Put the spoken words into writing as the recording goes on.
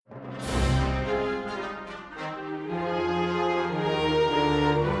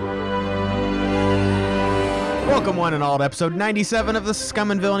Welcome one and all to episode 97 of the Scum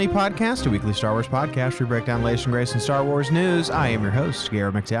and Villainy Podcast, a weekly Star Wars podcast where we break down the latest and greatest in Star Wars news. I am your host,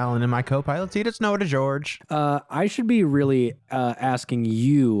 Garrett McDowell, and in my co-pilot seat, it's Noah DeGeorge. I should be really asking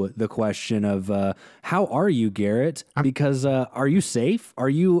you the question of how are you, Garrett? Because are you safe? Are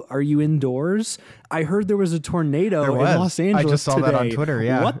you indoors? I heard there was a tornado in Los Angeles I just saw that on today. Twitter,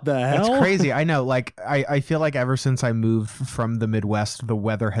 yeah. What the hell? It's crazy. I know, like, I feel like ever since I moved from the Midwest, the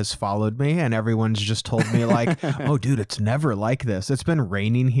weather has followed me, and everyone's just told me, like, oh, dude, it's never like this. It's been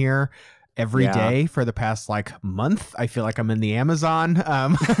raining here every day for the past month. I feel like I'm in the Amazon.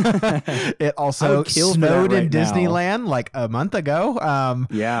 It also snowed in Disneyland like a month ago.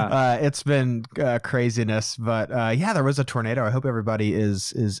 It's been craziness, but yeah, there was a tornado. I hope everybody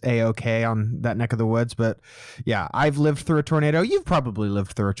is A-okay on that neck of the woods. But yeah, I've lived through a tornado. You've probably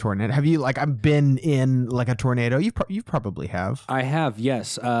lived through a tornado. Have you? I've been in a tornado. You probably have. I have,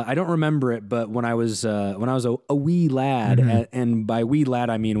 yes. I don't remember it, but when I was a wee lad, and by wee lad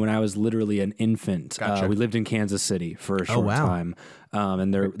I mean when I was literally an infant. Gotcha. We lived in Kansas City for a short time,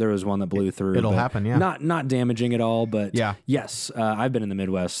 and there was one that blew through. It'll happen, yeah. Not damaging at all, but yeah. Yes, I've been in the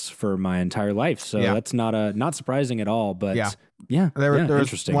Midwest for my entire life, so that's not surprising at all. But there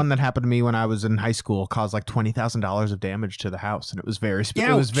was one that happened to me when I was in high school, caused like $20,000 of damage to the house, and it was very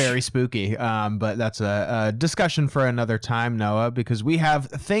spooky. But that's a discussion for another time, Noah, because we have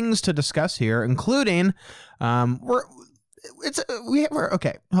things to discuss here, including Let's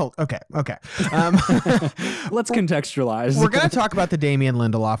contextualize. We're going to talk about the Damien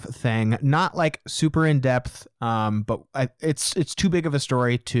Lindelof thing, not like super in depth, but it's too big of a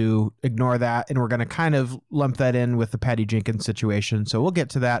story to ignore that, and we're going to kind of lump that in with the Patty Jenkins situation. So we'll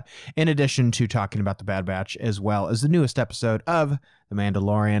get to that in addition to talking about the Bad Batch as well as the newest episode of The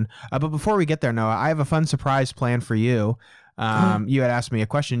Mandalorian. But before we get there, Noah, I have a fun surprise planned for you. You had asked me a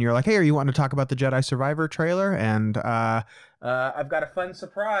question. You're like, hey, are you wanting to talk about the Jedi Survivor trailer? And I've got a fun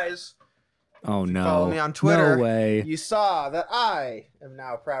surprise. Oh, no. Follow me on Twitter. No way. You saw that I am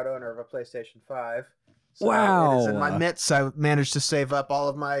now a proud owner of a PlayStation 5. So wow. It is in my midst. I managed to save up all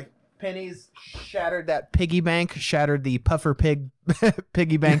of my pennies, shattered that piggy bank, shattered the puffer pig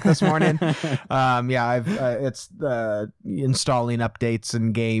piggy bank this morning. It's installing updates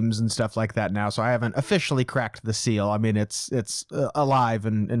and games and stuff like that now, so I haven't officially cracked the seal. I mean, it's alive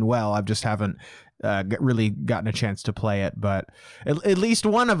and well. I just haven't really gotten a chance to play it, but at least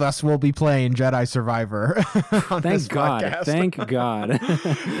one of us will be playing Jedi Survivor on this podcast. Thank God.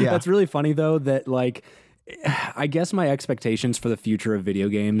 Yeah. That's really funny though, that I guess my expectations for the future of video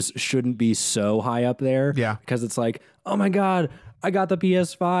games shouldn't be so high up there. Yeah. Because it's like, oh my God, I got the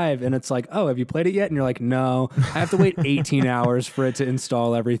PS5. And it's like, oh, have you played it yet? And you're like, no, I have to wait 18 hours for it to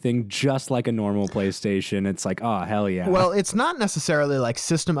install everything just like a normal PlayStation. It's like, oh, hell yeah. Well, it's not necessarily like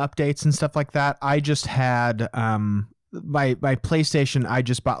system updates and stuff like that. I just had my PlayStation, I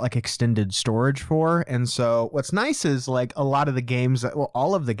just bought extended storage for, and so what's nice is a lot of the games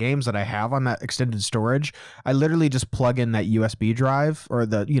all of the games that I have on that extended storage, I literally just plug in that USB drive or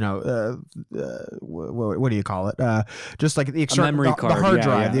the what do you call it, just like the external memory card, the hard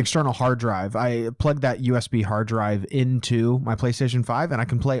drive, the external hard drive. I plug that USB hard drive into my PlayStation 5 and I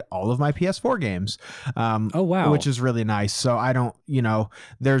can play all of my PS4 games. Oh wow, which is really nice. So I don't,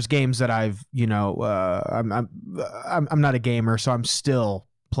 there's games that I've I'm not a gamer, so I'm still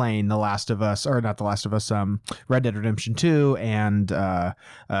playing Red Dead Redemption 2 and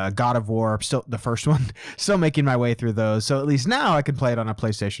God of War, still the first one, still making my way through those. So at least now I can play it on a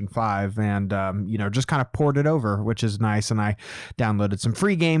PlayStation 5 and, just kind of poured it over, which is nice. And I downloaded some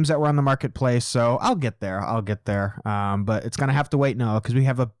free games that were on the marketplace. So I'll get there. But it's going to have to wait now because we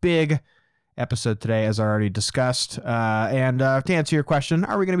have a big episode today, as I already discussed. And to answer your question,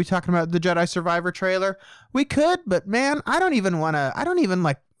 are we going to be talking about the Jedi Survivor trailer? We could, but man, it's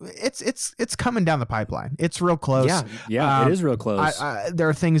coming down the pipeline. It's real close. Yeah, it is real close. There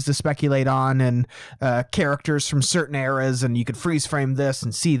are things to speculate on and characters from certain eras, and you could freeze frame this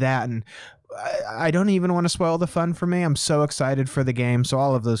and see that, and I don't even want to spoil the fun for me. I'm so excited for the game. So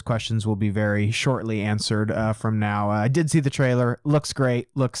all of those questions will be very shortly answered from now. I did see the trailer. Looks great.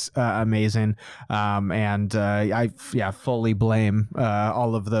 Looks amazing. I fully blame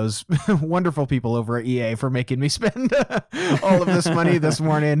all of those wonderful people over at EA for making me spend all of this money this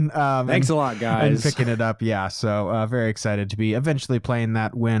morning. Thanks a lot, guys. And picking it up. Yeah. So very excited to be eventually playing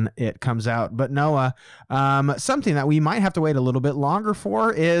that when it comes out. But Noah, something that we might have to wait a little bit longer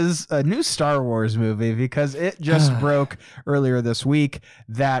for is a new Star Star Wars movie because it just broke earlier this week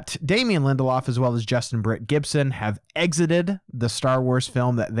that Damien Lindelof as well as Justin Britt Gibson have exited the Star Wars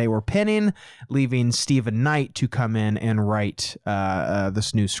film that they were penning, leaving Stephen Knight to come in and write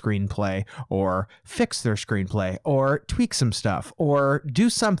this new screenplay or fix their screenplay or tweak some stuff or do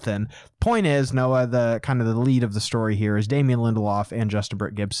something. Point is, Noah, the kind of the lead of the story here is Damien Lindelof and Justin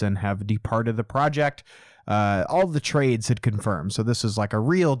Britt Gibson have departed the project. All the trades had confirmed. So this is like a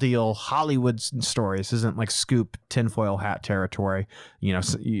real deal Hollywood story. This isn't like scoop tinfoil hat territory. You know,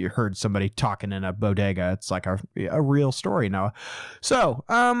 you heard somebody talking in a bodega. It's like a real story now. So,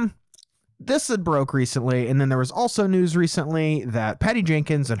 this had broke recently. And then there was also news recently that Patty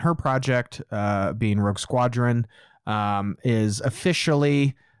Jenkins and her project, being Rogue Squadron, is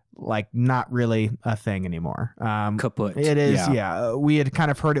officially like not really a thing anymore. Kaput. It is, yeah. We had kind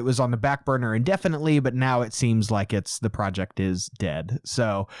of heard it was on the back burner indefinitely, but now it seems like the project is dead.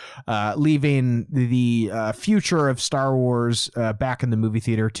 So leaving the future of Star Wars back in the movie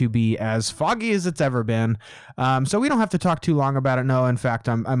theater to be as foggy as it's ever been. So we don't have to talk too long about it. No, in fact,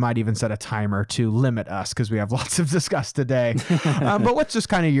 I might even set a timer to limit us because we have lots of discuss today. But what's just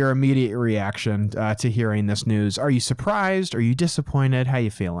kind of your immediate reaction to hearing this news? Are you surprised? Are you disappointed? How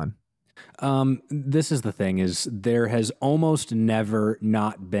you feeling? This is the thing is there has almost never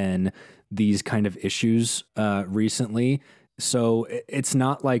not been these kind of issues recently. So it's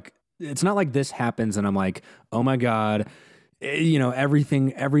not like this happens and I'm like, oh my God, you know,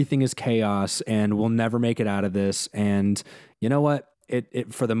 everything is chaos and we'll never make it out of this. And you know what?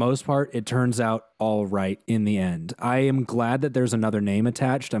 It for the most part, it turns out all right in the end. I am glad that there's another name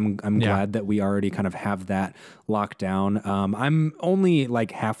attached. I'm glad that we already kind of have that locked down. I'm only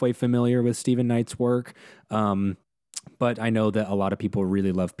like halfway familiar with Stephen Knight's work. But I know that a lot of people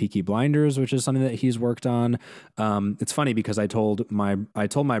really love Peaky Blinders, which is something that he's worked on. It's funny because I told my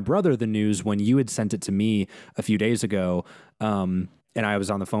brother the news when you had sent it to me a few days ago. And I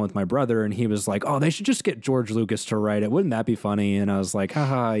was on the phone with my brother and he was like, oh, they should just get George Lucas to write it. Wouldn't that be funny? And I was like,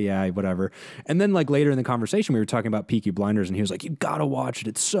 haha, yeah, whatever. And then like later in the conversation, we were talking about Peaky Blinders and he was like, you gotta watch it.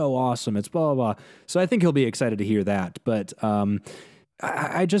 It's so awesome. It's blah, blah, blah. So I think he'll be excited to hear that. But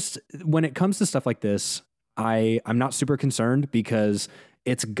I just, when it comes to stuff like this, I'm not super concerned because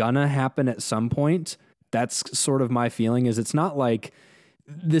it's gonna happen at some point. That's sort of my feeling is it's not like,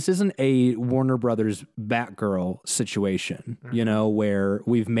 this isn't a Warner Brothers Batgirl situation, you know, where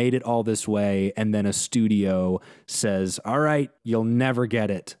we've made it all this way and then a studio says, all right, you'll never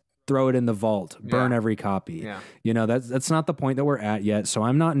get it. Throw it in the vault, burn every copy. Yeah. You know, that's not the point that we're at yet. So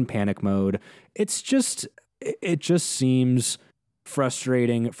I'm not in panic mode. It just seems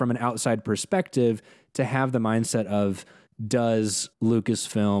frustrating from an outside perspective to have the mindset of, does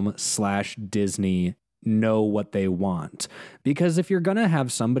Lucasfilm / Disney know what they want? Because if you're gonna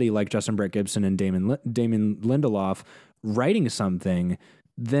have somebody like Justin Brett Gibson and Damien Lindelof writing something,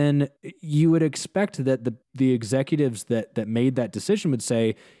 then you would expect that the executives that made that decision would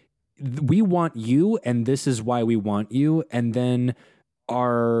say, we want you and this is why we want you, and then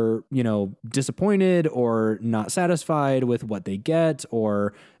are, you know, disappointed or not satisfied with what they get,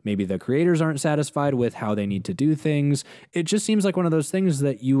 or maybe the creators aren't satisfied with how they need to do things. It just seems like one of those things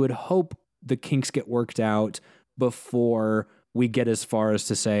that you would hope the kinks get worked out before we get as far as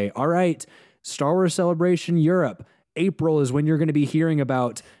to say, all right, Star Wars Celebration Europe, April is when you're going to be hearing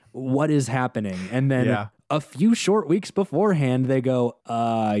about what is happening. And then a few short weeks beforehand, they go,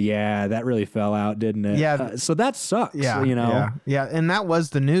 yeah, that really fell out, didn't it? Yeah. So that sucks, you know? Yeah. And that was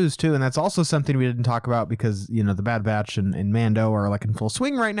the news too. And that's also something we didn't talk about because, you know, the Bad Batch and Mando are like in full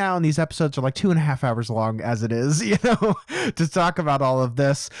swing right now. And these episodes are like 2.5 hours long as it is, you know, to talk about all of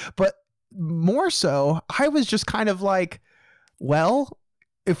this. But more so, I was just kind of like, well,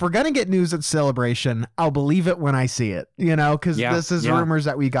 if we're going to get news at Celebration, I'll believe it when I see it, you know, because this is rumors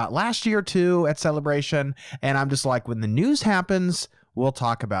that we got last year too at Celebration. And I'm just like, when the news happens, we'll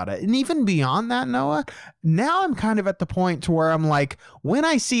talk about it. And even beyond that, Noah, now I'm kind of at the point to where I'm like, when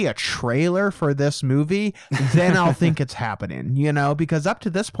I see a trailer for this movie, then I'll think it's happening, you know, because up to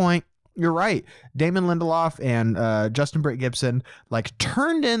this point, you're right. Damon Lindelof and Justin Britt Gibson like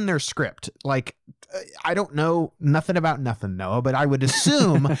turned in their script. Like, I don't know nothing about nothing, Noah, but I would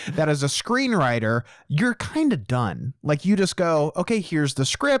assume that as a screenwriter, you're kind of done. Like you just go, okay, here's the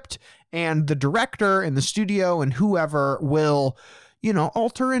script, and the director and the studio and whoever will, you know,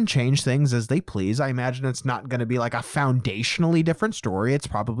 alter and change things as they please. I imagine it's not going to be like a foundationally different story. It's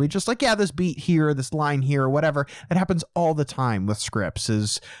probably just like, yeah, this beat here, this line here, whatever. It happens all the time with scripts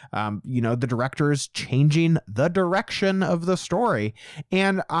is, you know, the director is changing the direction of the story.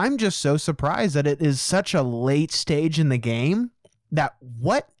 And I'm just so surprised that it is such a late stage in the game that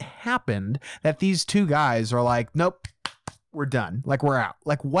what happened that these two guys are like, nope, we're done. Like, we're out.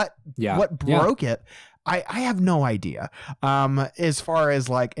 Like, what broke it? I have no idea. As far as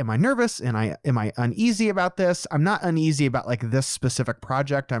like, am I nervous and am I uneasy about this? I'm not uneasy about like this specific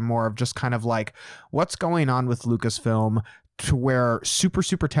project. I'm more of just kind of like, what's going on with Lucasfilm to where super,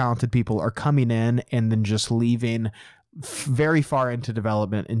 super talented people are coming in and then just leaving very far into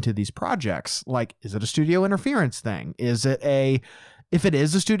development into these projects. Like, is it a studio interference thing? Is it if it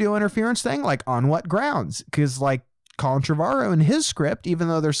is a studio interference thing, like on what grounds? Because like, Colin Trevorrow in his script, even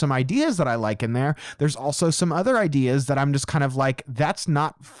though there's some ideas that I like in there, there's also some other ideas that I'm just kind of like, that's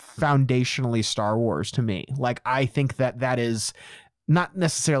not foundationally Star Wars to me. Like, I think that is not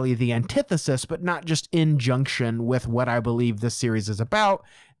necessarily the antithesis, but not just in junction with what I believe this series is about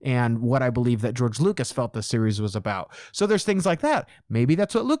and what I believe that George Lucas felt the series was about. So there's things like that. Maybe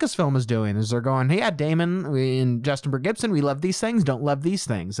that's what Lucasfilm is doing, is they're going, hey, yeah, Damon and Justin Burr Gibson, we love these things, don't love these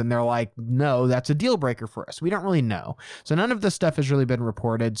things. And they're like, no, that's a deal breaker for us. We don't really know. So none of this stuff has really been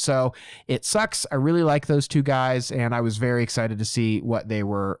reported. So it sucks. I really like those two guys, and I was very excited to see what they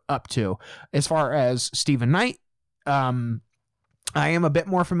were up to. As far as Stephen Knight, I am a bit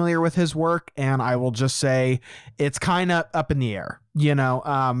more familiar with his work, and I will just say it's kind of up in the air. You know,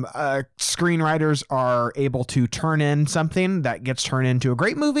 screenwriters are able to turn in something that gets turned into a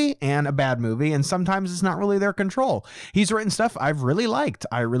great movie and a bad movie, and sometimes it's not really their control. He's written stuff I've really liked.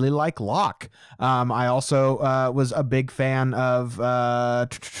 I really like Locke. I also was a big fan of, I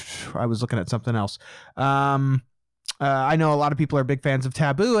was looking at something else. I know a lot of people are big fans of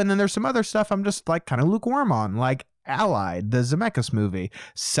Taboo, and then there's some other stuff I'm just like kind of lukewarm on, like Allied, the Zemeckis movie,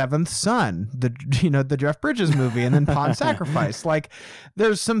 Seventh Son, the Jeff Bridges movie, and then Pawn Sacrifice. Like,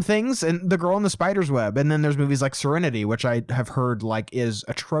 there's some things, and The Girl in the Spider's Web, and then there's movies like Serenity, which I have heard like is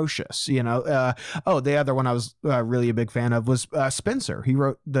atrocious. You know, the other one I was really a big fan of was Spencer. He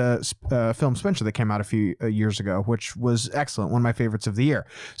wrote the film Spencer that came out a few years ago, which was excellent, one of my favorites of the year.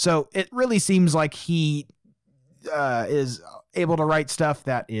 So it really seems like he is able to write stuff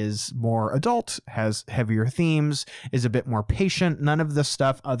that is more adult, has heavier themes, is a bit more patient. None of the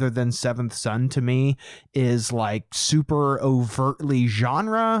stuff other than Seventh Son to me is like super overtly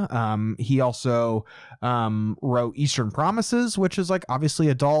genre. He also wrote Eastern Promises, which is like obviously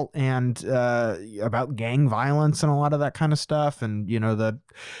adult and about gang violence and a lot of that kind of stuff, and you know, the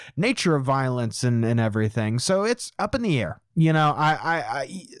nature of violence and everything. So it's up in the air. You know,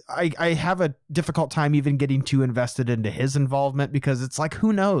 I have a difficult time even getting too invested into his involvement, because it's like,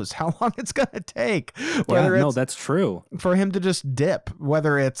 who knows how long it's going to take. That's true. For him to just dip,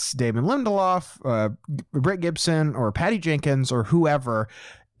 whether it's Damon Lindelof, Britt Gibson, or Patty Jenkins, or whoever.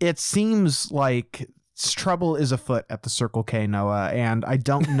 It seems like trouble is afoot at the Circle K, Noah, and I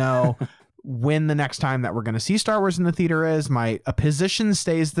don't know when the next time that we're going to see Star Wars in the theater is. My position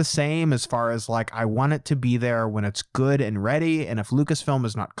stays the same as far as like, I want it to be there when it's good and ready. And if Lucasfilm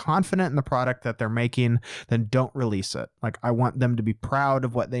is not confident in the product that they're making, then don't release it. Like, I want them to be proud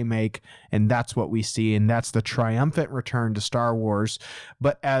of what they make. And that's what we see. And that's the triumphant return to Star Wars.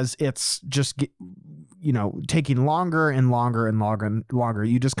 But as it's just, you know, taking longer and longer and longer and longer,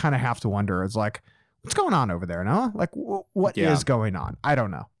 you just kind of have to wonder, it's like, what's going on over there, Noah? Like, what is going on? I don't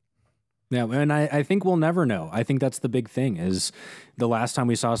know. Yeah, and I think we'll never know. I think that's the big thing, is the last time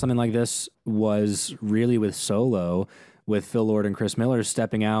we saw something like this was really with Solo, with Phil Lord and Chris Miller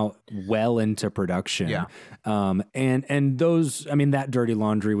stepping out well into production. Yeah. And those, I mean, that dirty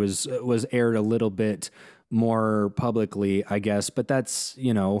laundry was aired a little bit more publicly, I guess, but that's,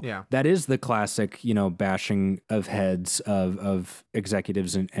 you know, that is the classic, you know, bashing of heads of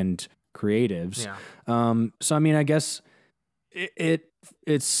executives and creatives. Yeah. So, I mean, I guess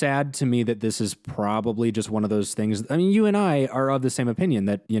it's sad to me that this is probably just one of those things. I mean, you and I are of the same opinion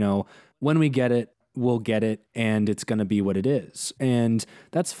that, you know, when we get it, we'll get it, and it's going to be what it is. And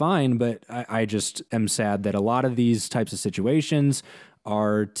that's fine, but I just am sad that a lot of these types of situations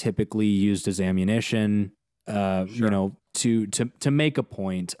are typically used as ammunition, you know, to make a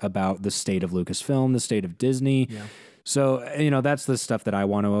point about the state of Lucasfilm, the state of Disney. Yeah. So, you know, that's the stuff that I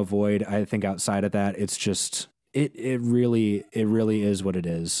want to avoid. I think outside of that, it's just, it really is what it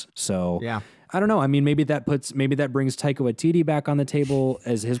is. So yeah, I don't know. I mean, maybe that brings Taika Waititi back on the table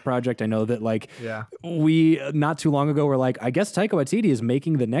as his project. I know that we not too long ago were like, I guess Taika Waititi is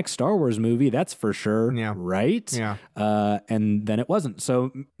making the next Star Wars movie. That's for sure. Yeah. Right. Yeah. And then it wasn't.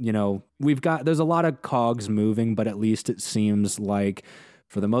 So, you know, there's a lot of cogs moving, but at least it seems like,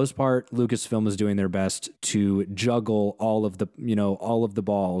 for the most part, Lucasfilm is doing their best to juggle all of the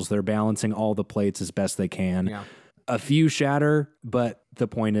balls. They're balancing all the plates as best they can. Yeah. a few shatter, but the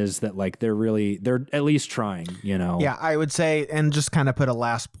point is that like they're at least trying, you know. Yeah, I would say, and just kind of put a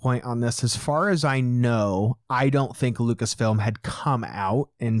last point on this, as far as I know, I don't think Lucasfilm had come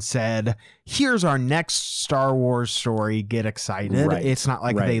out and said, here's our next Star Wars story, get excited. Right, It's not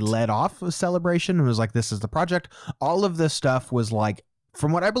like they led off a celebration and was like, this is the project. All of this stuff was like,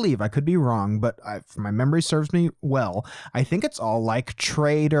 from what I believe, I could be wrong, but if my memory serves me well, I think it's all like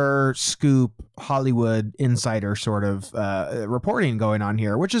trader, scoop, Hollywood insider sort of reporting going on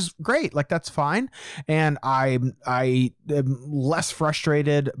here, which is great. Like, that's fine. And I am less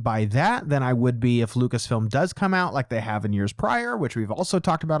frustrated by that than I would be if Lucasfilm does come out like they have in years prior, which we've also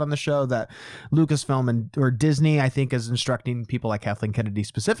talked about on the show, that Lucasfilm or Disney, I think, is instructing people like Kathleen Kennedy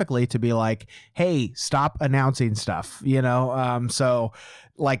specifically to be like, hey, stop announcing stuff, you know? So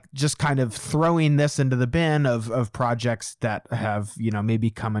like just kind of throwing this into the bin of projects that have, you know, maybe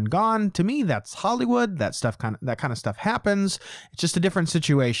come and gone. To me, that's Hollywood. That kind of stuff happens. It's just a different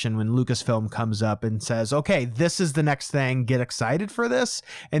situation when Lucasfilm comes up and says, okay, this is the next thing, get excited for this.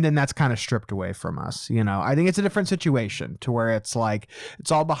 And then that's kind of stripped away from us. You know, I think it's a different situation to where it's like,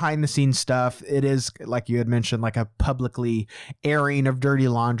 it's all behind the scenes stuff. It is, like you had mentioned, like a publicly airing of dirty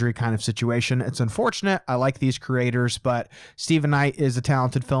laundry kind of situation. It's unfortunate. I like these creators, but Stephen Knight is a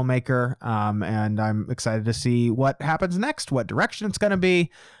talented filmmaker, and I'm excited to see what happens next, what direction it's going to be.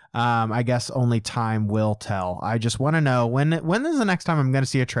 I guess only time will tell. I just want to know when is the next time I'm going to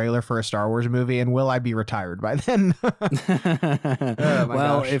see a trailer for a Star Wars movie, and will I be retired by then? Well,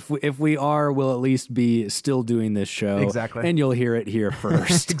 gosh. if we are, we'll at least be still doing this show. Exactly. And you'll hear it here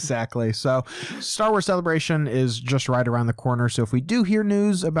first. Exactly. So Star Wars Celebration is just right around the corner. So if we do hear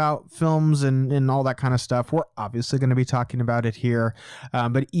news about films and all that kind of stuff, we're obviously going to be talking about it here.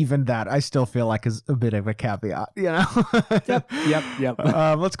 But even that, I still feel like is a bit of a caveat, you know? Yep.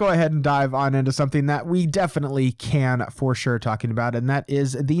 Let's go ahead and dive on into something that we definitely can for sure talking about, and that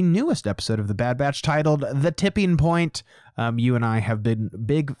is the newest episode of The Bad Batch titled The Tipping Point. You and I have been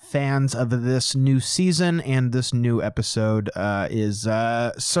big fans of this new season, and this new episode is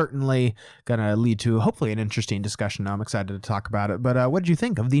certainly going to lead to hopefully an interesting discussion. I'm excited to talk about it. But what did you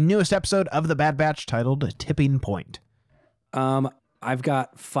think of the newest episode of The Bad Batch titled Tipping Point? I've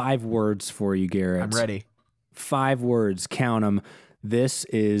got 5 words for you, Garrett. I'm ready. 5 words, count them. This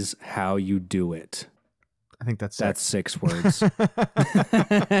is how you do it. I think that's 6 words.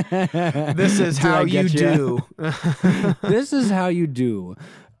 This is how you do. This is how you do.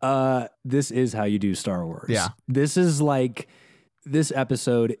 This is how you do Star Wars. Yeah. This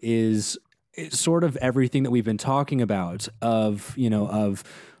episode is sort of everything that we've been talking about of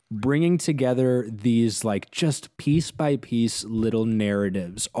bringing together these like just piece by piece little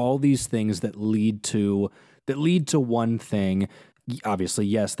narratives, all these things that lead to one thing. Obviously,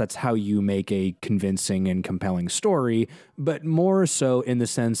 yes, that's how you make a convincing and compelling story, but more so in the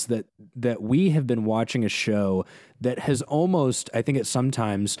sense that we have been watching a show that has almost, I think it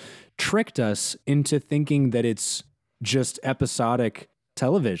sometimes, tricked us into thinking that it's just episodic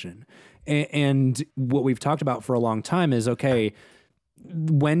television. And what we've talked about for a long time is, okay,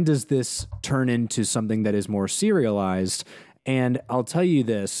 when does this turn into something that is more serialized? And I'll tell you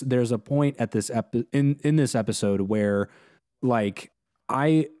this, there's a point at this in this episode where like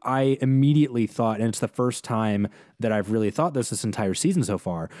I immediately thought, and it's the first time that I've really thought this entire season so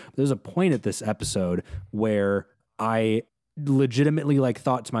far, there's a point at this episode where I legitimately like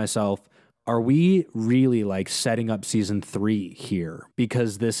thought to myself, are we really like setting up season 3 here?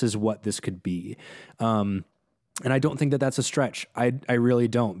 Because this is what this could be. And I don't think that that's a stretch. I really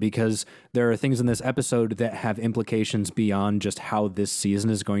don't, because there are things in this episode that have implications beyond just how this season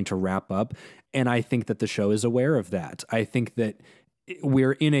is going to wrap up. And I think that the show is aware of that. I think that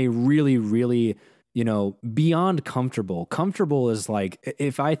we're in a really, really, beyond comfortable. Comfortable is like,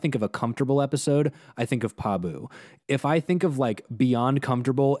 if I think of a comfortable episode, I think of Pabu. If I think of like beyond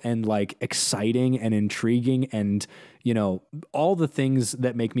comfortable and like exciting and intriguing and, all the things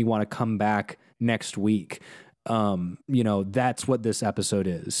that make me want to come back next week, that's what this episode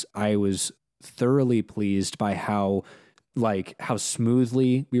is. I was thoroughly pleased by how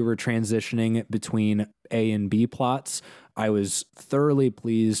smoothly we were transitioning between A and B plots. I was thoroughly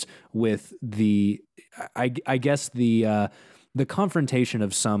pleased with the confrontation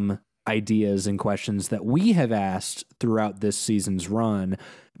of some ideas and questions that we have asked throughout this season's run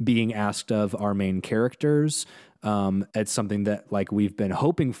being asked of our main characters. It's something that like we've been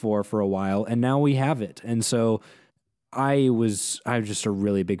hoping for a while, and now we have it. And so I'm just a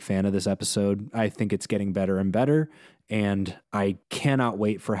really big fan of this episode. I think it's getting better and better, and I cannot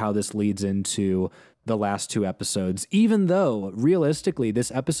wait for how this leads into the last 2 episodes, even though realistically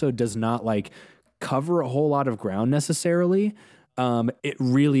this episode does not like cover a whole lot of ground necessarily, it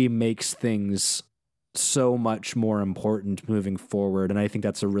really makes things so much more important moving forward. And I think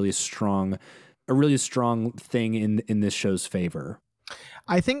that's a really strong thing in this show's favor.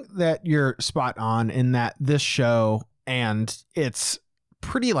 I think that you're spot on in that this show, and it's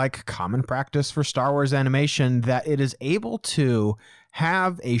pretty like common practice for Star Wars animation, that it is able to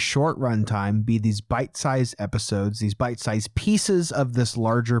have a short runtime be these bite-sized episodes, these bite-sized pieces of this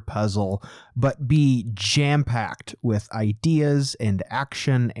larger puzzle, but be jam-packed with ideas and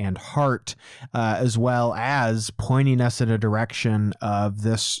action and heart, as well as pointing us in a direction of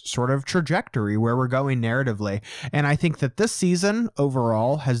this sort of trajectory where we're going narratively. And I think that this season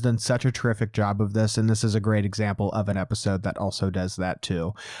overall has done such a terrific job of this, and this is a great example of an episode that also does that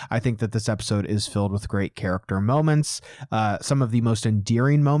too. I think that this episode is filled with great character moments, some of the most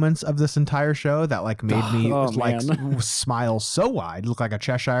endearing moments of this entire show that like made me smile so wide, look like a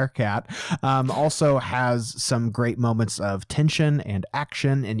Cheshire cat. Also has some great moments of tension and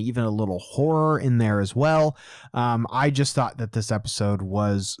action and even a little horror in there as well. I just thought that this episode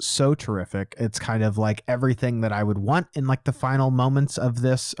was so terrific. It's kind of like everything that I would want in like the final moments of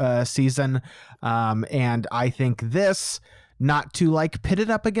this season. And I think this, not to like pit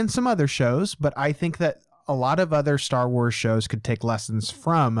it up against some other shows, but I think that a lot of other Star Wars shows could take lessons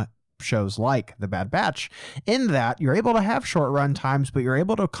from shows like The Bad Batch, in that you're able to have short run times, but you're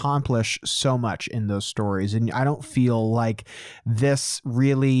able to accomplish so much in those stories. And I don't feel like this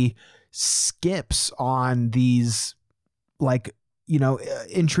really skips on these like, you know,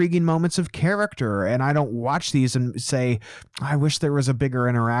 intriguing moments of character. And I don't watch these and say, I wish there was a bigger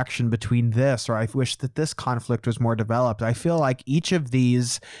interaction between this, or I wish that this conflict was more developed. I feel like each of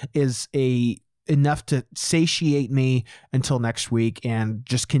these is enough to satiate me until next week and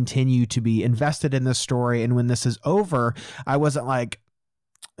just continue to be invested in this story. And when this is over, I wasn't like,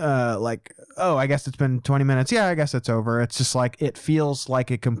 oh, I guess it's been 20 minutes. Yeah, I guess it's over. It's just like, it feels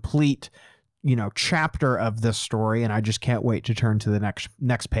like a complete, you know, chapter of this story, and I just can't wait to turn to the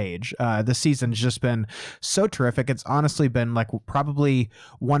next page. This season's just been so terrific. It's honestly been like probably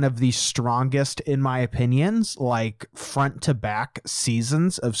one of the strongest, in my opinions, like front to back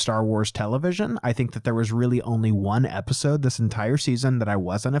seasons of Star Wars television. I think that there was really only one episode this entire season that I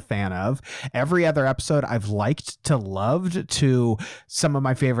wasn't a fan of. Every other episode I've liked to loved to some of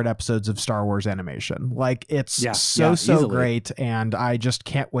my favorite episodes of Star Wars animation. Like it's so easily. Great, and I just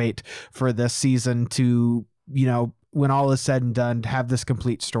can't wait for this season to, you know, when all is said and done, to have this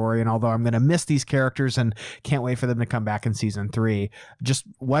complete story. And although I'm going to miss these characters and can't wait for them to come back in season 3, just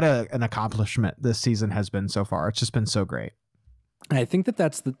what an accomplishment this season has been so far. It's just been so great. I think that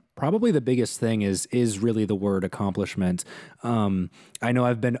that's probably the biggest thing is really the word accomplishment. I know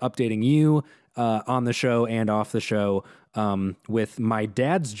I've been updating you on the show and off the show with my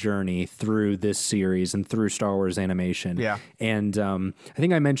dad's journey through this series and through Star Wars animation. Yeah. And I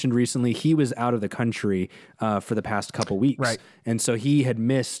think I mentioned recently he was out of the country for the past couple weeks. Right. And so he had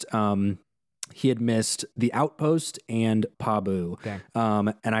missed The Outpost and Pabu.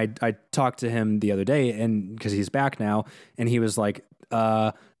 And I talked to him the other day, and because he's back now, and he was like,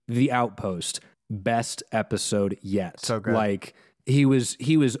 The Outpost, best episode yet. So good. Like, he was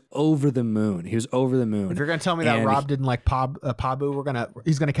over the moon. He was over the moon. If you're gonna tell me that Rob didn't like Pabu,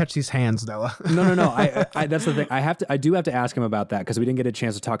 he's gonna catch these hands, Noah. No. I that's the thing. I do have to ask him about that because we didn't get a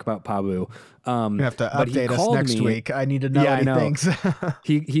chance to talk about Pabu. You have to update us next week. I need to know what he thinks.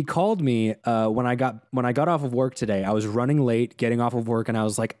 He called me when I got off of work today. I was running late, getting off of work, and I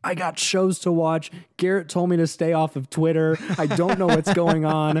was like, I got shows to watch. Garrett told me to stay off of Twitter. I don't know what's going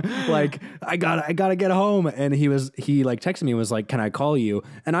on. Like, I gotta get home. And he like texted me and was like, can I call you?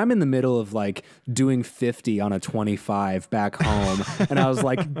 And I'm in the middle of like doing 50 on a 25 back home. And I was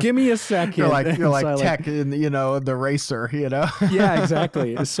like, give me a second. You're like Tech in, you know, the racer, you know? Yeah,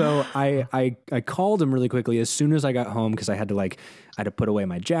 exactly. So I called him really quickly as soon as I got home, because I had to put away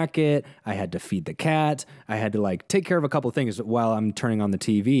my jacket. I had to feed the cat. I had to like take care of a couple of things while I'm turning on the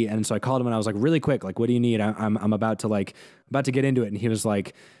TV. And so I called him and I was like, really quick, like, what do you need? I'm about to get into it. And he was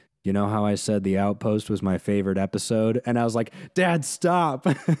like, you know how I said The Outpost was my favorite episode? And I was like, Dad, stop.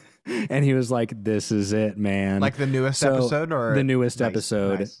 And he was like, this is it, man. Like the newest episode? Or the newest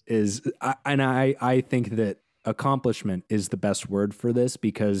episode is, I think that accomplishment is the best word for this,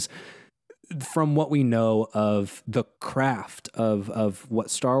 because from what we know of the craft of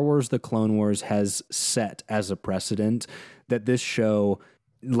what Star Wars The Clone Wars has set as a precedent, that this show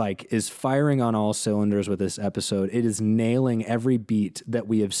like is firing on all cylinders with this episode. It is nailing every beat that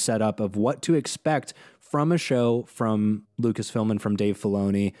we have set up of what to expect from a show from Lucasfilm and from Dave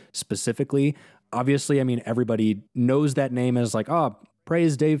Filoni specifically. Obviously, I mean, everybody knows that name as like, oh,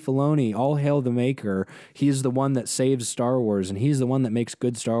 praise Dave Filoni. All hail the maker. He's the one that saves Star Wars, and he's the one that makes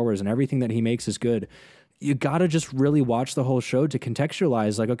good Star Wars, and everything that he makes is good. You got to just really watch the whole show to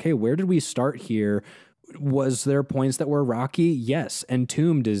contextualize, like, okay, where did we start here? Was there points that were rocky? Yes.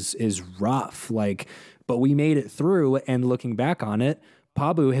 Entombed is rough, like, but we made it through, and looking back on it,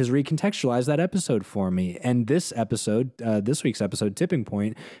 Pabu has recontextualized that episode for me. And this episode, this week's episode, Tipping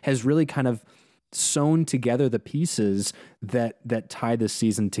Point, has really kind of sewn together the pieces that tie this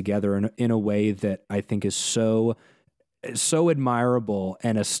season together in a way that I think is so admirable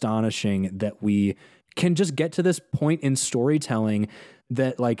and astonishing, that we can just get to this point in storytelling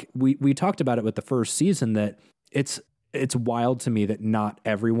that, like, we talked about it with the first season, that it's wild to me that not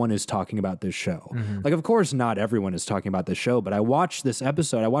everyone is talking about this show. Mm-hmm. Like, of course, not everyone is talking about this show, but I watch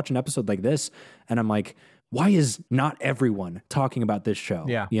an episode like this, and I'm like, why is not everyone talking about this show?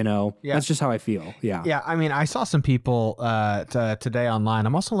 Yeah. You know, that's just how I feel. Yeah. Yeah. I mean, I saw some people today online.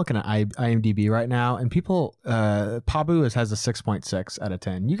 I'm also looking at IMDb right now, and people, Pabu has a 6.6 out of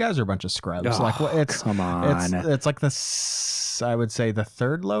 10. You guys are a bunch of scrubs. Oh, like, it's, come on. It's like I would say the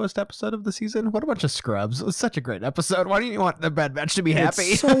third lowest episode of the season. What a bunch of scrubs. It was such a great episode. Why don't you want the Bad Batch to be happy?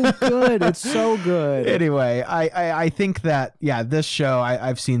 It's so good. It's so good. Anyway, I think that, this show,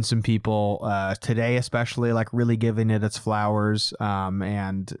 I've seen some people today, especially, like, really giving it its flowers,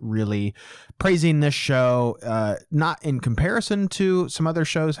 and really praising this show, not in comparison to some other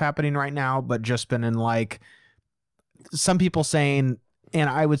shows happening right now, but just been in, like, some people saying, and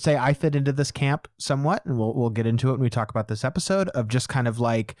I would say I fit into this camp somewhat, and we'll get into it when we talk about this episode, of just kind of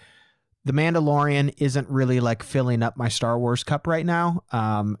like, The Mandalorian isn't really like filling up my Star Wars cup right now.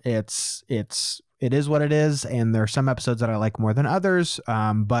 It is what it is, and there are some episodes that I like more than others.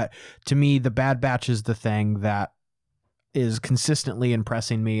 But to me, The Bad Batch is the thing that is consistently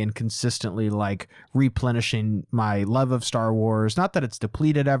impressing me and consistently, like, replenishing my love of Star Wars. Not that it's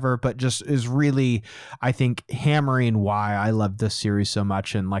depleted ever, but just is really, I think, hammering why I love this series so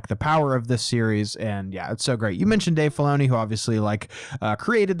much, and, like, the power of this series. And yeah, it's so great. You mentioned Dave Filoni, who obviously, like,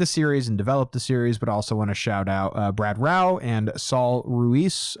 created the series and developed the series, but also want to shout out Brad Rao and Saul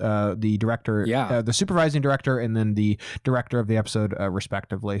Ruiz, the director, the supervising director, and then the director of the episode,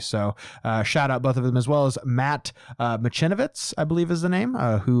 respectively. So shout out both of them, as well as Matt Machinovitz, I believe is the name,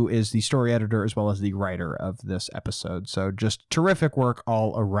 who is the story editor as well as the writer of this episode. So just terrific work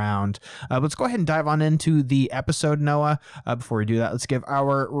all around. Let's go ahead and dive on into the episode, Noah. Before we do that, let's give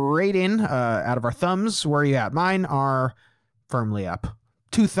our rating out of our thumbs. Where are you at? Mine are firmly up.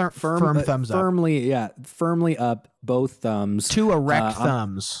 Firm thumbs up. Firmly up, both thumbs. 2 erect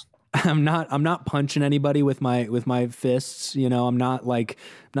thumbs. I'm not punching anybody with my fists, you know. I'm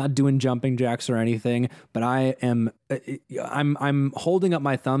not doing jumping jacks or anything, but I'm holding up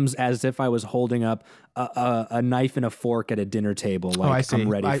my thumbs as if I was holding up a knife and a fork at a dinner table. Like, I see. I'm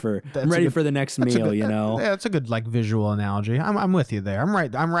ready for the next meal, you know. Yeah, that's a good, like, visual analogy. I'm with you there.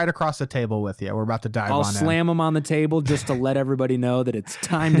 I'm right across the table with you. We're about to dive I'll slam them on the table just to let everybody know that it's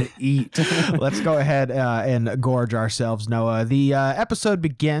time to eat. Let's go ahead and gorge ourselves, Noah. The episode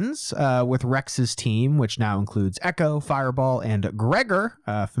begins with Rex's team, which now includes Echo, Fireball, and Gregor.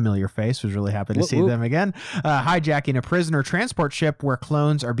 Familiar face. Was really happy to see them again. Hijacking a prisoner transport ship where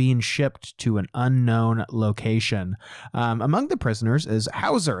clones are being shipped to an unknown location. Among the prisoners is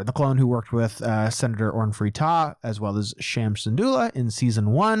Hauser, the clone who worked with Senator Orn Free Taa, as well as Sham Syndulla in season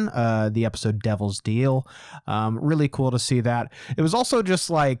 1, the episode Devil's Deal. Really cool to see that. It was also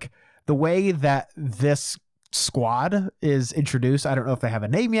just like the way that this squad is introduced. I don't know if they have a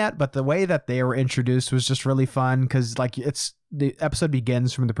name yet, but the way that they were introduced was just really fun, because, like, the episode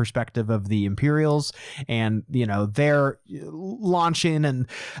begins from the perspective of the Imperials, and, you know, they're launching and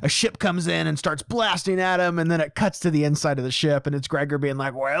a ship comes in and starts blasting at them, and then it cuts to the inside of the ship and it's Gregor being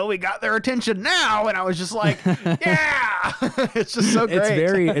like, well, we got their attention now. And I was just like, yeah. It's just so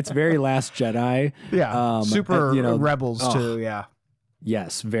great. It's very Last Jedi. Yeah. Super, Rebels too. Yeah.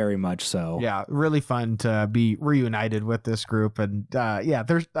 Yes, very much so. Yeah, really fun to be reunited with this group. And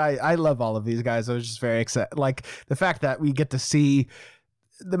I love all of these guys. I was just very excited. Like, the fact that we get to see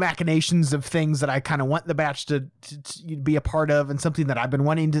the machinations of things that I kind of want the batch to be a part of, and something that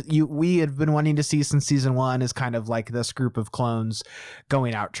we have been wanting to see since season 1 is kind of like this group of clones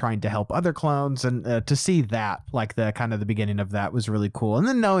going out trying to help other clones, and to see that, like, the kind of the beginning of that was really cool. And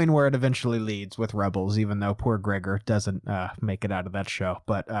then knowing where it eventually leads with Rebels, even though poor Gregor doesn't make it out of that show,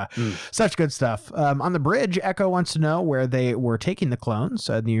 but such good stuff. On the bridge, Echo wants to know where they were taking the clones.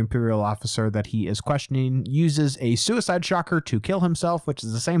 The Imperial officer that he is questioning uses a suicide shocker to kill himself, which is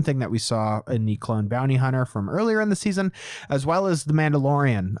is the same thing that we saw in the Clone Bounty Hunter from earlier in the season, as well as the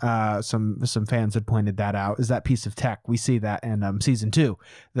Mandalorian. Some fans had pointed that out. Is that piece of tech? We see that in season 2.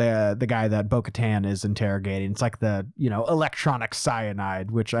 The guy that Bo-Katan is interrogating. It's like the electronic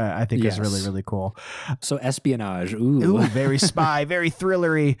cyanide, which I think is really, really cool. So espionage. Ooh, very spy, very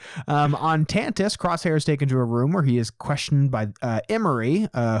thrillery. On Tantus, Crosshair is taken to a room where he is questioned by Emery,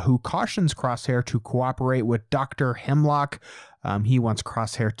 who cautions Crosshair to cooperate with Dr. Hemlock. He wants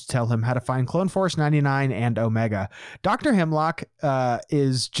Crosshair to tell him how to find Clone Force 99 and Omega. Dr. Hemlock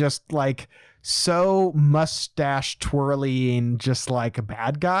is just like so mustache twirling, just like a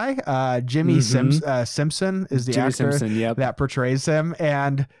bad guy. Jimmy Simpson is the actor that portrays him,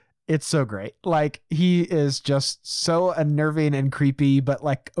 and it's so great. Like, he is just so unnerving and creepy, but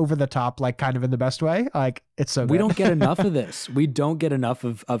like over the top, like kind of in the best way. Like, it's so good. We don't get enough of this. We don't get enough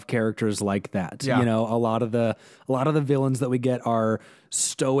of characters like that. Yeah. A lot of the villains that we get are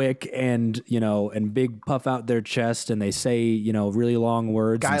stoic and big, puff out their chest, and they say really long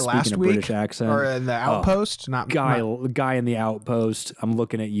words. Guy and last speak in a week, British accent, or in the Outpost. Guy in the Outpost. I'm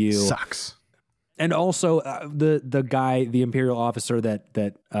looking at you. Sucks. And also the guy, the Imperial officer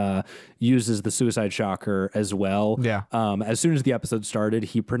that uses the suicide shocker as well. Yeah. As soon as the episode started,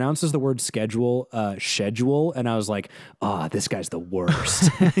 he pronounces the word schedule, and I was like, this guy's the worst.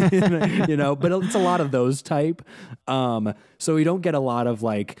 But it's a lot of those type. So we don't get a lot of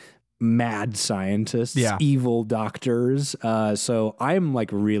like mad scientists, evil doctors. So I'm like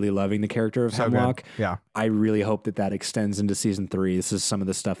really loving the character of Hemlock. Good. Yeah. I really hope that extends into season 3. This is some of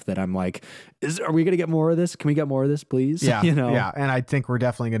the stuff that I'm like, are we going to get more of this? Can we get more of this, please? Yeah. Yeah. And I think we're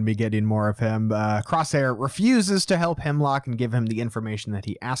definitely going to be getting more of him. Crosshair refuses to help Hemlock and give him the information that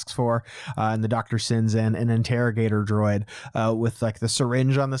he asks for. And the doctor sends in an interrogator droid with like the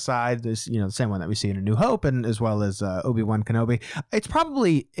syringe on the side, this, the same one that we see in A New Hope, and as well as Obi-Wan Kenobi. It's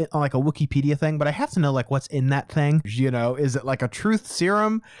probably like a Wikipedia thing, but I have to know like what's in that thing. Is it like a truth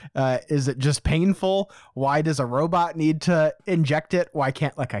serum? Is it just painful? Why does a robot need to inject it? Why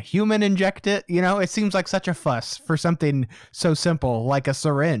can't like a human inject it? It seems like such a fuss for something so simple like a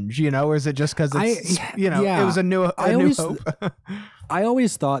syringe, or is it just because it's, it was a new hope? I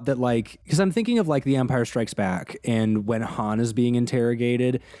always thought that because I'm thinking of like The Empire Strikes Back and when Han is being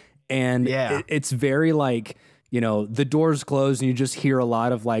interrogated, and it's very like, the doors close and you just hear a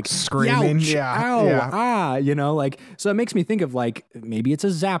lot of like screaming, so it makes me think of like maybe it's a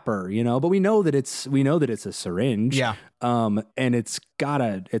zapper, but we know that it's a syringe, and it's got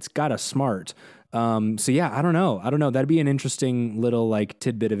a smart. So yeah, I don't know. That'd be an interesting little like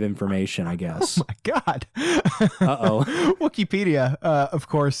tidbit of information, I guess. Oh my God. Uh-oh. Wikipedia, of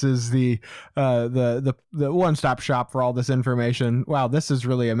course, is the one-stop shop for all this information. Wow, this is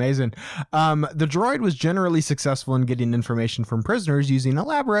really amazing. The droid was generally successful in getting information from prisoners using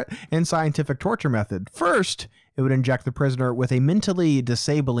elaborate and scientific torture method. First, it would inject the prisoner with a mentally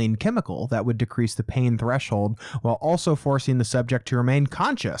disabling chemical that would decrease the pain threshold while also forcing the subject to remain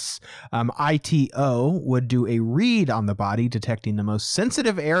conscious. ITO would do a read on the body, detecting the most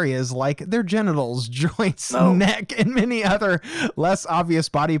sensitive areas like their genitals, joints, neck, and many other less obvious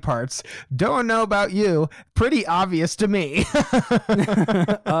body parts. Don't know about you. Pretty obvious to me.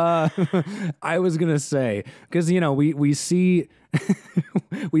 I was going to say, because, we see...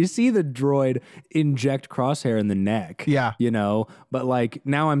 we see the droid inject Crosshair in the neck. Yeah. But like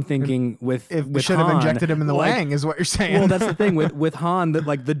now I'm thinking with we should have injected him in the wang, is what you're saying. Well, that's the thing with Han, that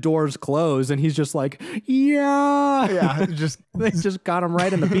like the doors close and he's just like, they just got him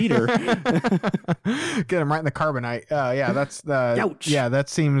right in the beater. Get him right in the carbonite. That's the Ouch. Yeah, that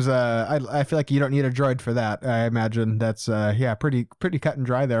seems I feel like you don't need a droid for that. I imagine that's pretty cut and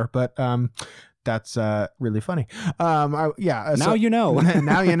dry there, but that's really funny. Now you know.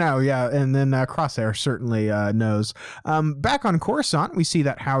 Now you know, yeah. And then Crosshair certainly knows. Back on Coruscant, we see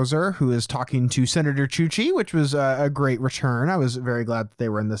that Hauser, who is talking to Senator Chuchi, which was a great return. I was very glad that they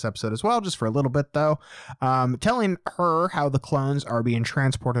were in this episode as well, just for a little bit, though. Telling her how the clones are being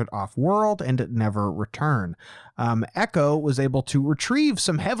transported off-world and never return. Echo was able to retrieve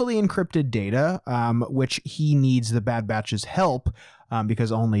some heavily encrypted data, which he needs the Bad Batch's help,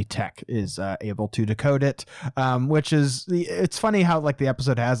 because only Tech is able to decode it, which is, it's funny how like the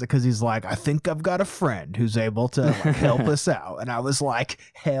episode has it, because he's like, I think I've got a friend who's able to like, help us out. And I was like,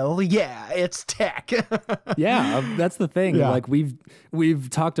 hell yeah, it's Tech. Yeah, that's the thing. Yeah. Like we've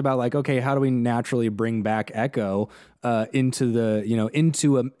talked about like, okay, how do we naturally bring back Echo into the,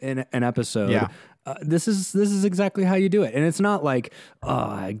 into an episode? Yeah. this is exactly how you do it. And it's not like, oh,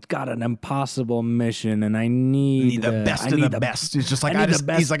 I got an impossible mission and I need the best of the best. It's just like,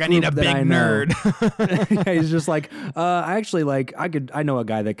 he's like, I need a big nerd. Yeah, he's just like, I actually like, I know a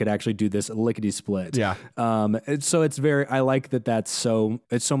guy that could actually do this lickety split. Yeah. So it's I like that it's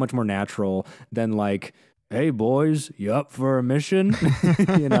so much more natural than like, hey boys, you up for a mission?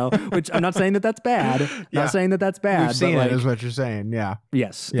 Which I'm not saying that that's bad. Not saying that that's bad. We've seen it is what you're saying. Yeah.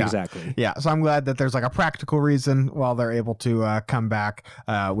 Yes, exactly. Yeah. So I'm glad that there's like a practical reason while they're able to come back,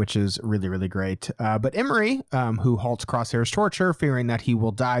 which is really, really great. But Emery, who halts Crosshair's torture, fearing that he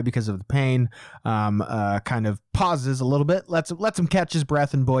will die because of the pain, kind of pauses a little bit, lets him catch his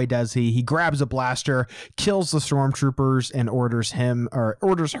breath, and boy does he. He grabs a blaster, kills the stormtroopers, and orders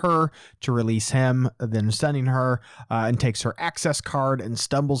her to release him, then stunning her, and takes her access card and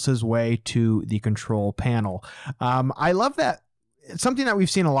stumbles his way to the control panel. I love that. Something that we've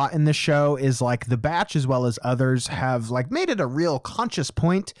seen a lot in this show is like the Batch, as well as others, have like made it a real conscious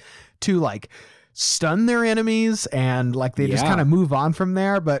point to like stun their enemies, and like they just kind of move on from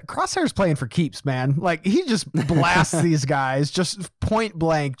there. But Crosshair's playing for keeps, man. Like he just blasts these guys, just point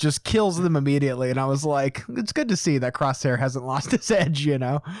blank, just kills them immediately. And I was like, it's good to see that Crosshair hasn't lost his edge,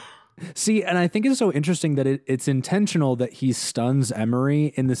 See, and I think it's so interesting that it's intentional that he stuns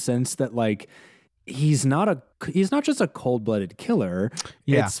Emery, in the sense that like he's not just a cold-blooded killer.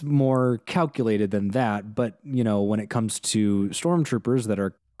 Yeah. It's more calculated than that. But when it comes to stormtroopers that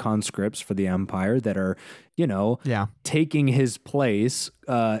are conscripts for the Empire, that are taking his place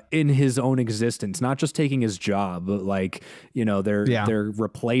in his own existence, not just taking his job, but like they're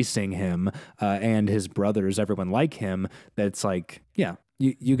replacing him and his brothers, everyone like him. That's like,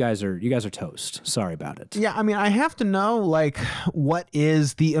 you guys are toast. Sorry about it. Yeah, I mean, I have to know, like, what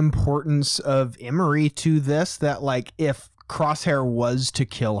is the importance of Emery to this, that, like, if Crosshair was to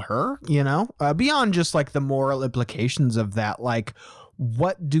kill her, beyond just, like, the moral implications of that, like,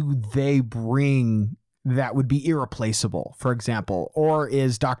 what do they bring that would be irreplaceable, for example? Or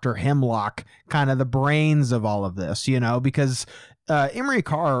is Dr. Hemlock kind of the brains of all of this, because Emery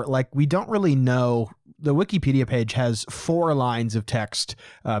Carr, like, we don't really know. The Wikipedia page has 4 lines of text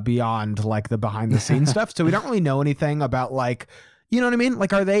beyond like the behind the scenes stuff. So we don't really know anything about, like, you know what I mean?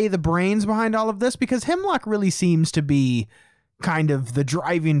 Like, are they the brains behind all of this? Because Hemlock really seems to be kind of the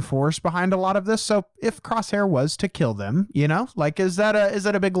driving force behind a lot of this. So if Crosshair was to kill them, like, is that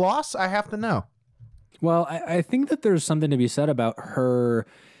a big loss? I have to know. Well, I think that there's something to be said about her,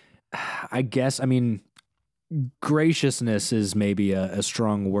 I guess. I mean, graciousness is maybe a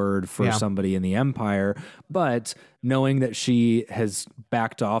strong word for somebody in the Empire, but knowing that she has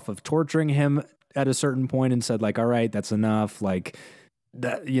backed off of torturing him at a certain point and said, like, all right, that's enough. Like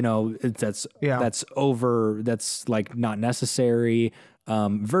that, that's over. That's like not necessary.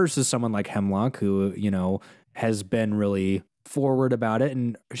 Versus someone like Hemlock, who, has been really forward about it.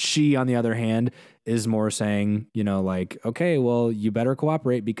 And she, on the other hand, is more saying, like, okay, well, you better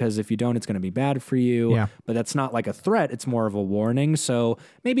cooperate, because if you don't, it's going to be bad for you. Yeah. But that's not like a threat. It's more of a warning. So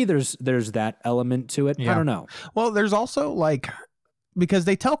maybe there's that element to it. Yeah. I don't know. Well, there's also like, because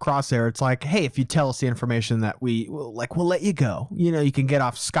they tell Crosshair, it's like, hey, if you tell us the information that we'll let you go. You can get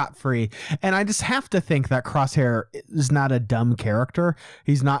off scot-free. And I just have to think that Crosshair is not a dumb character.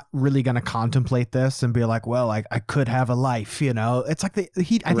 He's not really going to contemplate this and be like, well, I could have a life, It's like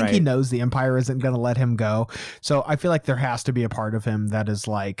I think he knows the Empire isn't going to let him go. So I feel like there has to be a part of him that is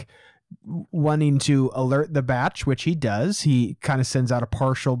like wanting to alert the Batch, which he does. He kind of sends out a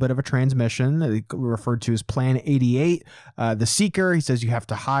partial bit of a transmission referred to as Plan 88. The Seeker, he says you have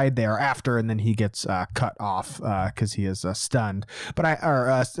to hide thereafter, and then he gets cut off because he is stunned.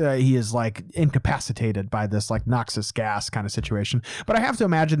 But he is like incapacitated by this like noxious gas kind of situation. But I have to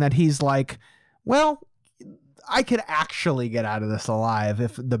imagine that he's like, well, I could actually get out of this alive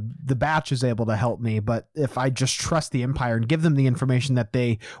if the Batch is able to help me. But if I just trust the Empire and give them the information that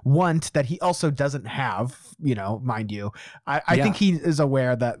they want, that he also doesn't have, mind you, I think he is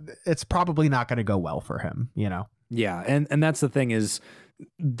aware that it's probably not going to go well for him, Yeah. And that's the thing, is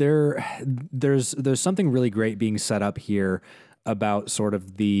there's something really great being set up here about sort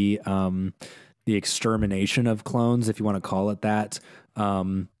of the extermination of clones, if you want to call it that.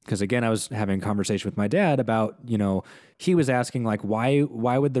 Because again, I was having a conversation with my dad about, he was asking like, why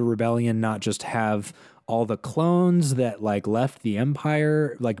would the rebellion not just have all the clones that like left the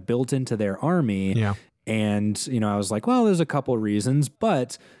Empire like built into their army? Yeah. And, I was like, well, there's a couple reasons,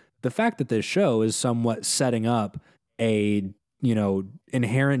 but the fact that this show is somewhat setting up a,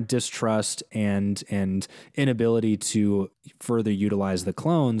 inherent distrust and inability to further utilize the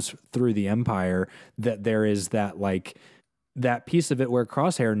clones through the Empire, that there is that like that piece of it where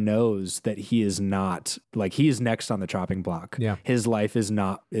Crosshair knows that he is not, like, he is next on the chopping block. Yeah. His life is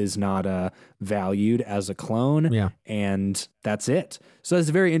not valued as a clone. Yeah. And that's it. So it's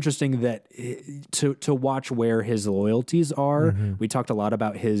very interesting that to watch where his loyalties are. Mm-hmm. We talked a lot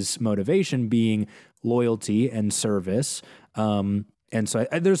about his motivation being loyalty and service. And so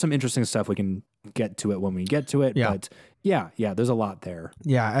there's some interesting stuff. We can get to it when we get to it. Yeah. But yeah, there's a lot there.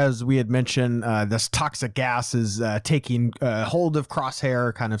 Yeah, as we had mentioned, this toxic gas is taking hold of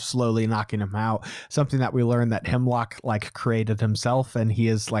Crosshair, kind of slowly knocking him out. Something that we learned that Hemlock like created himself, and he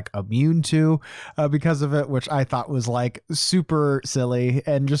is like immune to because of it, which I thought was like super silly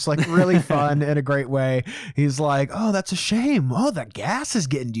and just like really fun in a great way. He's like, "Oh, that's a shame. Oh, the gas is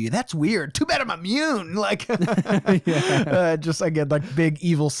getting to you. That's weird. Too bad I'm immune." Like, just again, like big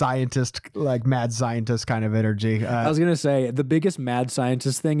evil scientist, like mad scientist kind of energy. I was gonna say the biggest mad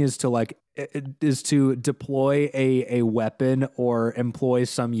scientist thing is to deploy a weapon or employ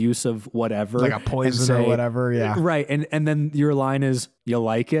some use of whatever, like a poison or whatever. Yeah, right. And then your line is, "You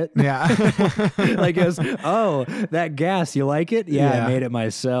like it?" Yeah. Like it was, "Oh, that gas, you like it?" Yeah, I made it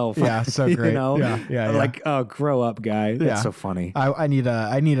myself. Yeah, so great. You know? Yeah. Like, oh, grow up, guy. That's so funny. I need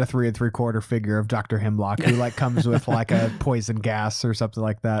a 3 3/4 figure of Dr. Hemlock who like comes with like a poison gas or something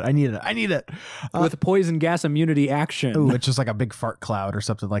like that. I need it with poison gas immunity action. Ooh, it's just like a big fart cloud or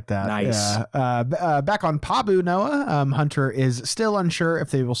something like that. Nice. Back on Pabu, Noah, Hunter is still unsure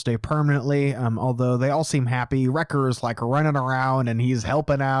if they will stay permanently, although they all seem happy. Wrecker is like running around and he's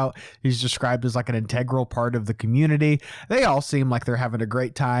helping out. He's described as like an integral part of the community. They all seem like they're having a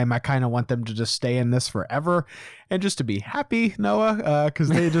great time. I kind of want them to just stay in this forever and just to be happy, Noah, because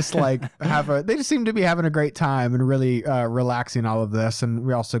they just like they just seem to be having a great time and really relaxing all of this. And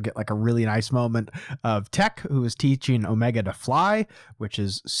we also get like a really nice moment of Tech, who is teaching Omega to fly, which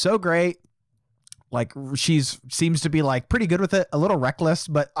is so great. Like seems to be like pretty good with it, a little reckless,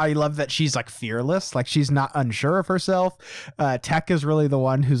 but I love that she's like fearless. Like she's not unsure of herself. Tech is really the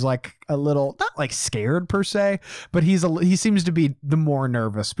one who's like a little, not like scared per se, but he seems to be the more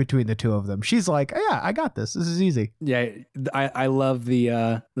nervous between the two of them. She's like, "Yeah, I got this. This is easy." Yeah, I love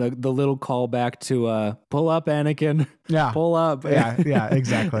the little callback to pull up, Anakin. Yeah, pull up. Yeah,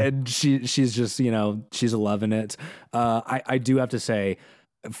 exactly. And she's just, she's loving it. I do have to say,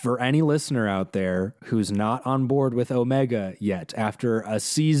 for any listener out there who's not on board with Omega yet, after a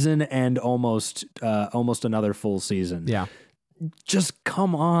season and almost another full season, just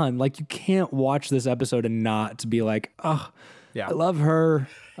come on. Like, you can't watch this episode and not be like, "Oh, yeah, I love her,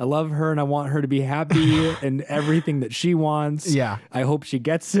 and I want her to be happy and everything that she wants. Yeah, I hope she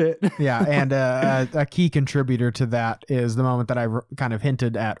gets it." Yeah, and a key contributor to that is the moment that I kind of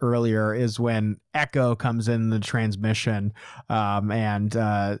hinted at earlier, is when Echo comes in the transmission, and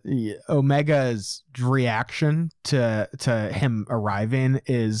Omega's reaction to him arriving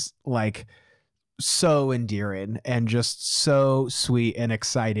is like so endearing and just so sweet and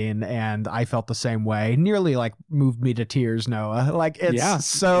exciting, and I felt the same way. Nearly like moved me to tears, Noah. Like it's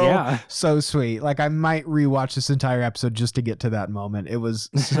so sweet. Like I might rewatch this entire episode just to get to that moment. It was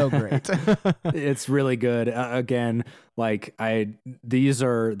so great. It's really good. Again, like these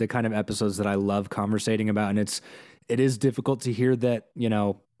are the kind of episodes that I love conversating about, and it is difficult to hear that,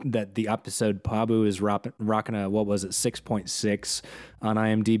 that the episode Pabu is rocking a, what was it, 6.6 on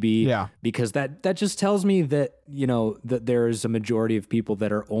IMDb. Yeah. Because that just tells me that, that there's a majority of people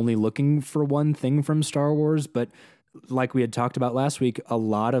that are only looking for one thing from Star Wars. But like we had talked about last week, a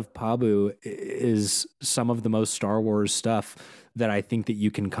lot of Pabu is some of the most Star Wars stuff that I think that you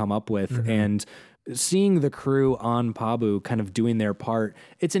can come up with. Mm-hmm. And seeing the crew on Pabu kind of doing their part,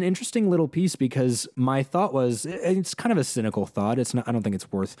 it's an interesting little piece, because my thought was, it's kind of a cynical thought. It's not, I don't think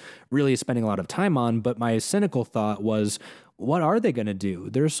it's worth really spending a lot of time on, but my cynical thought was, what are they going to do?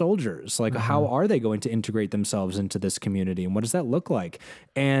 They're soldiers. Like, how are they going to integrate themselves into this community? And what does that look like?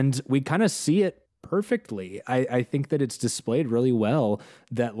 And we kind of see it perfectly. I think that it's displayed really well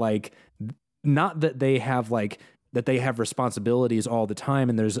that, like, not that they have that they have responsibilities all the time,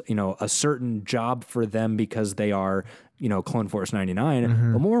 and there's, a certain job for them because they are, Clone Force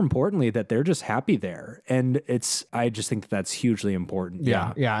 99, but more importantly, that they're just happy there. And I just think that that's hugely important.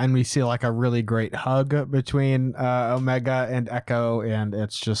 Yeah. And we see like a really great hug between Omega and Echo, and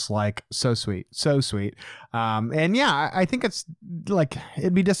it's just like so sweet. And yeah, I think it's like,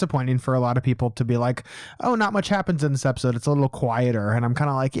 it'd be disappointing for a lot of people to be like, "Oh, not much happens in this episode. It's a little quieter." And I'm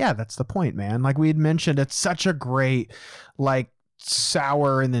kind of like, yeah, that's the point, man. Like we had mentioned, it's such a great, like,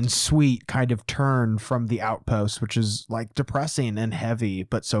 sour and then sweet kind of turn from the Outpost, which is like depressing and heavy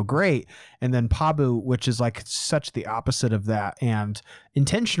but so great, and then Pabu, which is like such the opposite of that, and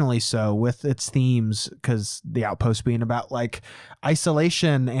intentionally so with its themes, because the Outpost being about like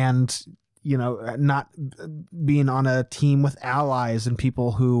isolation and, you know, not being on a team with allies and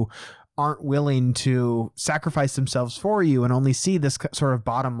people who aren't willing to sacrifice themselves for you, and only see this sort of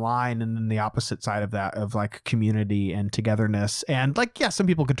bottom line, and then the opposite side of that of like community and togetherness. And like, yeah, some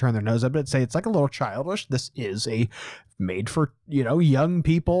people could turn their nose up and say it's like a little childish. This is a made for, you know, young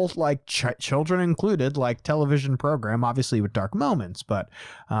people, like children included, like television program, obviously with dark moments, but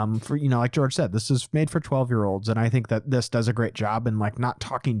for, you know, like George said, this is made for 12-year-olds, and I think that this does a great job in like not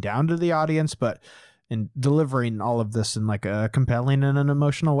talking down to the audience, but and delivering all of this in like a compelling and an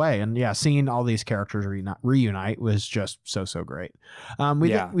emotional way. And yeah, seeing all these characters reunite was just so great.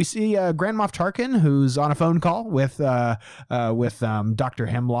 We see Grand Moff Tarkin, who's on a phone call with Dr.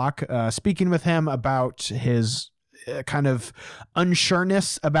 Hemlock, speaking with him about his kind of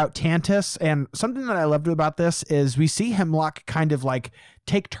unsureness about Tantus. And something that I loved about this is we see Hemlock kind of like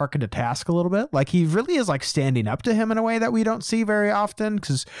take Tarkin to task a little bit. Like he really is like standing up to him in a way that we don't see very often,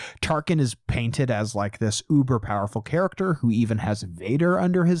 because Tarkin is painted as like this uber powerful character who even has Vader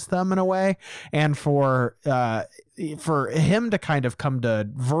under his thumb in a way. And for him to kind of come to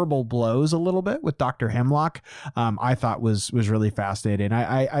verbal blows a little bit with Dr. Hemlock, I thought was really fascinating.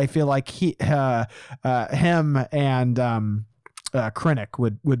 I feel like him and Krennic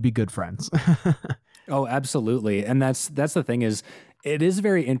would be good friends. Oh, absolutely. And that's the thing is, it is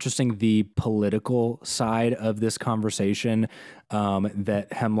very interesting, the political side of this conversation, that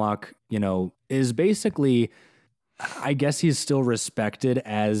Hemlock, you know, is basically, I guess he's still respected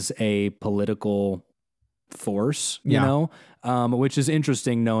as a political force, you know, which is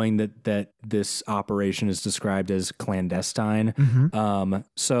interesting, knowing that this operation is described as clandestine.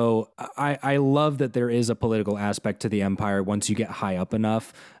 So I love that there is a political aspect to the Empire once you get high up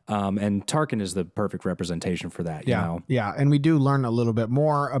enough. And Tarkin is the perfect representation for that. You know? Yeah. And we do learn a little bit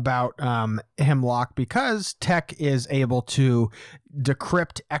more about Hemlock, because Tech is able to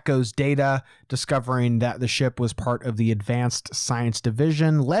decrypt Echo's data, discovering that the ship was part of the Advanced Science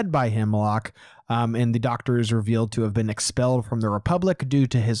Division led by Hemlock. And the Doctor is revealed to have been expelled from the Republic due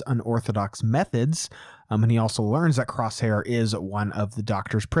to his unorthodox methods. And he also learns that Crosshair is one of the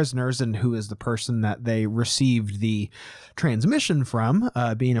Doctor's prisoners, and who is the person that they received the transmission from,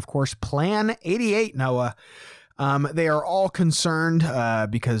 being, of course, Plan 88, Noah. They are all concerned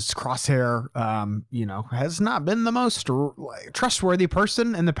because Crosshair, you know, has not been the most trustworthy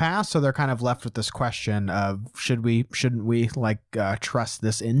person in the past. So they're kind of left with this question of shouldn't we like trust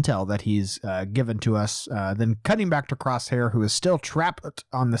this intel that he's given to us? Then cutting back to Crosshair, who is still trapped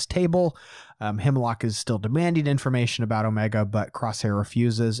on this table. Hemlock is still demanding information about Omega, but Crosshair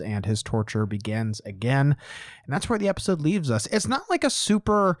refuses, and his torture begins again. And that's where the episode leaves us. It's not like a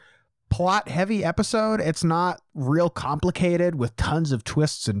super plot heavy episode. It's not real complicated with tons of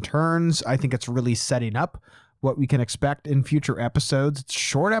twists and turns. I think it's really setting up what we can expect in future episodes. It's a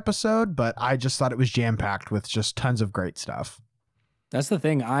short episode, but I just thought it was jam-packed with just tons of great stuff. That's the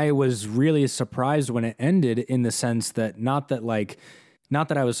thing. I was really surprised when it ended, in the sense that not that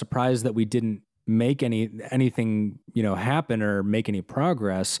I was surprised that we didn't make anything, you know, happen or make any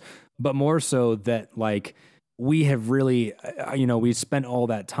progress, but more so that like we have really, you know, we spent all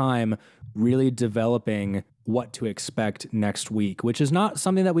that time really developing what to expect next week, which is not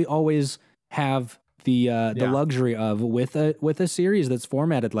something that we always have the luxury of with a series that's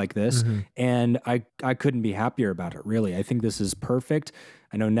formatted like this. And I couldn't be happier about it, really. I think this is perfect.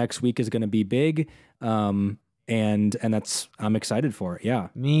 I know next week is going to be big. And that's, I'm excited for it. Yeah.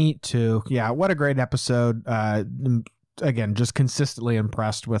 Me too. Yeah. What a great episode. Again, just consistently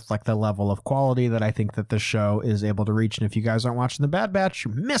impressed with like the level of quality that I think that this show is able to reach. And if you guys aren't watching The Bad Batch,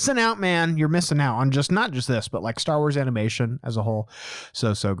 you're missing out, man. You're missing out on just not just this, but like Star Wars animation as a whole.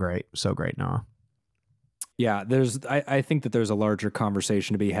 So great. So great, Noah. Yeah, I think that there's a larger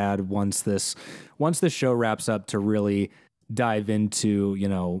conversation to be had once this show wraps up, to really dive into, you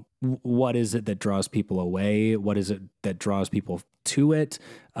know, what is it that draws people away? What is it that draws people to it?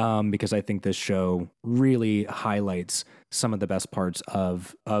 Because I think this show really highlights some of the best parts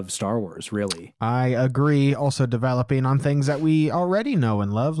of Star Wars, really. I agree. Also developing on things that we already know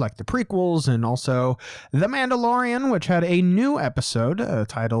and love, like the prequels, and also The Mandalorian, which had a new episode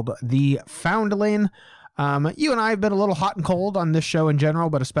titled The Foundling. You and I have been a little hot and cold on this show in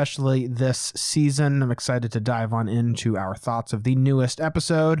general, but especially this season. I'm excited to dive on into our thoughts of the newest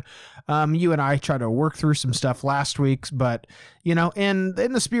episode. You and I tried to work through some stuff last week, but in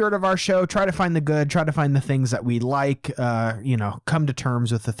the spirit of our show, try to find the good, try to find the things that we like, come to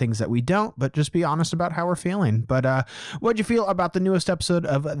terms with the things that we don't, but just be honest about how we're feeling. But what'd you feel about the newest episode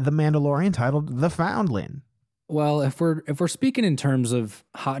of The Mandalorian titled The Foundling? Well, if we're speaking in terms of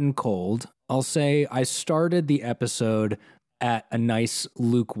hot and cold, I'll say I started the episode at a nice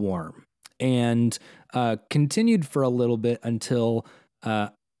lukewarm and continued for a little bit until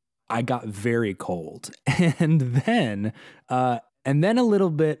I got very cold, and then a little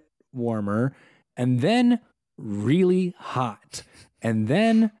bit warmer, and then really hot, and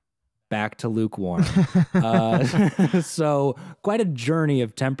then back to lukewarm. So quite a journey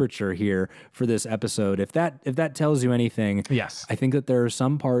of temperature here for this episode. If that tells you anything, yes, I think that there are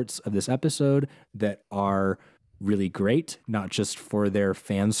some parts of this episode that are really great, not just for their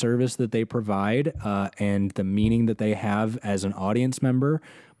fan service that they provide and the meaning that they have as an audience member,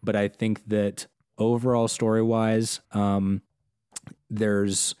 but I think that overall story-wise,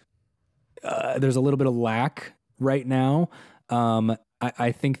 there's a little bit of lack right now.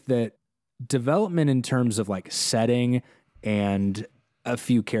 I think that development in terms of like setting and a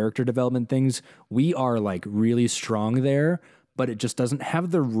few character development things, we are like really strong there, but it just doesn't have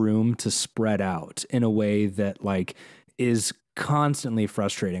the room to spread out in a way that like is constantly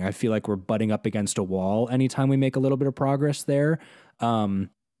frustrating. I feel like we're butting up against a wall anytime we make a little bit of progress there.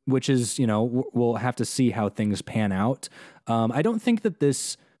 Which is, we'll have to see how things pan out. I don't think that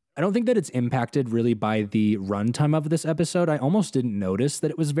it's impacted really by the runtime of this episode. I almost didn't notice that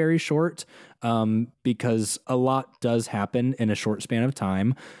it was very short because a lot does happen in a short span of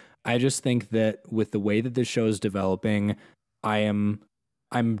time. I just think that with the way that this show is developing, I'm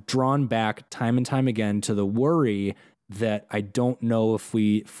drawn back time and time again to the worry that I don't know if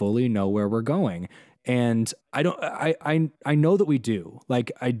we fully know where we're going. And I know that we do.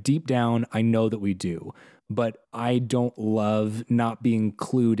 Like, deep down, I know that we do. But I don't love not being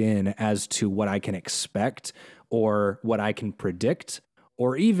clued in as to what I can expect or what I can predict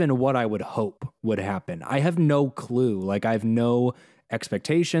or even what I would hope would happen. I have no clue. Like, I have no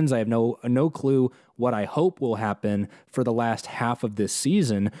expectations. I have no clue what I hope will happen for the last half of this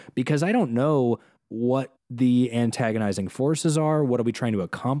season because I don't know what the antagonizing forces are. What are we trying to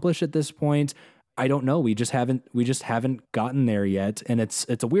accomplish at this point? I don't know. We just haven't gotten there yet. And it's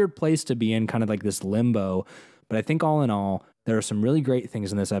a weird place to be in, kind of like this limbo. But I think all in all, there are some really great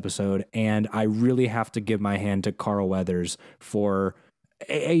things in this episode. And I really have to give my hand to Carl Weathers for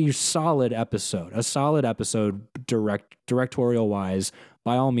a solid episode, directorial wise.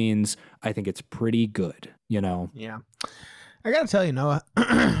 By all means, I think it's pretty good, Yeah. I got to tell you, Noah,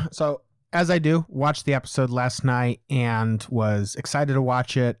 so as I do, watched the episode last night and was excited to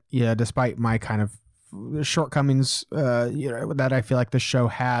watch it. Yeah, despite my kind of shortcomings, that I feel like the show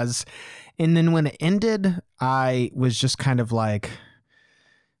has. And then when it ended, I was just kind of like,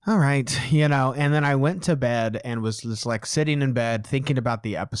 all right, and then I went to bed and was just like sitting in bed thinking about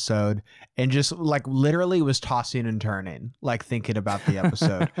the episode and just like literally was tossing and turning, like thinking about the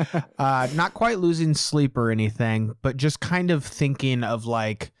episode. Not quite losing sleep or anything, but just kind of thinking of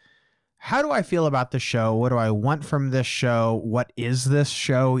like, how do I feel about the show? What do I want from this show? What is this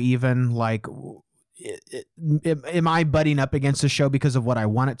show even? Like, am I butting up against the show because of what I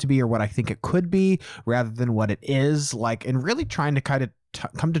want it to be or what I think it could be rather than what it is? Like, and really trying to kind of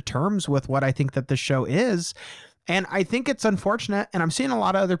come to terms with what I think that the show is. And I think it's unfortunate. And I'm seeing a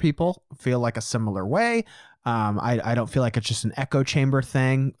lot of other people feel like a similar way. I don't feel like it's just an echo chamber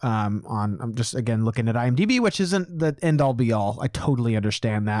thing. I'm just, again, looking at IMDb, which isn't the end all be all. I totally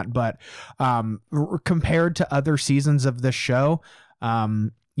understand that. But compared to other seasons of this show,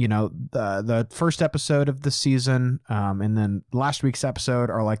 the first episode of the season and then last week's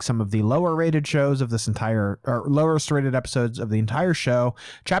episode are like some of the lower rated shows of this entire, or lowest rated episodes of the entire show.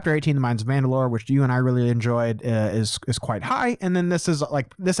 Chapter 18, The Mines of Mandalore, which you and I really enjoyed, is quite high. And then this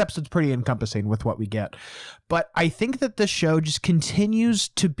episode's pretty encompassing with what we get. But I think that this show just continues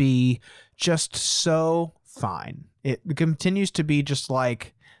to be just so fine. It continues to be just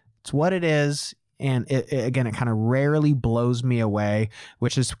like, it's what it is. And it kind of rarely blows me away,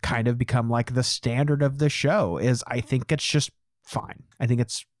 which has kind of become like the standard of the show. I think it's just fine.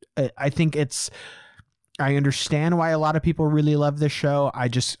 I understand why a lot of people really love this show. I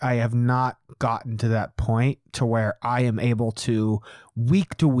have not gotten to that point to where I am able to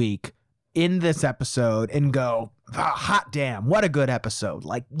week in this episode and go, hot damn, what a good episode.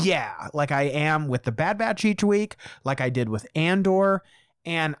 Like, yeah, like I am with the Bad Batch each week, like I did with Andor.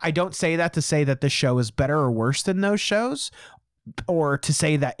 And I don't say that to say that this show is better or worse than those shows, or to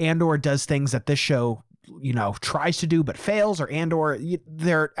say that Andor does things that this show, tries to do but fails, or Andor,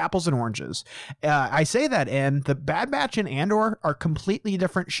 they're apples and oranges. I say that, and the Bad Batch and Andor are completely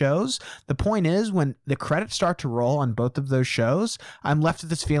different shows. The point is, when the credits start to roll on both of those shows, I'm left with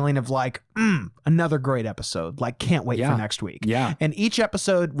this feeling of like, another great episode. Like, can't wait for next week. Yeah. And each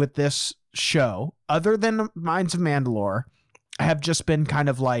episode with this show, other than Minds of Mandalore, have just been kind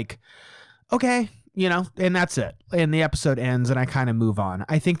of like, okay, and that's it. And the episode ends and I kind of move on.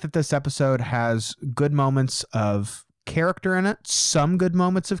 I think that this episode has good moments of character in it, some good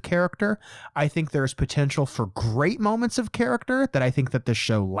moments of character. I think there's potential for great moments of character that I think that this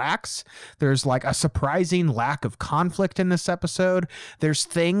show lacks. There's like a surprising lack of conflict in this episode. There's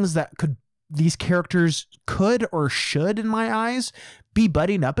things that these characters could or should, in my eyes, be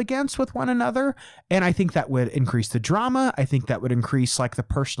butting up against with one another. And I think that would increase the drama. I think that would increase like the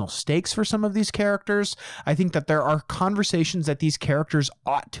personal stakes for some of these characters. I think that there are conversations that these characters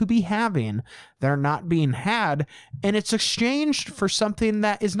ought to be having that are not being had. And it's exchanged for something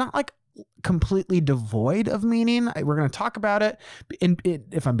that is not like completely devoid of meaning. We're going to talk about it.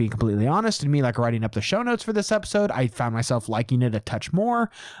 If I'm being completely honest, and me like writing up the show notes for this episode, I found myself liking it a touch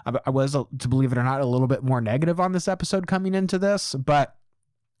more. I was, to believe it or not, a little bit more negative on this episode coming into this, but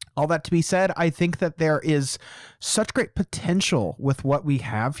all that to be said, I think that there is such great potential with what we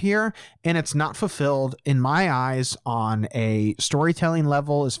have here, and it's not fulfilled in my eyes on a storytelling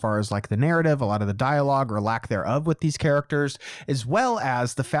level as far as like the narrative, a lot of the dialogue or lack thereof with these characters, as well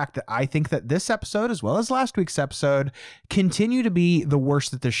as the fact that I think that this episode, as well as last week's episode, continue to be the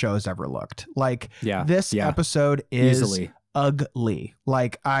worst that this show has ever looked. Like, this episode is easily ugly.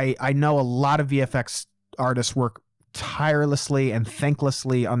 Like, I know a lot of VFX artists work tirelessly and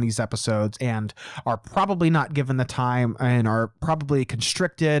thanklessly on these episodes and are probably not given the time and are probably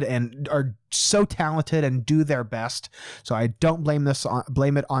constricted and are so talented and do their best. So I don't blame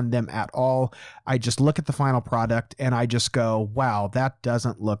it on them at all. I just look at the final product and I just go, wow, that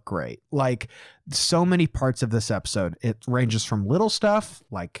doesn't look great. Like, so many parts of this episode, it ranges from little stuff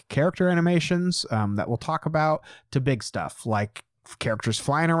like character animations that we'll talk about, to big stuff like characters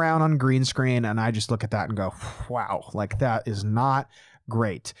flying around on green screen, and I just look at that and go, wow, like, that is not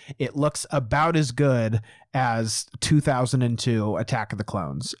great. It looks about as good as 2002 Attack of the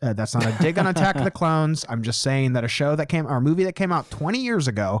Clones. That's not a dig on Attack of the Clones. I'm just saying that a movie that came out 20 years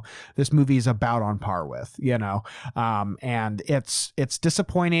ago, this movie is about on par with, and it's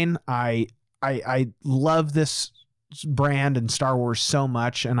disappointing. I love this brand and Star Wars so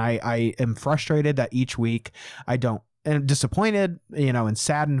much, and I am frustrated that each week and disappointed, and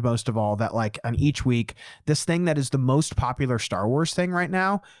saddened most of all that, like, on each week, this thing that is the most popular Star Wars thing right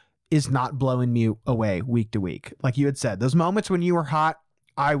now is not blowing me away week to week. Like you had said, those moments when you were hot,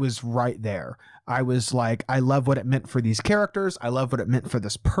 I was right there. I was like, I love what it meant for these characters. I love what it meant for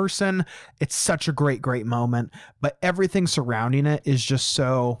this person. It's such a great, great moment, but everything surrounding it is just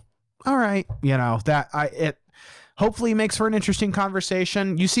so, all right, hopefully makes for an interesting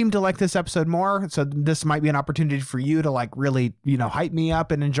conversation. You seem to like this episode more, so this might be an opportunity for you to like really, hype me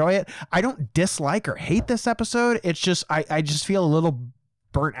up and enjoy it. I don't dislike or hate this episode. It's just, I just feel a little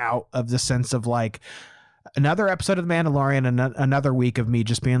burnt out of the sense of like another episode of The Mandalorian and another week of me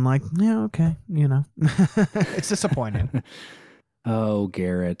just being like, yeah, okay, it's disappointing. Oh,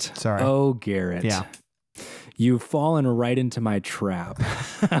 Garrett. Sorry. Oh, Garrett. Yeah. You've fallen right into my trap. Did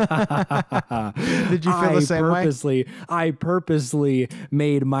you feel the same way? I purposely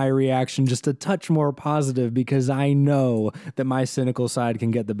made my reaction just a touch more positive because I know that my cynical side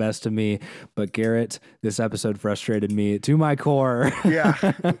can get the best of me. But Garrett, this episode frustrated me to my core. Yeah.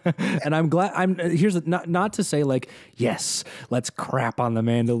 And I'm glad not to say like, yes, let's crap on The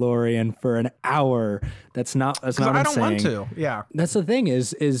Mandalorian for an hour. That's not what I'm saying. I don't want to. Yeah. That's the thing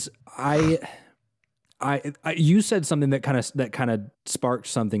is you said something that kind of sparked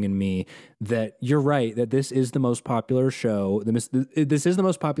something in me, that you're right, that this is the most popular show. This is the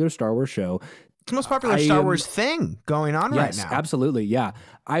most popular Star Wars show. It's the most popular Star Wars thing going on right now. Yes, absolutely. Yeah.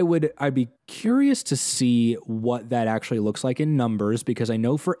 I'd be curious to see what that actually looks like in numbers, because I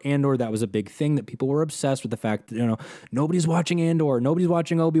know for Andor, that was a big thing, that people were obsessed with the fact that, nobody's watching Andor, nobody's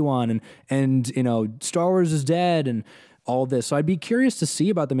watching Obi-Wan, and Star Wars is dead and all this. So I'd be curious to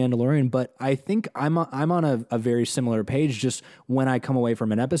see about The Mandalorian, but I think I'm on a very similar page. Just when I come away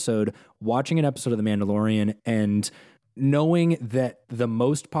from an episode, watching an episode of The Mandalorian and knowing that the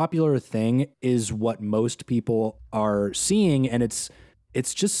most popular thing is what most people are seeing, and it's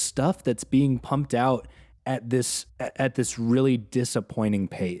just stuff that's being pumped out at this really disappointing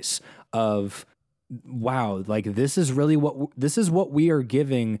pace of wow, like this is really what we are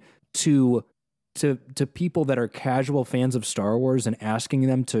giving to people that are casual fans of Star Wars, and asking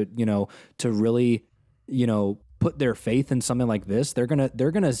them to, to really, put their faith in something like this. They're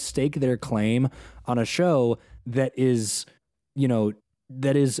gonna stake their claim on a show that is,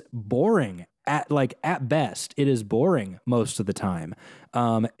 that is boring at best. It is boring most of the time.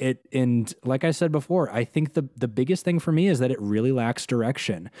 And like I said before, I think the biggest thing for me is that it really lacks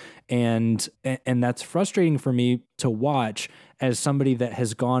direction, and that's frustrating for me to watch as somebody that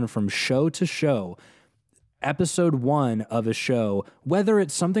has gone from show to show. Episode 1 of a show, whether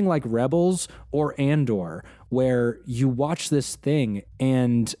it's something like Rebels or Andor, where you watch this thing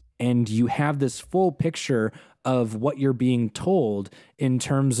and you have this full picture of what you're being told in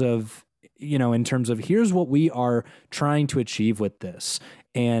terms of here's what we are trying to achieve with this.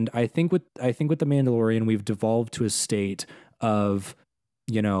 And I think with The Mandalorian, we've devolved to a state of,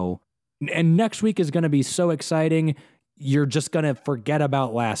 and next week is going to be so exciting, you're just going to forget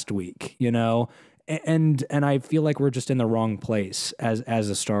about last week, And I feel like we're just in the wrong place as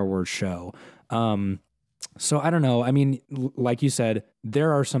a Star Wars show. So I don't know. I mean, like you said,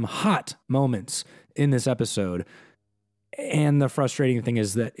 there are some hot moments in this episode, and the frustrating thing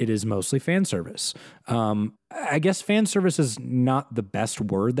is that it is mostly fan service. I guess fan service is not the best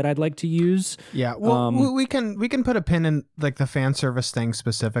word that I'd like to use. Yeah, well, we can put a pin in like the fan service thing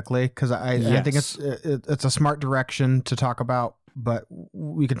specifically, because I think it's a smart direction to talk about. But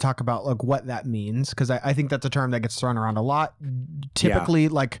we can talk about like what that means, because I think that's a term that gets thrown around a lot, typically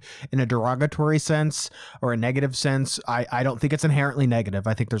like in a derogatory sense or a negative sense. I don't think it's inherently negative.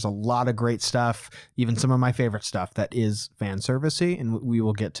 I think there's a lot of great stuff, even some of my favorite stuff, that is fan servicey, and we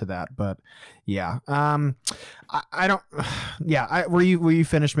will get to that. But yeah, I don't. Yeah, were you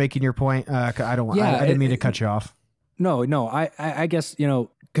finished making your point? I didn't mean to cut you off. No, I guess,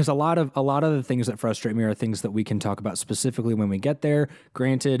 because a lot of the things that frustrate me are things that we can talk about specifically when we get there.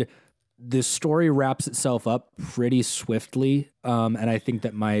 Granted, the story wraps itself up pretty swiftly, and I think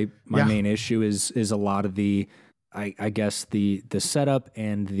that my main issue is a lot of the, I guess the setup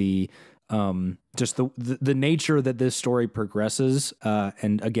and the just the nature that this story progresses,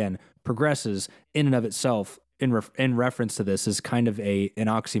 and again progresses in and of itself. In reference to this is kind of an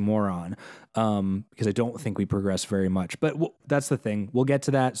oxymoron, because I don't think we progress very much. But that's the thing. We'll get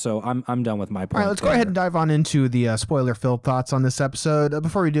to that. So I'm done with my point. All right, let's go ahead and dive on into the spoiler-filled thoughts on this episode.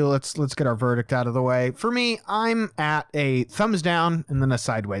 Before we do, let's get our verdict out of the way. For me, I'm at a thumbs down and then a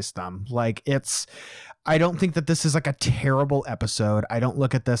sideways thumb. Like I don't think that this is like a terrible episode. I don't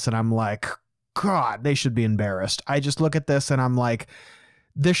look at this and I'm like, God, they should be embarrassed. I just look at this and I'm like,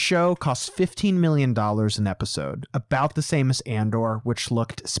 this show costs $15 million an episode, about the same as Andor, which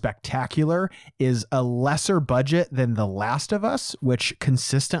looked spectacular, is a lesser budget than The Last of Us, which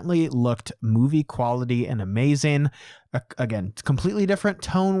consistently looked movie quality and amazing. Again, it's completely different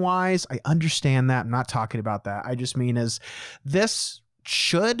tone-wise. I understand that. I'm not talking about that. I just mean it's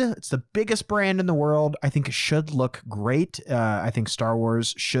the biggest brand in the world. I think it should look great. I think Star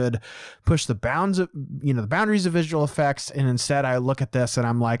Wars should push the bounds of, the boundaries of visual effects. And instead I look at this and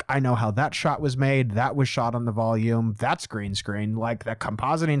I'm like, I know how that shot was made. That was shot on the volume. That's green screen. Like, that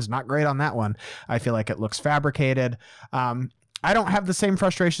compositing is not great on that one. I feel like it looks fabricated. I don't have the same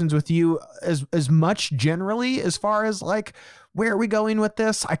frustrations with you as much generally, as far as like, where are we going with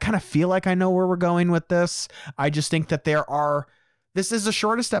this? I kind of feel like I know where we're going with this. I just think that this is the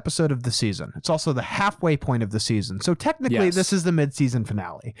shortest episode of the season. It's also the halfway point of the season. So technically, This is the mid-season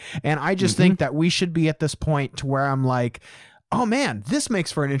finale. And I just think that we should be at this point to where I'm like, oh man, this makes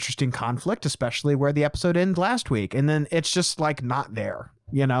for an interesting conflict, especially where the episode ended last week. And then it's just like not there.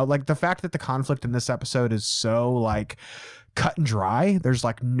 Like the fact that the conflict in this episode is so like cut and dry. There's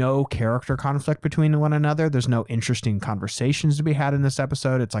like no character conflict between one another. There's no interesting conversations to be had in this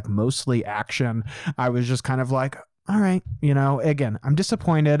episode. It's like mostly action. I was just kind of like, all right, again, I'm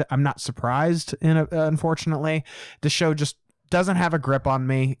disappointed. I'm not surprised, unfortunately. The show just doesn't have a grip on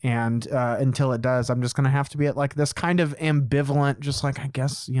me, and until it does, I'm just going to have to be at like this kind of ambivalent, just like, I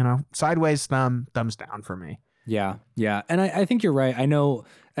guess, sideways thumbs down for me. Yeah. And I think you're right. I know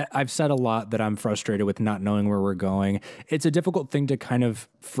I've said a lot that I'm frustrated with not knowing where we're going. It's a difficult thing to kind of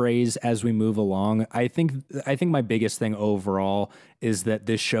phrase as we move along. I think my biggest thing overall is that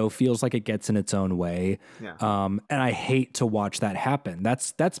this show feels like it gets in its own way. Yeah. And I hate to watch that happen.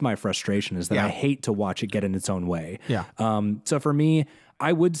 That's my frustration, is that I hate to watch it get in its own way. Yeah. So for me,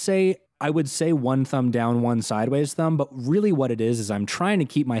 I would say I would say one thumb down, one sideways thumb, but really what it is I'm trying to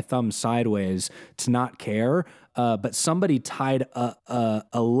keep my thumb sideways to not care. But somebody tied a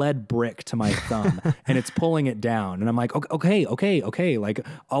lead brick to my thumb and it's pulling it down. And I'm like, okay. Like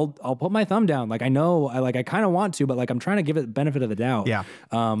I'll put my thumb down. Like I know I kind of want to, but like I'm trying to give it the benefit of the doubt. Yeah.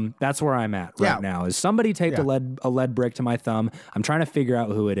 That's where I'm at right now is somebody taped a lead brick to my thumb. I'm trying to figure out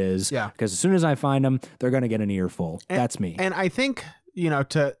who it is. Yeah. Because as soon as I find them, they're going to get an earful. That's me. And I think,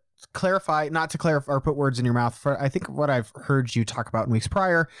 to clarify, not to clarify or put words in your mouth, I think what I've heard you talk about in weeks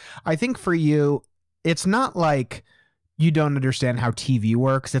prior, I think for you, it's not like you don't understand how TV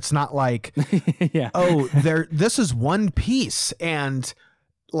works. It's not like, this is one piece and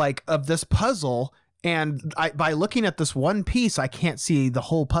like of this puzzle. And by looking at this one piece, I can't see the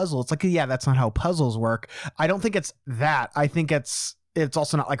whole puzzle. It's like, that's not how puzzles work. I don't think it's that. I think it's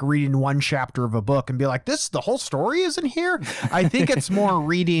also not like reading one chapter of a book and be like, the whole story isn't here. I think it's more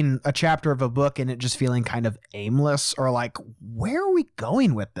reading a chapter of a book and it just feeling kind of aimless or like, where are we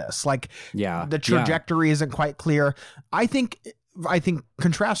going with this? Like, the trajectory isn't quite clear. I think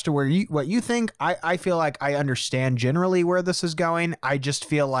contrast to what you think, I feel like I understand generally where this is going. I just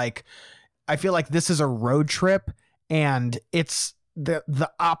feel like this is a road trip and it's the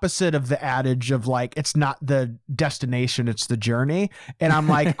opposite of the adage of like, it's not the destination, it's the journey. And I'm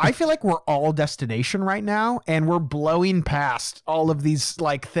like, I feel like we're all destination right now and we're blowing past all of these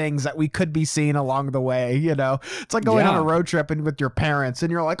like things that we could be seeing along the way. It's like going on a road trip and with your parents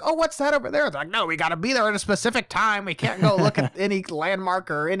and you're like, oh, what's that over there? It's like, no, we got to be there at a specific time. We can't go look at any landmark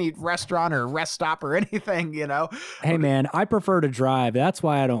or any restaurant or rest stop or anything, Hey man, I prefer to drive. That's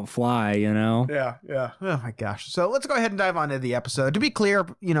why I don't fly, Yeah. Oh my gosh. So let's go ahead and dive on into the episode. To be clear,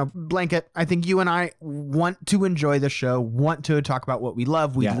 Blanket, I think you and I want to enjoy the show, want to talk about what we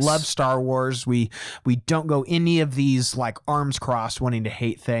love. We love Star Wars. We don't go any of these like arms crossed wanting to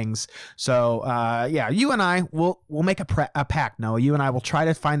hate things. So you and I we'll make a pact. Noah, you and I will try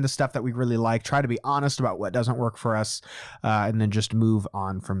to find the stuff that we really like, try to be honest about what doesn't work for us, and then just move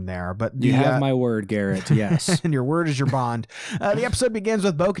on from there. But you have my word, Garrett. Yes. And your word is your bond. The episode begins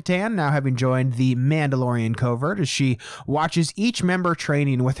with Bo-Katan now having joined the Mandalorian covert as she watches each member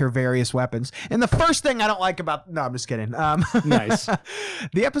training with her various weapons. And the first thing I don't like about... No, I'm just kidding. Nice.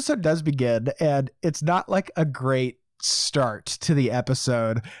 The episode does begin, and it's not like a great start to the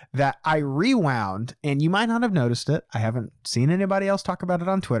episode that I rewound, and you might not have noticed it. I haven't seen anybody else talk about it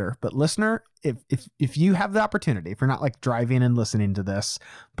on Twitter, but listener, if you have the opportunity, if you're not like driving and listening to this,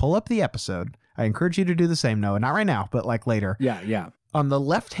 pull up the episode. I encourage you to do the same, Noah. Not right now, but like later. Yeah. On the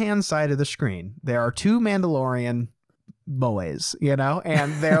left-hand side of the screen, there are two Mandalorian boys,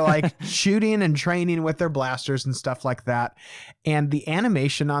 and they're like shooting and training with their blasters and stuff like that. And the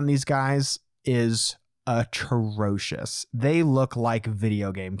animation on these guys is atrocious. They look like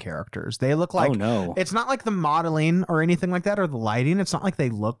video game characters. They look like, it's not like the modeling or anything like that or the lighting. It's not like they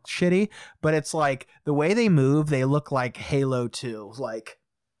look shitty, but it's like the way they move, they look like Halo 2.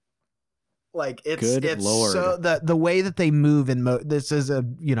 Like it's Good it's Lord. So the way that they move in this is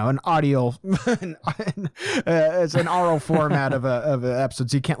an audio it's an oral format of an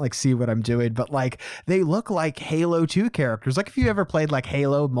episode, so you can't like see what I'm doing, but like they look like Halo 2 characters. Like if you ever played like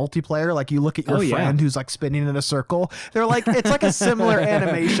Halo multiplayer, like you look at your friend who's like spinning in a circle, they're like, it's like a similar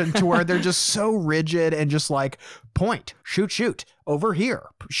animation to where they're just so rigid and just like point, shoot over here,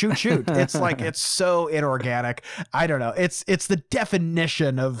 shoot. It's like, it's so inorganic. I don't know. It's the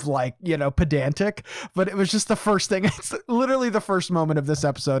definition of like, pedantic, but it was just the first thing. It's literally the first moment of this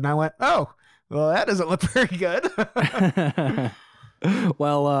episode. And I went, oh, well, that doesn't look very good.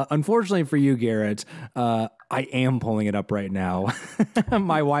 Well, unfortunately for you, Garrett, I am pulling it up right now.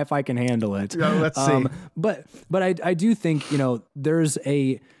 My Wi-Fi can handle it. Yeah, let's see. But I do think, there's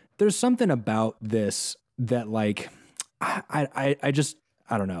something about this that like, I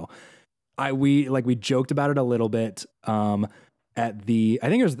don't know. We joked about it a little bit, I think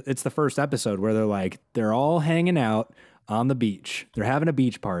it's the first episode where they're all hanging out on the beach. They're having a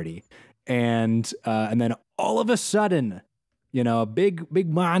beach party. And then all of a sudden, a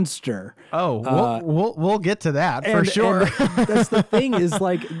big monster. Oh, we'll get to that for sure. And that's the thing is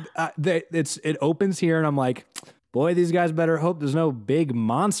like, it opens here and I'm like, boy, these guys better hope there's no big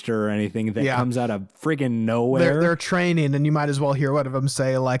monster or anything that comes out of friggin' nowhere. They're training, and you might as well hear one of them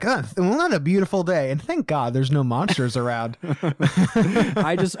say, like, what a beautiful day, and thank God there's no monsters around.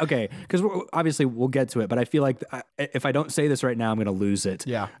 Because obviously we'll get to it, but I feel like if I don't say this right now, I'm going to lose it.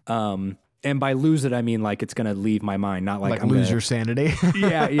 Yeah. And by lose it, I mean like it's going to leave my mind, not like I'm lose your sanity.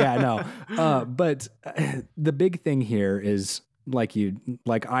 no. But the big thing here is, like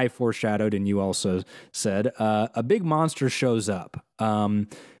I foreshadowed and you also said, a big monster shows up.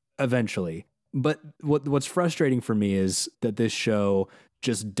 eventually. But what's frustrating for me is that this show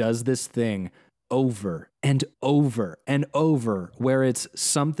just does this thing over and over and over, where it's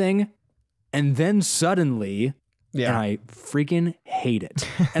something and then suddenly, and I freaking hate it.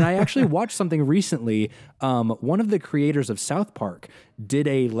 And I actually watched something recently. One of the creators of South Park did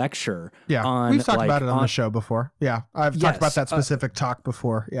a lecture on... We've talked about it on the show before. Yeah, I've talked about that specific talk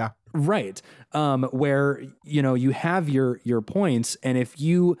before. Yeah. Right. Where, you have your points, and if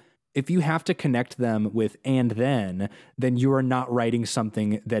you have to connect them with "and then you are not writing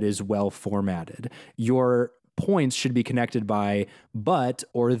something that is well formatted. Your points should be connected by "but"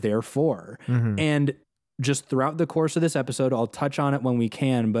 or "therefore." And just throughout the course of this episode, I'll touch on it when we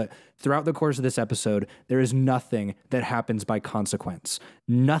can, but throughout the course of this episode, there is nothing that happens by consequence.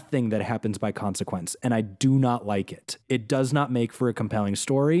 Nothing that happens by consequence. And I do not like it. It does not make for a compelling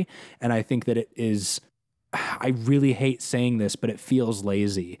story. And I think that it is... I really hate saying this, but it feels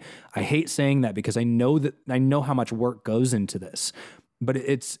lazy. I hate saying that because I know how much work goes into this, but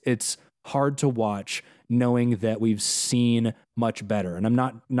it's hard to watch knowing that we've seen much better. And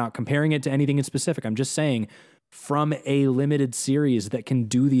I'm not comparing it to anything in specific. I'm just saying, from a limited series that can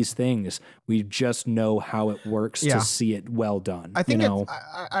do these things, we just know how it works to see it well done. I think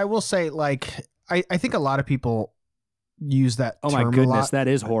I will say, like, I think a lot of people use that term my goodness, a lot. that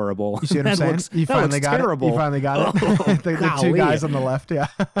is horrible. You see what I'm saying? You finally got terrible. it. You finally got it. The two guys on the left,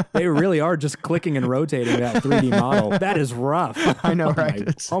 They really are just clicking and rotating that 3D model. That is rough. I know,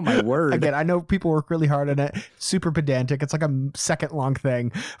 right? Oh my word. Again, I know people work really hard on it. Super pedantic. It's like a second long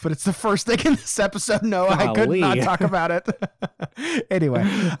thing, but it's the first thing in this episode. No, I could not talk about it. Anyway,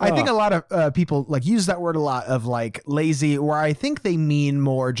 I think a lot of people like use that word a lot of like lazy, where I think they mean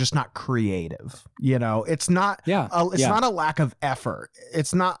more just not creative. It's not. It's not a lack of effort.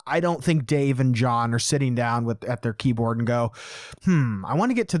 It's not. I don't think Dave and John are sitting down at their keyboard and go, I want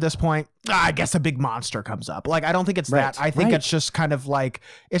to get to this point. I guess a big monster comes up. Like, I don't think it's that. I think it's just kind of like,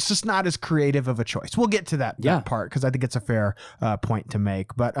 it's just not as creative of a choice. We'll get to that part because I think it's a fair point to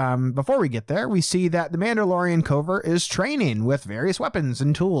make. But before we get there, we see that the Mandalorian covert is training with various weapons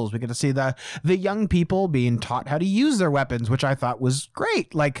and tools. We get to see the young people being taught how to use their weapons, which I thought was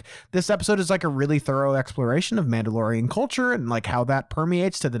great. Like, this episode is like a really thorough exploration of Mandalorian culture and like how that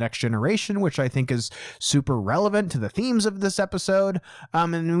permeates to the next generation, which I think is super relevant to the themes of this episode.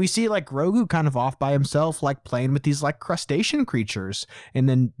 And we see like Grogu kind of off by himself, like playing with these like crustacean creatures. And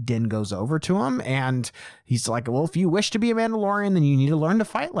then Din goes over to him and he's like, well, if you wish to be a Mandalorian, then you need to learn to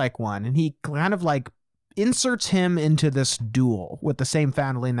fight like one. And he kind of like inserts him into this duel with the same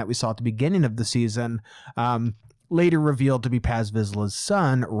Foundling that we saw at the beginning of the season, later revealed to be Paz Vizsla's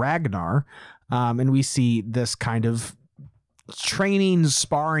son, Ragnar. And we see this kind of training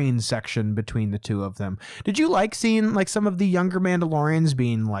sparring section between the two of them. Did you like seeing like some of the younger Mandalorians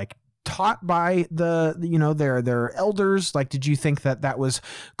being like taught by their elders? Like, did you think that was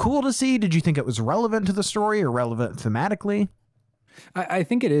cool to see? Did you think it was relevant to the story or relevant thematically? I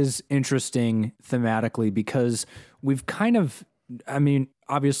think it is interesting thematically because we've kind of, I mean,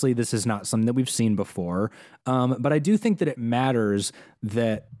 obviously this is not something that we've seen before, but I do think that it matters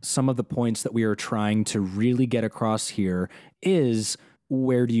that some of the points that we are trying to really get across here is,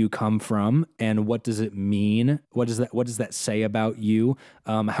 where do you come from and what does it mean? What does that say about you?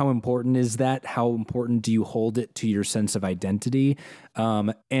 How important is that? How important do you hold it to your sense of identity?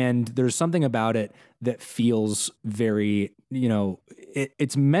 And there's something about it that feels very,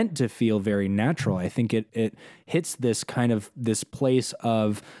 it's meant to feel very natural. I think it hits this kind of this place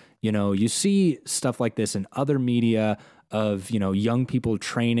of, you see stuff like this in other media of, young people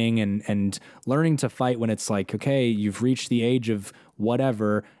training and learning to fight when it's like, okay, you've reached the age of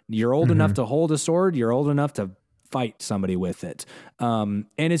whatever, you're old enough to hold a sword, you're old enough to fight somebody with it. And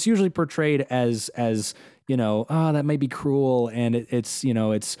it's usually portrayed as that might be cruel and it's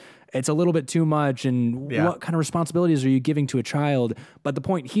a little bit too much. And what kind of responsibilities are you giving to a child? But the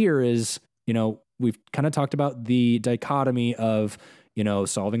point here is, we've kind of talked about the dichotomy of,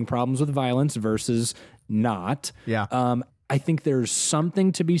 solving problems with violence versus not. Yeah. I think there's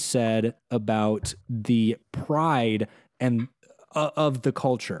something to be said about the pride and of the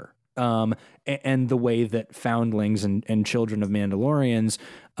culture, and the way that foundlings and children of Mandalorians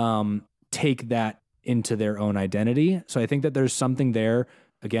take that into their own identity. So I think that there's something there.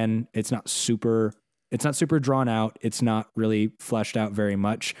 Again, it's not super drawn out. It's not really fleshed out very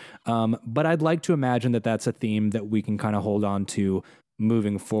much. But I'd like to imagine that that's a theme that we can kind of hold on to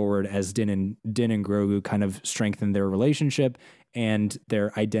moving forward as Din and Grogu kind of strengthen their relationship and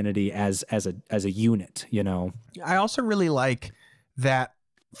their identity as a unit, I also really like that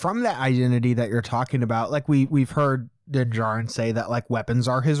from that identity that you're talking about. Like we've heard Din Djarin say that like weapons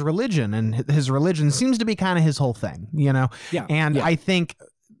are his religion, and his religion seems to be kind of his whole thing, you know? Yeah. And I think,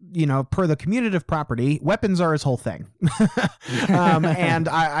 you know, per the commutative property, weapons are his whole thing. And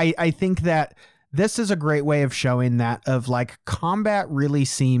I think that this is a great way of showing that of like combat really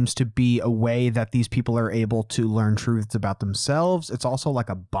seems to be a way that these people are able to learn truths about themselves. It's also like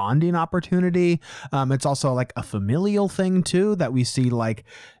a bonding opportunity. It's also like a familial thing too, that we see like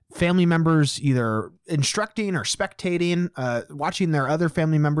family members either instructing or spectating, watching their other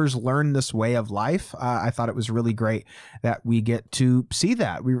family members learn this way of life. I thought it was really great that we get to see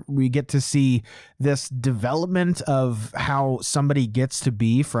that. We get to see this development of how somebody gets to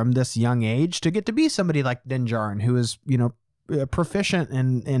be from this young age to get to be somebody like Din Djarin, who is, you know, proficient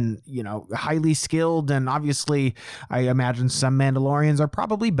and, you know, highly skilled. And obviously I imagine some Mandalorians are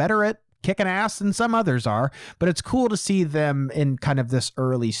probably better at kicking ass than some others are, but it's cool to see them in kind of this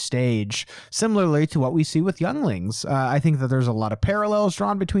early stage, similarly to what we see with younglings. I think that there's a lot of parallels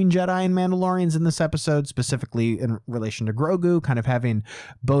drawn between Jedi and Mandalorians in this episode, specifically in relation to Grogu, kind of having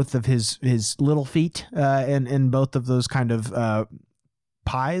both of his little feet in both of those kind of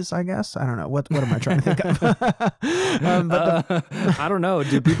pies, I guess. I don't know. What am I trying to think of? I don't know.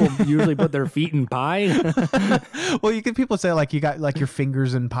 Do people usually put their feet in pie? Well, people say like you got like your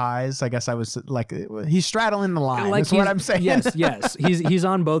fingers in pies. I guess I was like, he's straddling the line. Like, that's what I'm saying. Yes. He's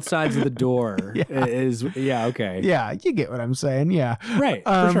on both sides of the door. Okay. Yeah, you get what I'm saying. Yeah. Right.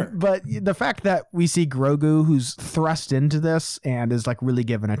 For sure. But the fact that we see Grogu, who's thrust into this and is like really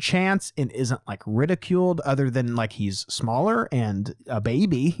given a chance and isn't like ridiculed, other than like he's smaller and a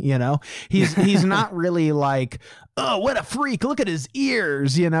baby, you know, he's not really like, oh, what a freak, look at his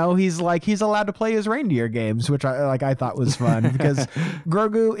ears, you know. He's allowed to play his reindeer games, which I thought was fun because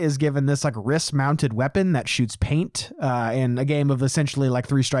Grogu is given this like wrist mounted weapon that shoots paint in a game of essentially like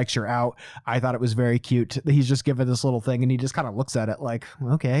 3 strikes you're out. I thought it was very cute. He's just given this little thing and he just kind of looks at it like,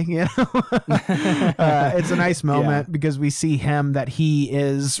 okay, you know. It's a nice moment because we see him that he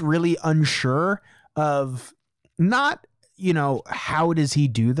is really unsure of, not, you know, how does he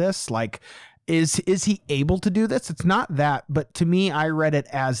do this? Like, is he able to do this? It's not that, but to me, I read it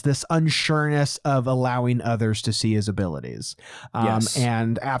as this unsureness of allowing others to see his abilities. Yes.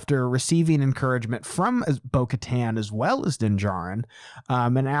 And after receiving encouragement from Bo-Katan as well as Din Djarin,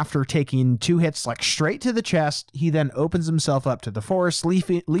 and after taking 2 hits like straight to the chest, he then opens himself up to the Force,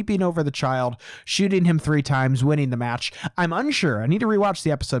 leaping over the child, shooting him 3 times, winning the match. I'm unsure. I need to rewatch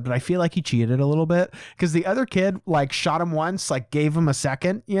the episode, but I feel like he cheated a little bit because the other kid like shot him once, like gave him a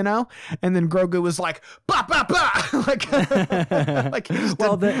second, you know, and then Grogu was like, bah, bah, bah! Like, like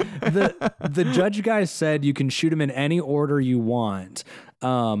well, the judge guy said you can shoot him in any order you want,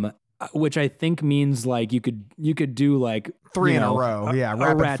 which I think means like you could do like 3 in a row,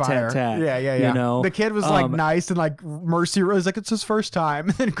 rapid fire, yeah. You know, the kid was like nice and like Mercy was like it's his first time,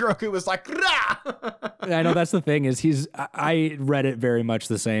 and then Grogu was like, rah! I know that's the thing is I read it very much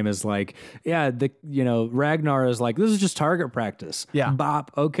the same as like, Ragnar is like, this is just target practice. Yeah.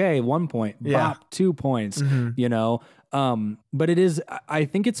 Bop. Okay. 1 point. Bop. 2 points, you know? But I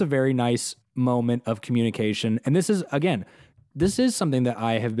think it's a very nice moment of communication. And this is something that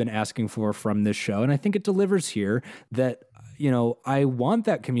I have been asking for from this show. And I think it delivers here that, you know, I want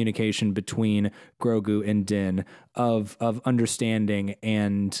that communication between Grogu and Din of understanding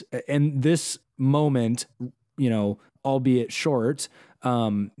and this moment, you know, albeit short,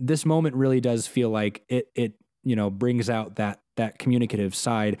 this moment really does feel like it you know, brings out that communicative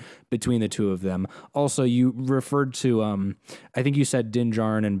side between the two of them. Also, you referred to, I think you said Din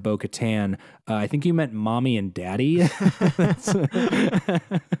Djarin and Bo-Katan. I think you meant mommy and daddy. That's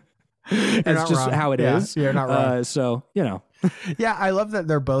just wrong. How it is. You're not wrong. So, you know. Yeah, I love that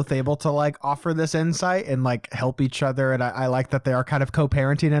they're both able to like offer this insight and like help each other. And I like that they are kind of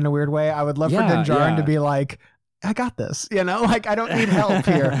co-parenting in a weird way. I would love for Din Djarin to be like, I got this, you know, like I don't need help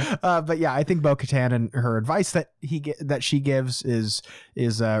here. But yeah, I think Bo-Katan and her advice that she gives is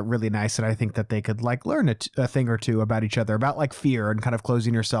really nice. And I think that they could like learn a thing or two about each other, about like fear and kind of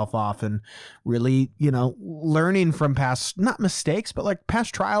closing yourself off and really, you know, learning from past, not mistakes, but like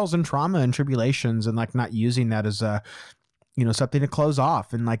past trials and trauma and tribulations, and like not using that as you know, something to close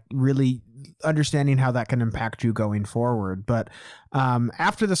off, and like really understanding how that can impact you going forward. But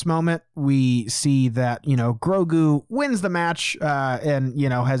after this moment, we see that, you know, Grogu wins the match and, you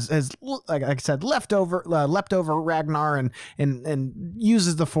know, has like I said, leapt over Ragnar and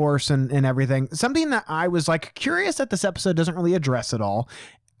uses the Force and everything. Something that I was like curious that this episode doesn't really address at all.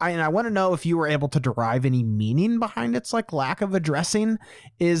 I want to know if you were able to derive any meaning behind its like lack of addressing,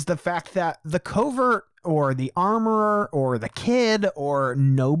 is the fact that the covert or the armorer or the kid or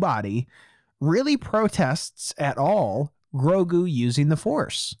nobody really protests at all Grogu using the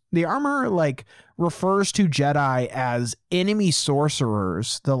Force. The armor like refers to Jedi as enemy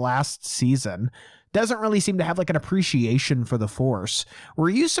sorcerers the last season. Doesn't really seem to have like an appreciation for the Force. Were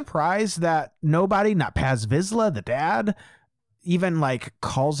you surprised that nobody, not Paz Vizsla, the dad, even like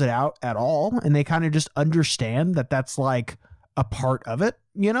calls it out at all? And they kind of just understand that that's like a part of it,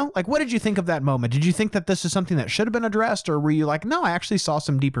 you know? Like, what did you think of that moment? Did you think that this is something that should have been addressed, or were you like, no, I actually saw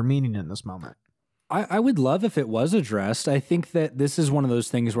some deeper meaning in this moment? I would love if it was addressed. I think that this is one of those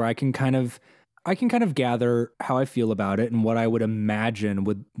things where I can kind of gather how I feel about it and what I would imagine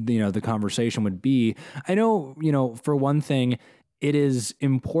would, the conversation would be. I know, for one thing, it is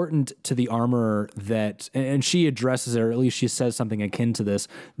important to the armorer that, and she addresses it, or at least she says something akin to this,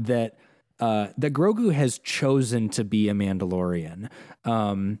 that Grogu has chosen to be a Mandalorian,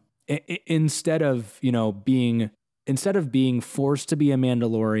 instead of being forced to be a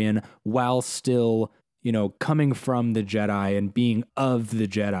Mandalorian while still, coming from the Jedi and being of the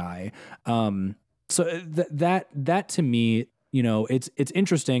Jedi. So that to me, it's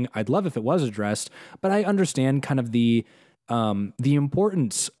interesting. I'd love if it was addressed, but I understand kind of the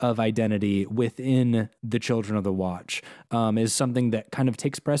importance of identity within the Children of the Watch is something that kind of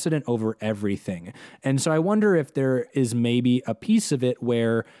takes precedent over everything. And so I wonder if there is maybe a piece of it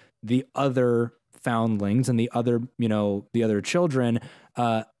where the other foundlings and the other children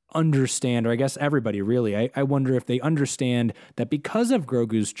understand, or I guess everybody really, I wonder if they understand that because of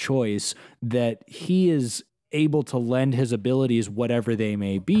Grogu's choice, that he is able to lend his abilities, whatever they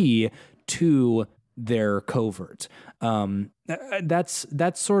may be, to their covert. That's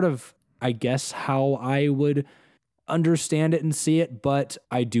sort of, I guess, how I would understand it and see it, but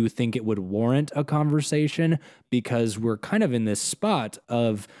I do think it would warrant a conversation, because we're kind of in this spot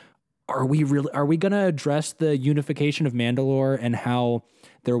of, are we going to address the unification of Mandalore and how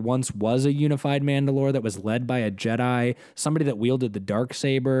there once was a unified Mandalore that was led by a Jedi, somebody that wielded the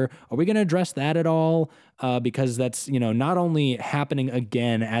Darksaber? Are we going to address that at all? Because that's, not only happening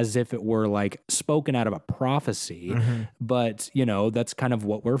again as if it were like spoken out of a prophecy, but, that's kind of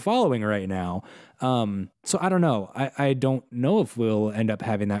what we're following right now. So I don't know. I don't know if we'll end up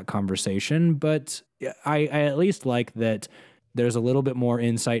having that conversation, but I at least like that there's a little bit more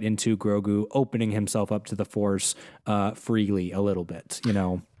insight into Grogu opening himself up to the Force freely a little bit,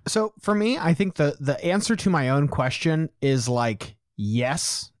 So for me, I think the answer to my own question is like,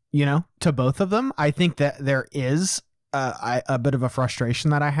 yes, to both of them. I think that there is a bit of a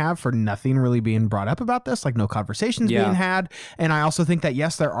frustration that I have for nothing really being brought up about this, like no conversations being had. And I also think that,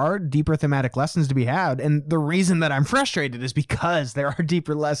 yes, there are deeper thematic lessons to be had. And the reason that I'm frustrated is because there are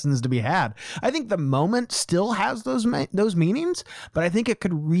deeper lessons to be had. I think the moment still has those meanings, but I think it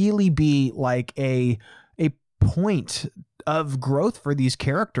could really be like a point of growth for these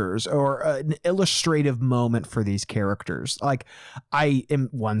characters, or an illustrative moment for these characters. Like, I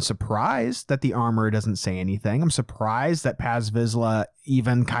am surprised that the armorer doesn't say anything. I'm surprised that Paz Vizsla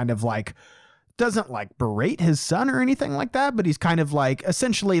even kind of like doesn't like berate his son or anything like that, but he's kind of like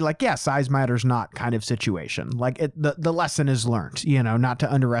essentially like, yeah, size matters not kind of situation. Like the lesson is learned, not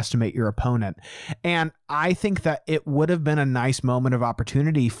to underestimate your opponent. And I think that it would have been a nice moment of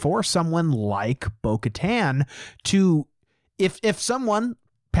opportunity for someone like Bo-Katan to, if someone,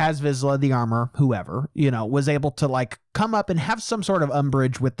 Paz Vizsla, the armor, whoever, was able to like come up and have some sort of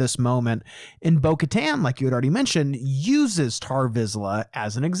umbrage with this moment. And Bo-Katan, like you had already mentioned, uses Tar Vizsla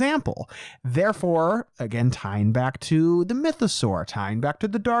as an example. Therefore, again, tying back to the Mythosaur, tying back to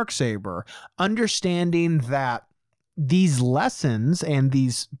the Darksaber, understanding that these lessons and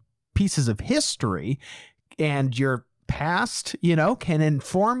these pieces of history and your past, can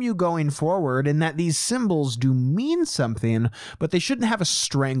inform you going forward, and that these symbols do mean something, but they shouldn't have a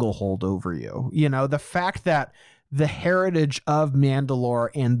stranglehold over you. The fact that the heritage of Mandalore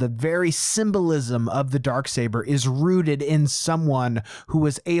and the very symbolism of the Darksaber is rooted in someone who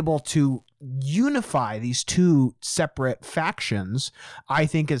was able to unify these two separate factions, I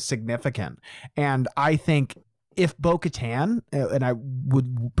think is significant. And I think if Bo-Katan, and I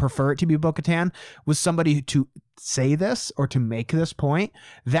would prefer it to be Bo-Katan, was somebody to say this or to make this point,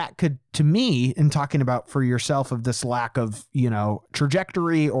 that could, to me, in talking about for yourself of this lack of,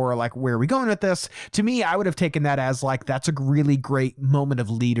 trajectory or like, where are we going with this? To me, I would have taken that as like, that's a really great moment of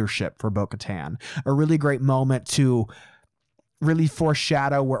leadership for Bo-Katan, a really great moment to really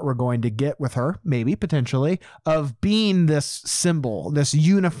foreshadow what we're going to get with her, maybe potentially, of being this symbol, this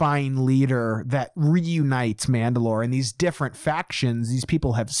unifying leader that reunites Mandalore and these different factions. These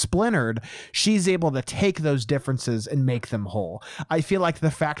people have splintered. She's able to take those differences and make them whole. I feel like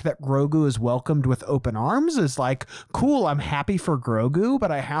the fact that Grogu is welcomed with open arms is like, cool, I'm happy for Grogu,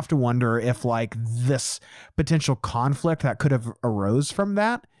 but I have to wonder if like this potential conflict that could have arose from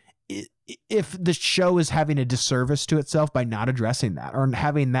that, if the show is having a disservice to itself by not addressing that or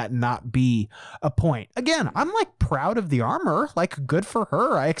having that not be a point. Again, I'm like proud of the armor, like good for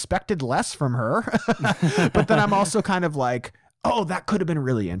her. I expected less from her, but then I'm also kind of like, oh, that could have been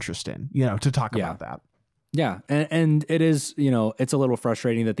really interesting, to talk about that. Yeah. And it is, it's a little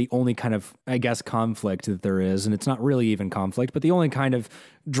frustrating that the only kind of, I guess, conflict that there is, and it's not really even conflict, but the only kind of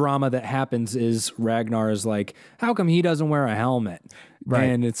drama that happens is Ragnar is like, how come he doesn't wear a helmet? Right.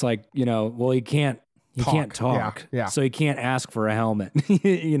 And it's like, well, he can't talk. Yeah. So he can't ask for a helmet,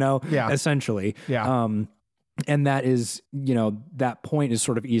 essentially. Yeah. And that is, that point is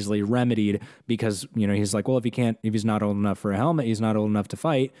sort of easily remedied because, he's like, well, if he's not old enough for a helmet, he's not old enough to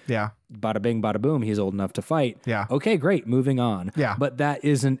fight. Yeah. Bada bing, bada boom, he's old enough to fight. Yeah. Okay, great. Moving on. Yeah. But that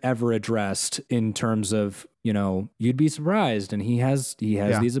isn't ever addressed in terms of, you'd be surprised. And he has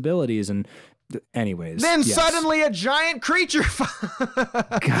these abilities and anyways. Then suddenly a giant creature.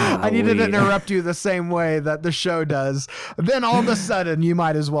 I needed to interrupt you the same way that the show does. Then all of a sudden, you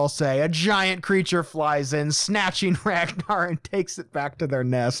might as well say, a giant creature flies in, snatching Ragnar and takes it back to their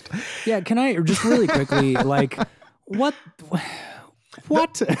nest. Yeah, can I just really quickly, like, what?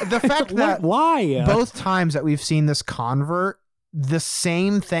 The fact that why? Both times that we've seen this convert, the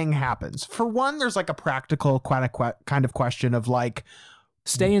same thing happens. For one, there's like a practical kind of question of like,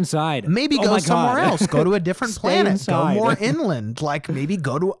 stay inside. Maybe go somewhere else. Go to a different planet. Inside. Go more inland. Like maybe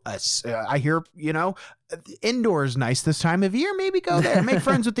go to us. I hear, indoors nice this time of year. Maybe go there. Make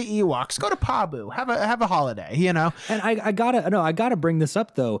friends with the Ewoks. Go to Pabu. Have a holiday. And I gotta bring this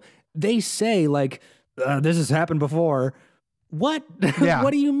up though. They say like this has happened before. What? Yeah.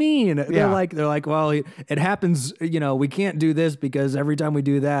 What do you mean? They're like, well, it happens. We can't do this because every time we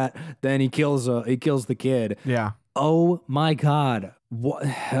do that, then he kills the kid. Yeah. Oh my God. What?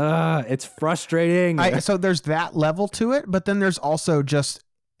 It's frustrating. So there's that level to it, but then there's also just,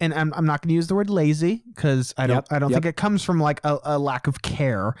 and I'm not going to use the word lazy because I don't think it comes from like a lack of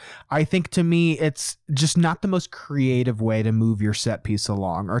care. I think to me, it's just not the most creative way to move your set piece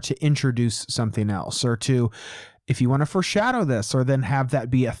along or to introduce something else or to, if you want to foreshadow this or then have that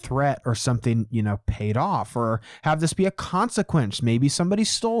be a threat or something, paid off or have this be a consequence. Maybe somebody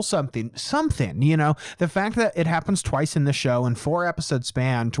stole something, the fact that it happens twice in the show in 4 episode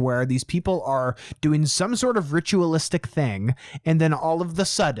span to where these people are doing some sort of ritualistic thing. And then all of the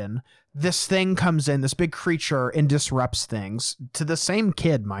sudden this thing comes in, this big creature, and disrupts things to the same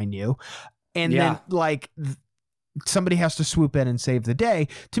kid, mind you. And then like somebody has to swoop in and save the day,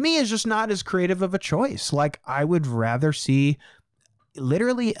 to me is just not as creative of a choice. Like I would rather see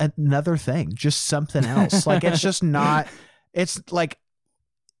literally another thing, just something else. Like it's just not, it's like,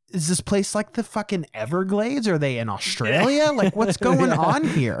 is this place like the fucking Everglades? Are they in Australia? Like what's going on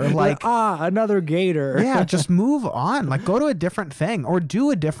here? Like, another gator. Yeah. Just move on. Like go to a different thing or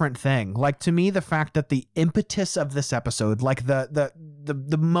do a different thing. Like to me, the fact that the impetus of this episode, like the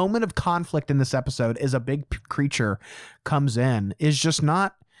moment of conflict in this episode is a big creature comes in is just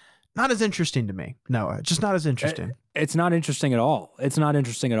not as interesting to me. No, it's just not as interesting. It's not interesting at all. It's not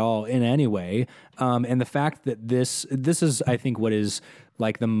interesting at all in any way. And the fact that this is, I think, what is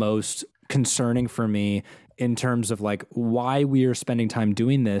like the most concerning for me in terms of like why we are spending time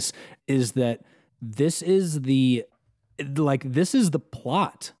doing this is that this is the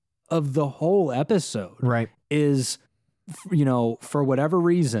plot of the whole episode. Right. Is, for whatever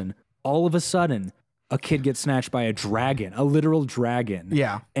reason, all of a sudden, a kid gets snatched by a dragon, a literal dragon.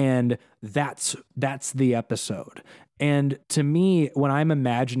 Yeah. And that's the episode. And to me, when I'm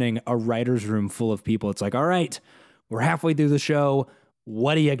imagining a writer's room full of people, it's like, all right, we're halfway through the show.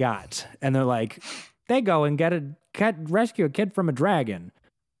 What do you got? And they're like, they go and rescue a kid from a dragon.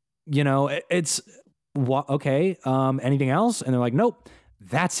 It's okay. Anything else? And they're like, nope,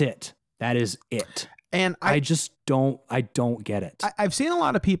 that's it. That is it. And I don't get it. I've seen a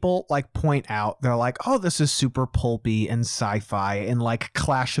lot of people like point out, they're like, oh, this is super pulpy and sci-fi and like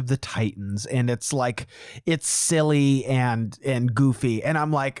Clash of the Titans. And it's like, it's silly and goofy. And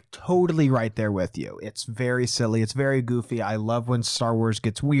I'm like totally right there with you. It's very silly. It's very goofy. I love when Star Wars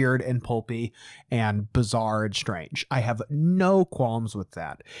gets weird and pulpy and bizarre and strange. I have no qualms with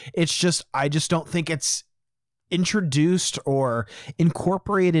that. It's just, I just don't think it's introduced or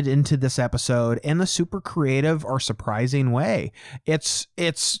incorporated into this episode in a super creative or surprising way. It's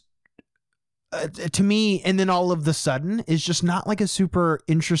to me, and then all of the sudden is just not like a super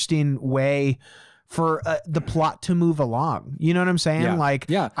interesting way for the plot to move along. You know what I'm saying? Yeah. Like,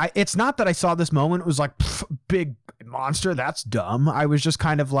 Yeah. It's not that I saw this moment, it was like, big monster, that's dumb. I was just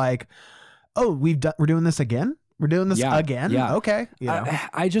kind of like, oh, we're doing this again? We're doing this again? Yeah. Okay. Yeah.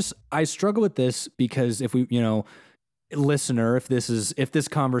 I struggle with this because if we, listener, if this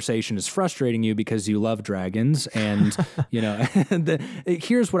conversation is frustrating you because you love dragons and,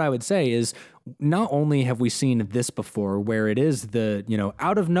 here's what I would say is not only have we seen this before where it is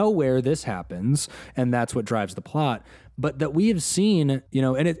out of nowhere this happens and that's what drives the plot, but that we have seen,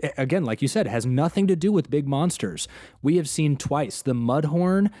 and it, again, like you said, has nothing to do with big monsters. We have seen twice the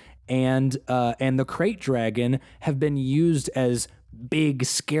Mudhorn and the Crate Dragon have been used as big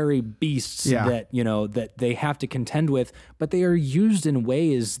scary beasts that that they have to contend with, but they are used in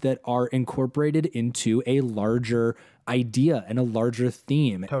ways that are incorporated into a larger idea and a larger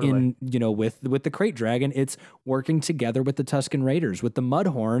theme. Totally. With the Crate Dragon, it's working together with the Tusken Raiders. With the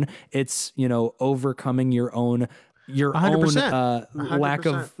Mudhorn, it's overcoming your own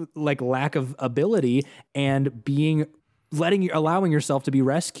 100%. lack of ability and allowing yourself to be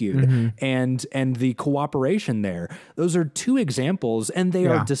rescued and the cooperation there. Those are two examples and they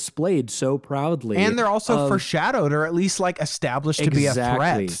are displayed so proudly. And they're also foreshadowed or at least like established to be a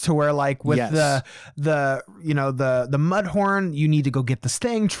threat to where like with the Mudhorn, you need to go get this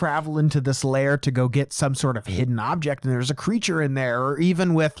thing, travel into this lair to go get some sort of hidden object. And there's a creature in there, or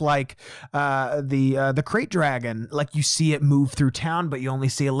even with like the Crate Dragon, like you see it move through town, but you only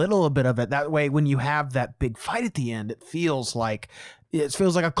see a little bit of it. That way, when you have that big fight at the end, it feels like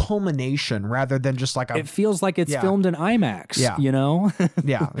a culmination rather than just like it feels like it's filmed in IMAX,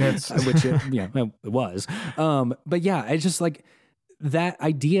 it was. But yeah, it's just like that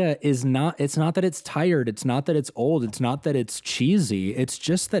idea it's not that it's tired. It's not that it's old. It's not that it's cheesy. It's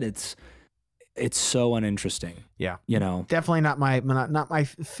just that it's so uninteresting. Yeah. Definitely not my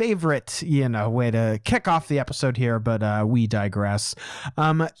favorite, way to kick off the episode here, but we digress.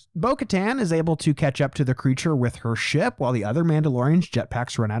 Bo-Katan is able to catch up to the creature with her ship while the other Mandalorians'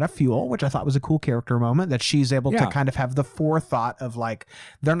 jetpacks run out of fuel, which I thought was a cool character moment that she's able to kind of have the forethought of like,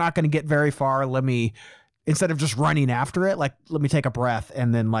 they're not going to get very far. Instead of just running after it, like, let me take a breath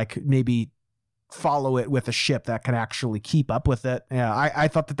and then like maybe follow it with a ship that can actually keep up with it. Yeah, I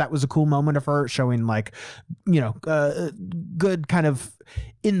thought that was a cool moment of her showing like, good kind of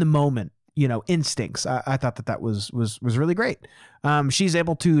in the moment, instincts. I thought that was really great. She's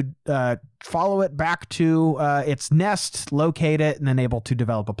able to follow it back to its nest, locate it, and then able to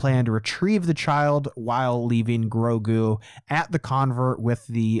develop a plan to retrieve the child while leaving Grogu at the convert with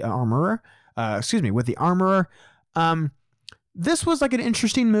the armorer. This was like an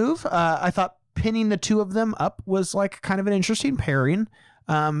interesting move. I thought pinning the two of them up was like kind of an interesting pairing,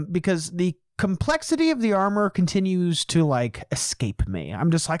 because the complexity of the armor continues to like escape me. I'm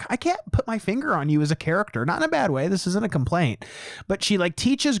just like, I can't put my finger on you as a character, not in a bad way. This isn't a complaint, but she like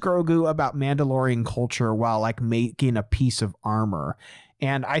teaches Grogu about Mandalorian culture while like making a piece of armor.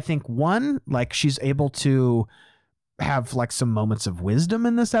 And I think she's able to have like some moments of wisdom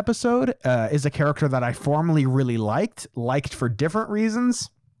in this episode, is a character that I formerly really liked for different reasons.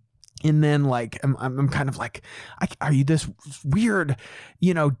 And then like, I'm kind of like, are you this weird,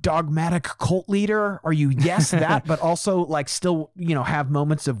 dogmatic cult leader? Are you that, but also like still, have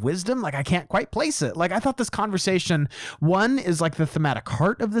moments of wisdom? Like I can't quite place it. Like I thought this conversation, one is like the thematic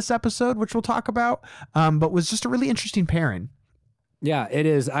heart of this episode, which we'll talk about, but was just a really interesting pairing. Yeah, it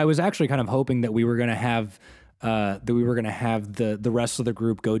is. I was actually kind of hoping that we were going to have the rest of the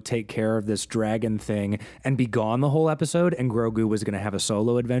group go take care of this dragon thing and be gone the whole episode, and Grogu was going to have a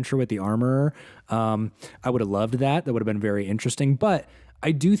solo adventure with the armorer. I would have loved that. That would have been very interesting. But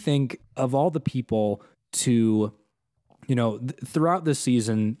I do think of all the people to, throughout the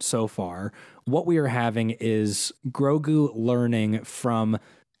season so far, what we are having is Grogu learning from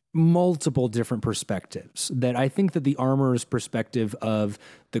multiple different perspectives. That I think that the armorer's perspective of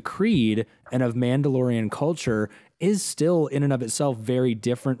the Creed and of Mandalorian culture is still in and of itself very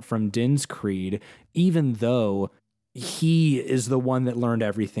different from Din's Creed, even though he is the one that learned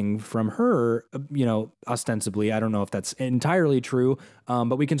everything from her, ostensibly. I don't know if that's entirely true,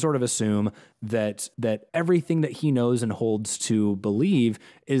 but we can sort of assume that everything that he knows and holds to believe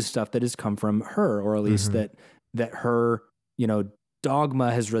is stuff that has come from her, or at least that her,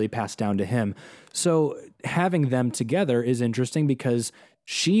 dogma has really passed down to him. So having them together is interesting because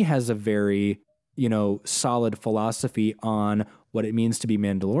she has a very, solid philosophy on what it means to be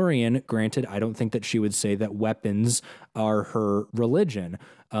Mandalorian. Granted, I don't think that she would say that weapons are her religion.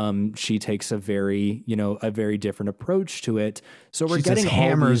 She takes a very different approach to it. So we're getting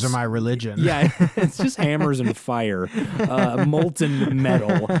hammers are my religion. Yeah, it's just hammers and fire, molten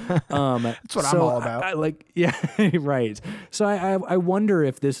metal. That's what I'm all about. Right. So I wonder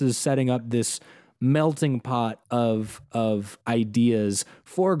if this is setting up this melting pot of ideas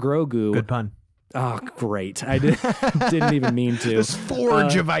for Grogu. Good pun. Oh, great. I didn't even mean to. This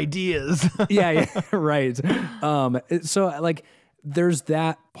forge of ideas. Yeah, right. So like there's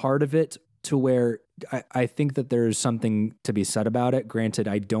that part of it to where I think that there's something to be said about it. Granted,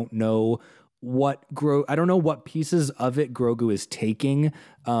 I don't know what pieces of it Grogu is taking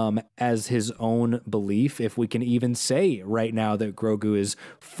as his own belief. If we can even say right now that Grogu is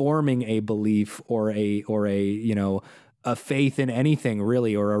forming a belief or a faith in anything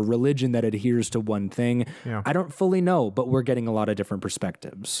really, or a religion that adheres to one thing. Yeah. I don't fully know, but we're getting a lot of different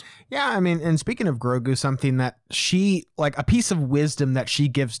perspectives. Yeah, I mean, and speaking of Grogu, something that she, like a piece of wisdom that she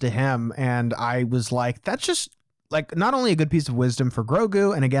gives to him, and I was like, that's just like not only a good piece of wisdom for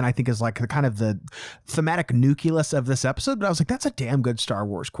Grogu, and again, I think is like the kind of the thematic nucleus of this episode, but I was like, that's a damn good Star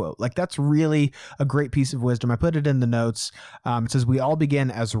Wars quote. Like that's really a great piece of wisdom. I put it in the notes. It says, we all begin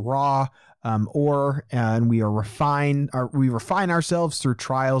as raw, and we refine ourselves through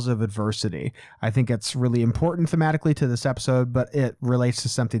trials of adversity. I think it's really important thematically to this episode, but it relates to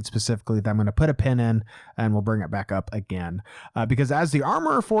something specifically that I'm going to put a pin in, and we'll bring it back up again. Because as the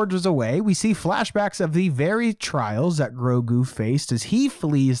armor forges away, we see flashbacks of the very trials that Grogu faced as he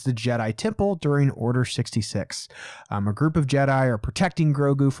flees the Jedi Temple during Order 66. A group of Jedi are protecting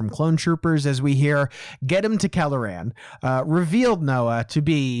Grogu from clone troopers as we hear, "Get him to Kelleran," revealed Noah to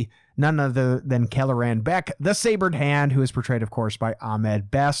be none other than Kelleran Beck, the Sabered Hand, who is portrayed, of course, by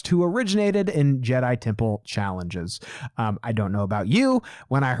Ahmed Best, who originated in Jedi Temple challenges. I don't know about you.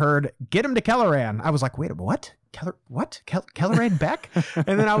 When I heard "Get him to Kelleran," I was like, wait, what? Kelleran Beck?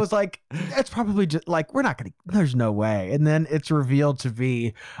 And then I was like, it's probably just like, there's no way. And then it's revealed to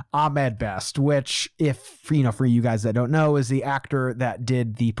be Ahmed Best, which, if, for you guys that don't know, is the actor that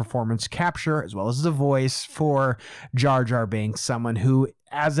did the performance capture as well as the voice for Jar Jar Binks, someone who,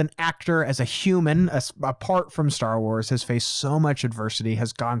 as an actor, as a human, apart from Star Wars, has faced so much adversity,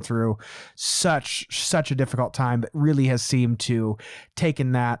 has gone through such a difficult time, but really has seemed to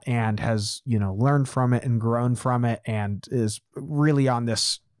taken that and has, learned from it and grown from it, and is really on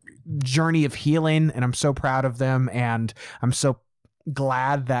this journey of healing. And I'm so proud of them. And I'm so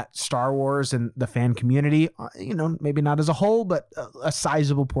glad that Star Wars and the fan community, maybe not as a whole, but a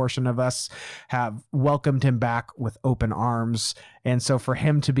sizable portion of us have welcomed him back with open arms. And so for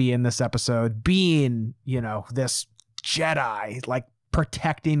him to be in this episode, being, this Jedi, like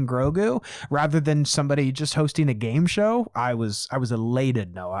protecting Grogu rather than somebody just hosting a game show, I was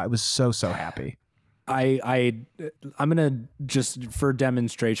elated. No, I was so happy. I'm going to, just for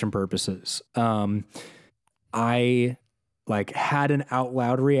demonstration purposes, I had an out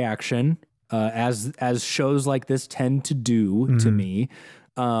loud reaction, as shows like this tend to do to me,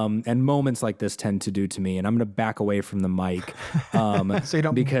 and moments like this tend to do to me. And I'm going to back away from the mic, so you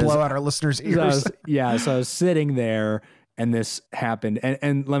don't blow out our listeners' ears. So I was sitting there, and this happened.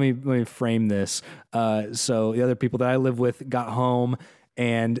 And let me frame this. So the other people that I live with got home,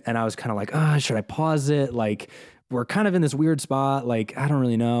 and I was kind of like, should I pause it? Like, we're kind of in this weird spot. Like, I don't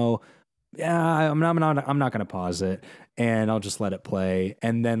really know. Yeah, I'm not going to pause it, and I'll just let it play.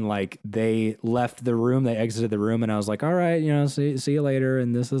 And then they left the room, they exited the room, and I was like, all right, see you later.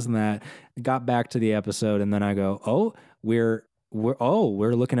 And this and that. Got back to the episode, and then I go, oh, we're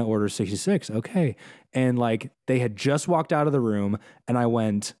looking at Order 66. Okay. And they had just walked out of the room, and I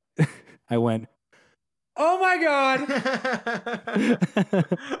went, oh my God.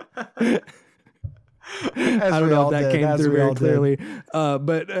 I don't know if that came through very clearly.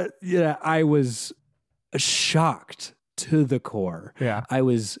 But I was shocked to the core. Yeah. I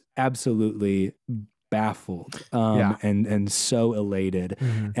was absolutely baffled, and so elated.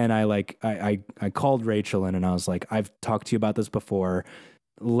 Mm-hmm. And I called Rachel in, and I was like, I've talked to you about this before.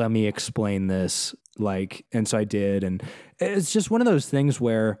 Let me explain this. And so I did. And it's just one of those things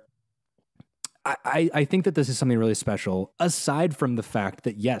where I think that this is something really special, aside from the fact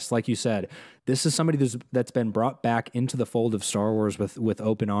that, yes, like you said, this is somebody that's been brought back into the fold of Star Wars with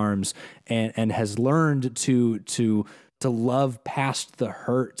open arms, and has learned to love past the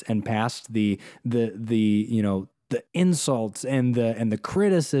hurt and past the insults and the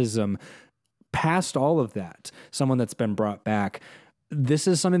criticism, past all of that. Someone that's been brought back. This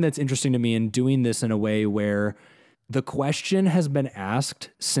is something that's interesting to me, in doing this in a way where the question has been asked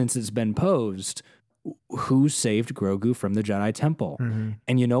since it's been posed. who saved Grogu from the Jedi Temple? Mm-hmm.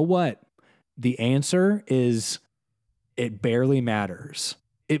 And you know what? The answer is it barely matters.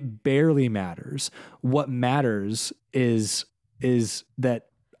 It barely matters. What matters is that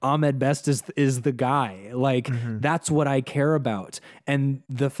Ahmed Best is the guy. Like, that's what I care about. And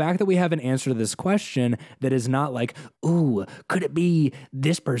the fact that we have an answer to this question that is not like, ooh, could it be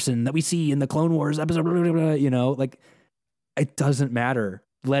this person that we see in the Clone Wars episode? You know, like, it doesn't matter.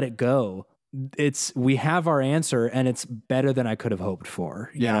 Let it go. We have our answer, and it's better than I could have hoped for.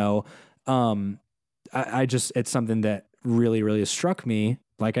 You know, I just, it's something that really, really struck me.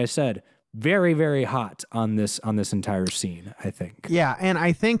 Like I said, very, very hot on this entire scene, I think. Yeah. And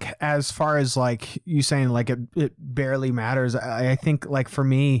I think as far as like you saying, like it barely matters. I think like for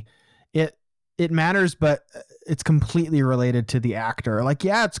me, it matters, but it's completely related to the actor. Like,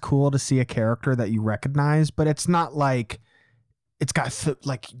 yeah, it's cool to see a character that you recognize, but it's not like it's got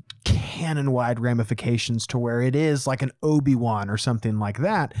like canon wide ramifications to where it is like an Obi-Wan or something like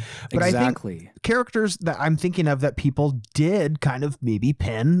that. But exactly. I think characters that I'm thinking of that people did kind of maybe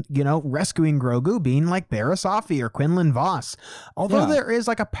pin, you know, rescuing Grogu being like Barriss Offee or Quinlan Vos. Although there is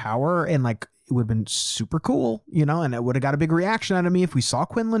like a power and like, it would have been super cool, you know, and it would have got a big reaction out of me if we saw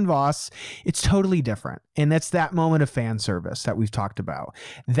Quinlan Vos. It's totally different. And that's that moment of fan service that we've talked about.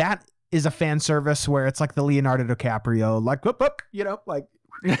 That is a fan service where it's like the Leonardo DiCaprio, like, whoop, whoop, you know, like,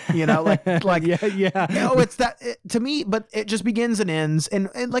 yeah. You know, it's that to me, but it just begins and ends. And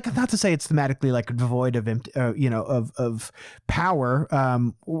like, not to say it's thematically like devoid of, you know, of power.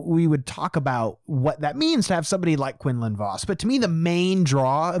 We would talk about what that means to have somebody like Quinlan Vos. But to me, the main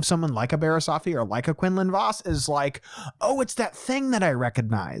draw of someone like a Barriss Offee or like a Quinlan Vos is like, oh, it's that thing that I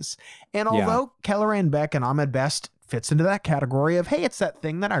recognize. And although Kelleran Beck and Ahmed Best fits into that category of, hey, it's that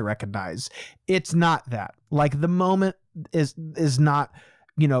thing that I recognize, it's not that. Like, the moment is not,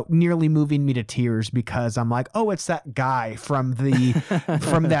 you know, nearly moving me to tears because I'm like, oh, it's that guy from the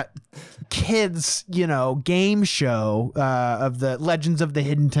from that kids, you know, game show of the Legends of the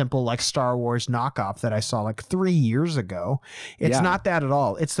Hidden Temple, like Star Wars knockoff that I saw like 3 years ago. It's not that at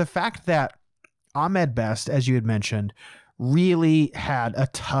all. It's the fact that Ahmed Best, as you had mentioned, really had a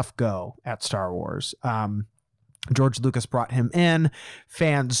tough go at Star Wars. George Lucas brought him in.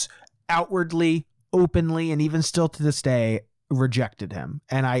 Fans outwardly, openly, and even still to this day rejected him.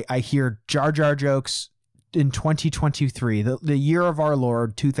 And I hear Jar Jar jokes in 2023, the year of our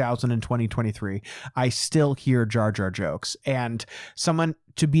Lord, 2023. I still hear Jar Jar jokes. And someone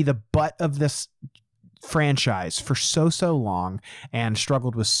to be the butt of this franchise for so long and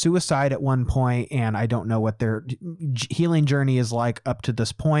struggled with suicide at one point, and I don't know what their healing journey is like up to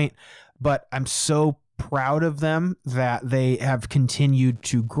this point, but I'm so proud of them that they have continued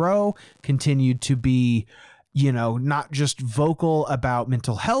to grow, continued to be, you know, not just vocal about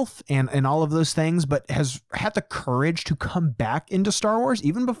mental health and all of those things, but has had the courage to come back into Star Wars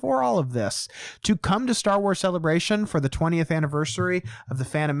even before all of this, to come to Star Wars Celebration for the 20th anniversary of The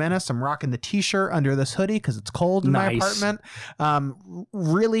Phantom Menace. I'm rocking the t-shirt under this hoodie because it's cold in my apartment.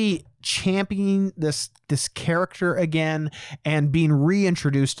 Really championing this character again and being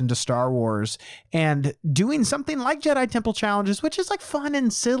reintroduced into Star Wars and doing something like Jedi Temple challenges, which is like fun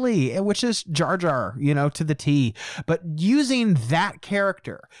and silly, which is Jar Jar, you know, to the T, but using that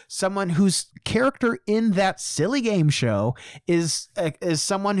character, someone whose character in that silly game show is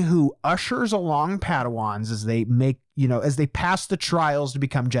someone who ushers along Padawans as they make, you know, as they pass the trials to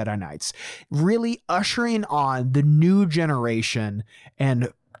become Jedi Knights, really ushering on the new generation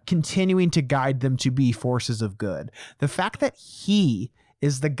and continuing to guide them to be forces of good. The fact that he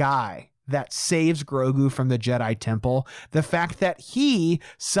is the guy that saves Grogu from the Jedi Temple, the fact that he,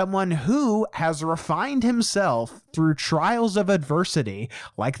 someone who has refined himself through trials of adversity,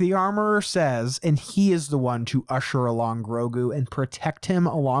 like the armorer says, and he is the one to usher along Grogu and protect him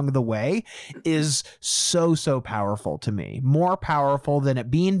along the way, is so powerful to me. More powerful than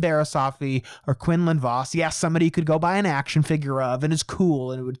it being Barriss Offee or Quinlan Vos. Yes, somebody you could go buy an action figure of and is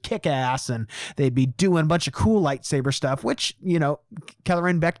cool and it would kick ass and they'd be doing a bunch of cool lightsaber stuff, which, you know,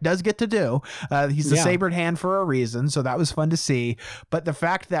 Kelleran Beck does get to do. He's the sabered hand for a reason, so that was fun to see. But the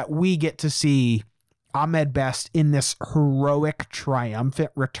fact that we get to see Ahmed Best in this heroic,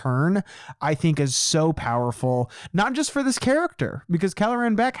 triumphant return, I think is so powerful, not just for this character, because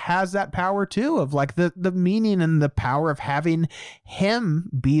Kelleran Beck has that power too, of like the meaning and the power of having him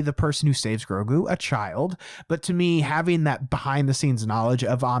be the person who saves Grogu, a child. But to me, having that behind the scenes knowledge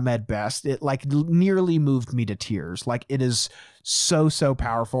of Ahmed Best, it like nearly moved me to tears. Like, it is so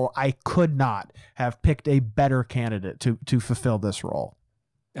powerful. I could not have picked a better candidate to fulfill this role.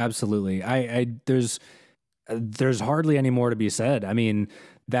 Absolutely. there's hardly any more to be said. I mean,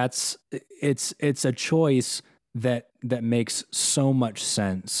 it's a choice that makes so much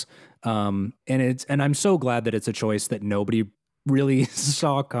sense. And I'm so glad that it's a choice that nobody really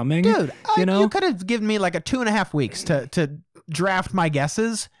saw coming. Dude, you could have given me like a 2.5 weeks to draft my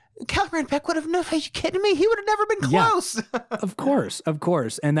guesses. Caloran Beck would have no. Are you kidding me? He would have never been close. Yeah, of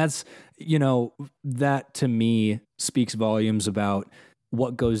course. And that's, that to me speaks volumes about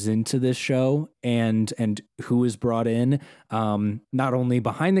what goes into this show and who is brought in, not only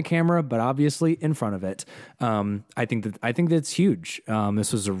behind the camera, but obviously in front of it. I think that's huge.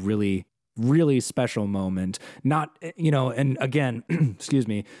 This was a really, really special moment. Not, and again, excuse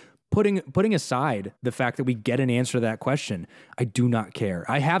me, putting aside the fact that we get an answer to that question, I do not care.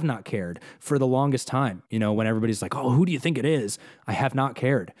 I have not cared for the longest time. When everybody's like, oh, who do you think it is? I have not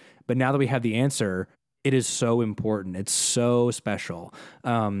cared. But now that we have the answer, it is so important. It's so special.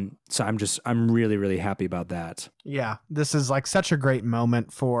 So I'm really, really happy about that. Yeah, this is like such a great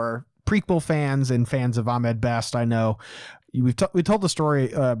moment for prequel fans and fans of Ahmed Best. I know we told the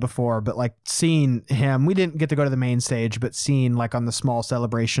story before, but like seeing him, we didn't get to go to the main stage, but seeing like on the small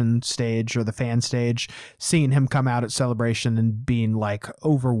celebration stage or the fan stage, seeing him come out at Celebration and being like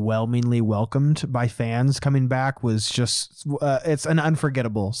overwhelmingly welcomed by fans coming back was just, it's an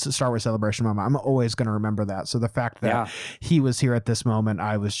unforgettable Star Wars Celebration moment. I'm always going to remember that. So the fact that he was here at this moment,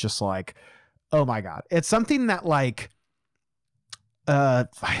 I was just like, oh my God. It's something that like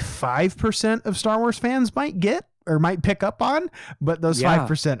 5% of Star Wars fans might get or might pick up on, but those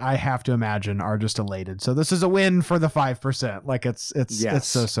 5% I have to imagine are just elated. So this is a win for the 5%. Like it's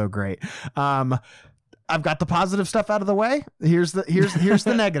so great. I've got the positive stuff out of the way. Here's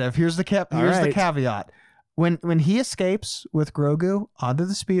the negative. Here's the caveat. When he escapes with Grogu onto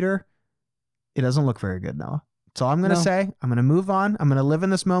the speeder, it doesn't look very good, Noah. That's all I'm going to say. I'm going to move on. I'm going to live in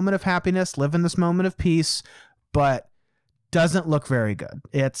this moment of happiness, live in this moment of peace, but doesn't look very good.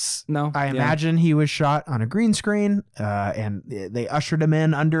 I imagine he was shot on a green screen, and they ushered him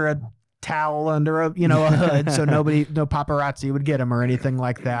in under a towel, under a hood, so no paparazzi would get him or anything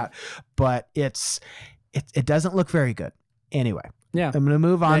like that. But it doesn't look very good. Anyway, I'm gonna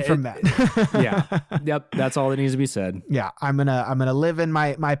move on from that. Yep. That's all that needs to be said. Yeah, I'm gonna live in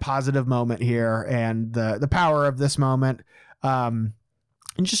my positive moment here and the power of this moment.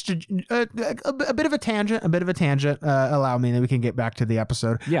 And just a bit of a tangent, allow me, that we can get back to the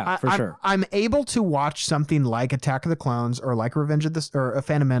episode. Yeah, for sure. I'm able to watch something like Attack of the Clones or like Revenge of the, or a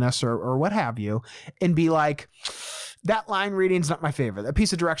Phantom Menace or what have you, and be like, that line reading's not my favorite. That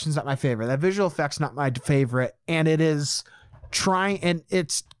piece of direction's not my favorite. That visual effect's not my favorite. And it is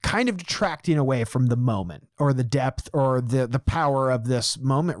it's kind of detracting away from the moment or the depth or the power of this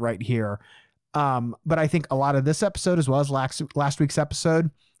moment right here. But I think a lot of this episode, as well as last week's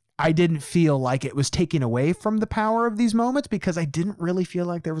episode, I didn't feel like it was taking away from the power of these moments because I didn't really feel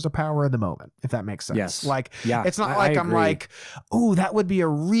like there was a power of the moment, if that makes sense. Yes. It's not like I'm like, oh, that would be a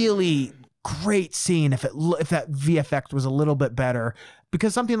really great scene if that VFX was a little bit better,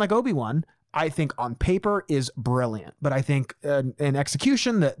 because something like Obi-Wan, I think on paper is brilliant, but I think in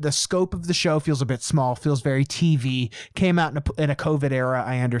execution, the scope of the show feels a bit small, feels very TV, came out in a COVID era.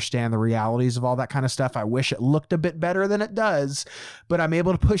 I understand the realities of all that kind of stuff. I wish it looked a bit better than it does, but I'm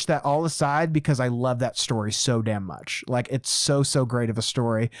able to push that all aside because I love that story so damn much. Like, it's so great of a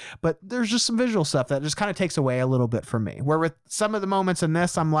story, but there's just some visual stuff that just kind of takes away a little bit from me, where with some of the moments in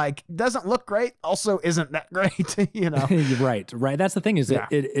this, I'm like, doesn't look great, also isn't that great, Right. That's the thing is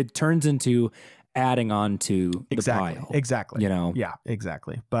it turns into adding on to the pile. Exactly. Yeah,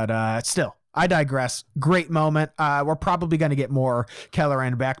 exactly. But still, I digress. Great moment. We're probably going to get more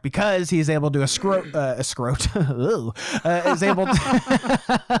Kelleran back because he's able to is able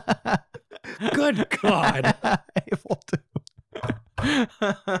to Good God.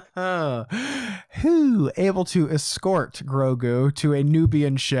 Able to escort Grogu to a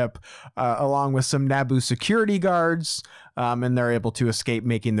Nubian ship along with some Naboo security guards, and they're able to escape,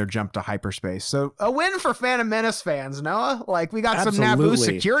 making their jump to hyperspace. So a win for Phantom Menace fans, Noah. Like, we got some Naboo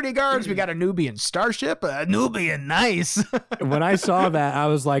security guards, we got a Nubian starship, a Nubian, nice. When I saw that, I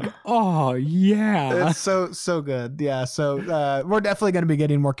was like, oh yeah, it's so good. Yeah, so we're definitely going to be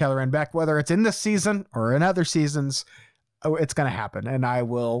getting more Kelleran back, whether it's in this season or in other seasons. It's going to happen, and I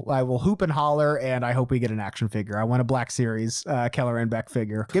will hoop and holler, and I hope we get an action figure. I want a Black Series Kelleran Beck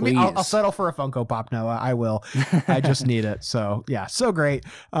figure. I'll settle for a Funko Pop, Noah. I will. I just need it. So yeah, so great.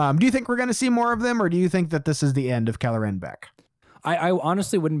 Do you think we're going to see more of them, or do you think that this is the end of Kelleran Beck? I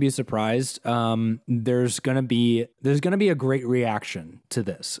honestly wouldn't be surprised. There's gonna be a great reaction to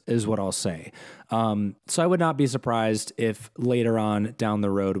this, is what I'll say. So I would not be surprised if later on down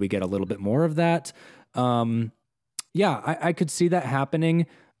the road we get a little bit more of that. Yeah, I could see that happening.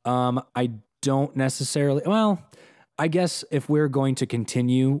 I don't necessarily, well, I guess if we're going to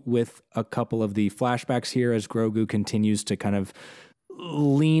continue with a couple of the flashbacks here as Grogu continues to kind of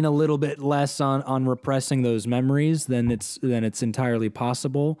lean a little bit less on repressing those memories, then it's entirely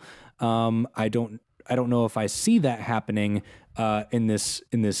possible. I don't know if I see that happening in this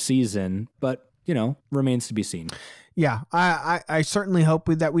season, but remains to be seen. Yeah, I certainly hope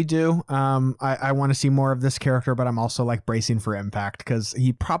that we do. I want to see more of this character, but I'm also like bracing for impact because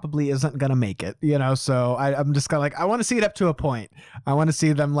he probably isn't going to make it, so I'm just kind of like, I want to see it up to a point. I want to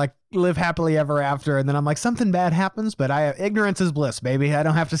see them like live happily ever after. And then I'm like, something bad happens, but ignorance is bliss, baby. I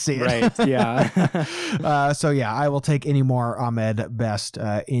don't have to see it. Right. Yeah. So yeah, I will take any more Ahmed Best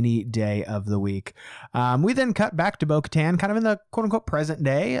any day of the week. We then cut back to Bo-Katan, kind of in the quote unquote present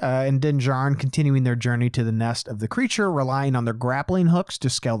day, and Din Djarin continuing their journey to the nest of the creature, relying on their grappling hooks to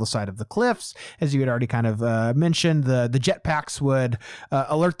scale the side of the cliffs. As you had already kind of mentioned, the jetpacks would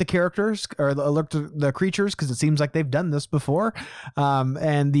alert the characters or alert the creatures because it seems like they've done this before.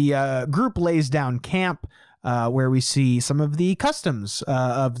 And the group lays down camp where we see some of the customs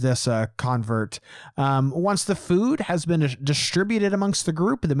of this convert. Once the food has been distributed amongst the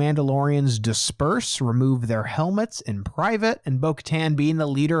group, the Mandalorians disperse, remove their helmets in private, and Bo-Katan, being the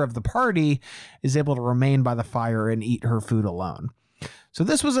leader of the party, is able to remain by the fire and eat her food alone. So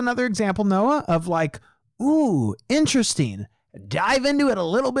this was another example, Noah, of like, ooh, interesting. Dive into it a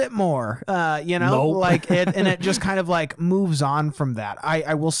little bit more, Nope. like it, and it just kind of like moves on from that.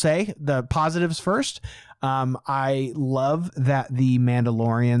 I will say the positives first. I love that the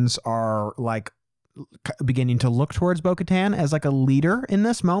Mandalorians are like beginning to look towards Bo-Katan as like a leader in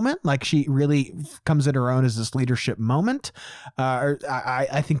this moment. Like she really comes in her own as this leadership moment.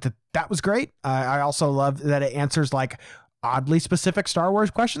 I think that was great. I also love that it answers like oddly specific Star Wars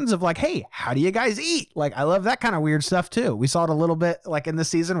questions of like, hey, how do you guys eat? Like, I love that kind of weird stuff too. We saw it a little bit like in this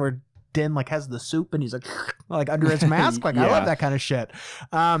season where Din like has the soup and he's like under his mask. Like, yeah. I love that kind of shit.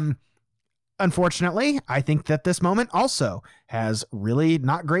 Unfortunately, I think that this moment also has really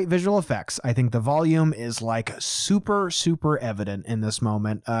not great visual effects. I think the volume is like super, super evident in this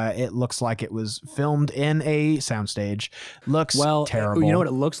moment. It looks like it was filmed in a soundstage. Looks terrible. You know what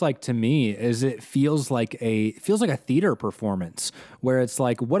it looks like to me is it feels like a theater performance where it's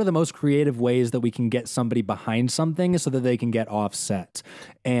like, what are the most creative ways that we can get somebody behind something so that they can get offset?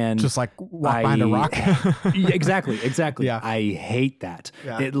 And just like walk behind a rock. Exactly. Yeah. I hate that.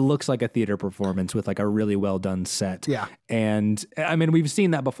 Yeah. It looks like a theater performance with like a really well done set. Yeah. And I mean, we've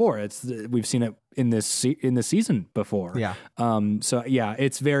seen that before. We've seen it in this season before. Yeah. So yeah,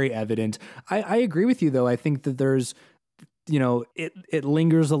 it's very evident. I agree with you though. I think that there's, it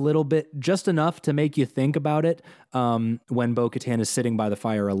lingers a little bit, just enough to make you think about it. When Bo-Katan is sitting by the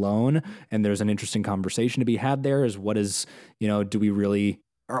fire alone, and there's an interesting conversation to be had there. Is what is, do we really?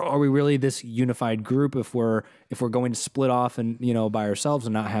 Are we really this unified group if we're going to split off and by ourselves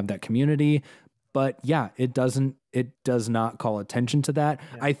and not have that community? But yeah, it does not call attention to that.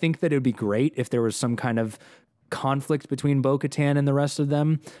 Yeah. I think that it would be great if there was some kind of conflict between Bo-Katan and the rest of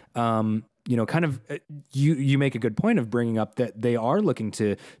them. Kind of you make a good point of bringing up that they are looking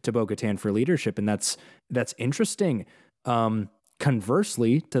to Bo-Katan for leadership, and that's interesting.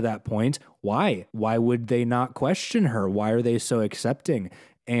 Conversely to that point, why would they not question her? Why are they so accepting?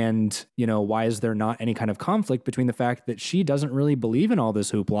 And, why is there not any kind of conflict between the fact that she doesn't really believe in all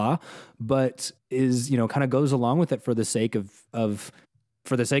this hoopla, but is, kind of goes along with it for the sake of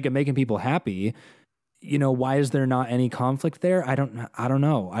making people happy? Why is there not any conflict there? I don't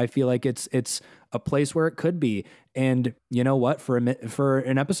know. I feel like it's a place where it could be. And you know what, for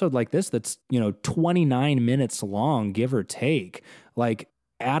an episode like this, that's, 29 minutes long, give or take, like,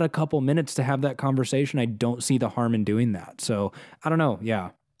 add a couple minutes to have that conversation. I don't see the harm in doing that. So I don't know. Yeah.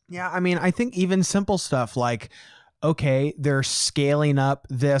 Yeah. I mean, I think even simple stuff like, okay, they're scaling up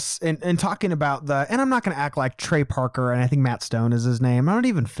this and talking about and I'm not going to act like Trey Parker, and I think Matt Stone is his name. I'm not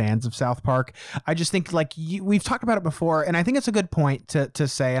even fans of South Park. I just think like we've talked about it before, and I think it's a good point to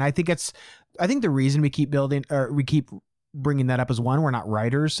say. And I think the reason we keep building, or we keep bringing that up is, one, we're not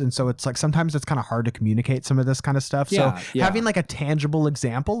writers, and so it's like sometimes it's kind of hard to communicate some of this kind of stuff. Yeah, so having like a tangible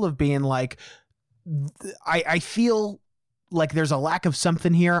example of being like, I feel like there's a lack of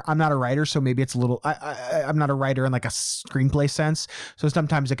something here. I'm not a writer, so maybe it's a little, I'm not a writer in like a screenplay sense. So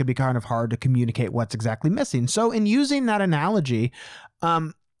sometimes it could be kind of hard to communicate what's exactly missing. So in using that analogy,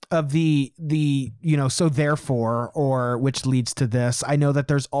 of the so therefore, or which leads to this, I know that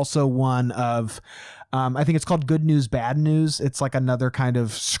there's also one of, I think it's called Good News, Bad News. It's like another kind of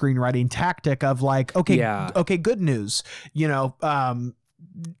screenwriting tactic of like, okay, good news,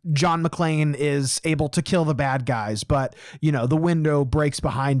 John McClane is able to kill the bad guys, but the window breaks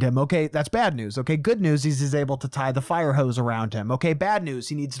behind him. Okay, that's bad news. Okay, good news is he's able to tie the fire hose around him. Okay, bad news,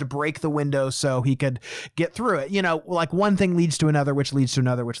 he needs to break the window so he could get through it. Like one thing leads to another, which leads to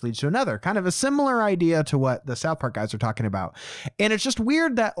another, which leads to another. Kind of a similar idea to what the South Park guys are talking about. And it's just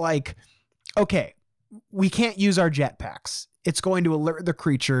weird that, like, okay, we can't use our jetpacks. It's going to alert the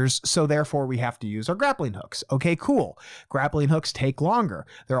creatures, so therefore we have to use our grappling hooks. Okay, cool. Grappling hooks take longer.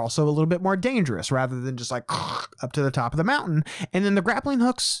 They're also a little bit more dangerous rather than just like up to the top of the mountain. And then the grappling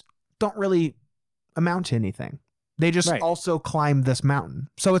hooks don't really amount to anything. They just also climb this mountain.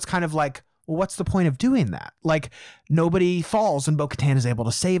 So it's kind of like, well, what's the point of doing that? Like, nobody falls and Bo-Katan is able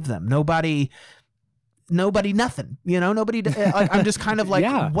to save them. Nobody nothing, nobody. I'm just kind of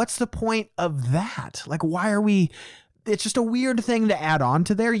like, what's the point of that? Like, why are we... It's just a weird thing to add on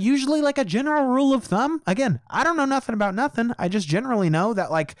to there. Usually, like, a general rule of thumb, again, I don't know nothing about nothing. I just generally know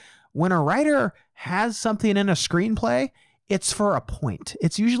that, like, when a writer has something in a screenplay, it's for a point.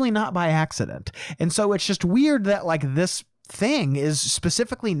 It's usually not by accident. And so it's just weird that, like, this thing is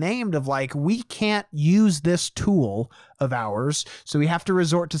specifically named of, like, we can't use this tool of ours, so we have to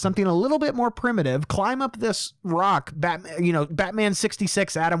resort to something a little bit more primitive, climb up this rock, Batman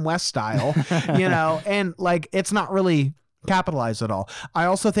 66 Adam West style, and, like, it's not really capitalized at all. I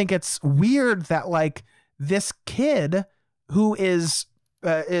also think it's weird that, like, this kid who is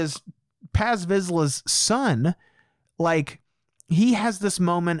Paz Vizsla's son, like, he has this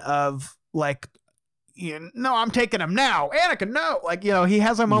moment of, like, no, I'm taking him now. Anakin, no. Like, he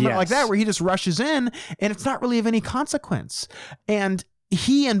has a moment like that where he just rushes in and it's not really of any consequence. And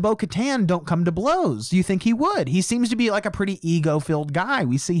he and Bo-Katan don't come to blows. Do you think he would? He seems to be like a pretty ego-filled guy.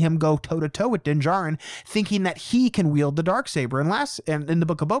 We see him go toe-to-toe with Din Djarin, thinking that he can wield the Darksaber in the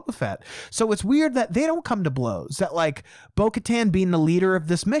Book of Boba Fett. So it's weird that they don't come to blows. That, like, Bo-Katan being the leader of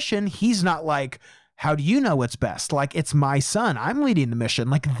this mission, he's not like, how do you know what's best? Like, it's my son. I'm leading the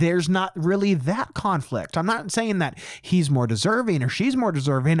mission. Like, there's not really that conflict. I'm not saying that he's more deserving or she's more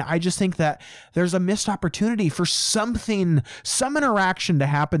deserving. I just think that there's a missed opportunity for some interaction to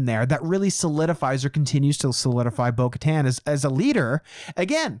happen there that really solidifies or continues to solidify Bo-Katan as a leader.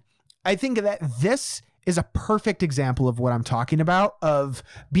 Again, I think that this is a perfect example of what I'm talking about, of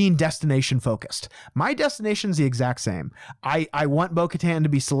being destination focused. My destination's the exact same. I want Bo-Katan to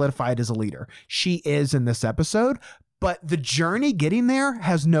be solidified as a leader. She is in this episode, but the journey getting there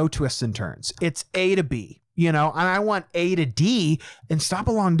has no twists and turns. It's A to B, and I want A to D and stop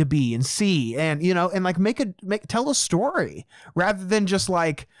along to B and C and, and like tell a story rather than just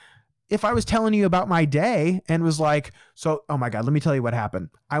like, if I was telling you about my day and was like, so, oh my God, let me tell you what happened.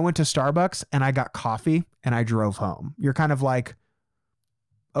 I went to Starbucks and I got coffee and I drove home. You're kind of like,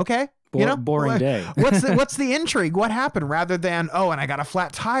 okay, boring day. what's the intrigue? What happened? Rather than, oh, and I got a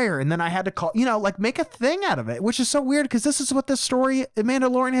flat tire and then I had to call, like, make a thing out of it, which is so weird because this is what this story,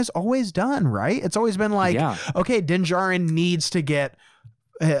 Mandalorian, has always done, right? It's always been like, okay, Din Djarin needs to get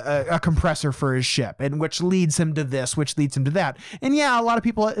a compressor for his ship, and which leads him to this, which leads him to that. And yeah, a lot of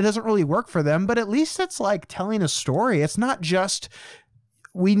people, it doesn't really work for them, but at least it's like telling a story. It's not just,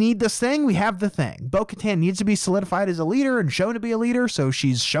 we need this thing, we have the thing. Bo-Katan needs to be solidified as a leader and shown to be a leader, so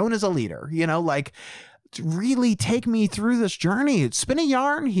she's shown as a leader, like, really take me through this journey. Spin a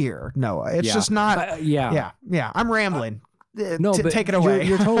yarn here. No, it's just not. I'm rambling. No, but take it away.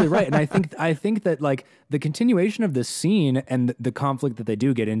 You're totally right, and I think that, like, the continuation of this scene and the conflict that they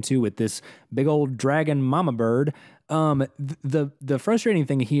do get into with this big old dragon mama bird. The frustrating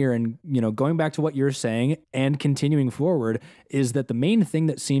thing here, and going back to what you're saying and continuing forward, is that the main thing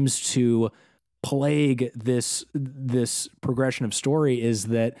that seems to plague this progression of story is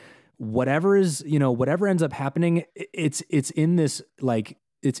that whatever ends up happening, it's in this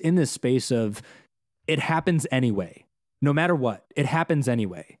space of, it happens anyway. No matter what, it happens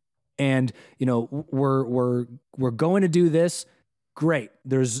anyway. And, we're going to do this. Great.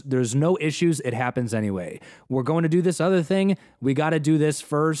 There's no issues. It happens anyway. We're going to do this other thing. We got to do this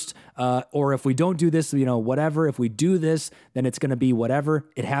first. Or if we don't do this, whatever, if we do this, then it's going to be whatever.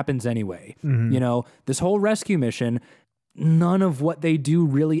 It happens anyway. Mm-hmm. This whole rescue mission, none of what they do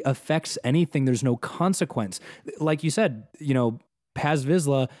really affects anything. There's no consequence. Like you said, Paz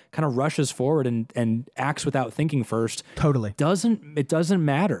Vizsla kind of rushes forward and acts without thinking first. Totally. It doesn't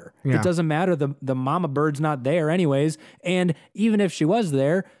matter. Yeah. It doesn't matter. The mama bird's not there anyways. And even if she was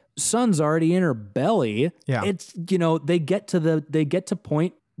there, son's already in her belly. Yeah. It's, they get to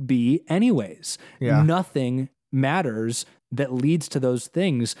point B anyways. Yeah. Nothing matters that leads to those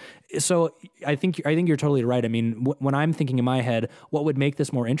things. So I think you're totally right. I mean, when I'm thinking in my head, what would make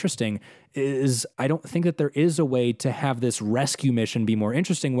this more interesting is I don't think that there is a way to have this rescue mission be more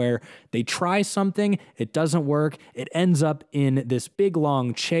interesting where they try something, it doesn't work, it ends up in this big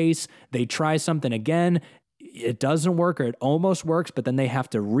long chase, they try something again, it doesn't work or it almost works, but then they have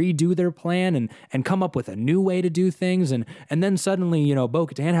to redo their plan and come up with a new way to do things. And then suddenly, you know,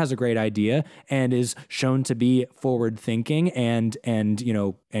 Bo-Katan has a great idea and is shown to be forward thinking and you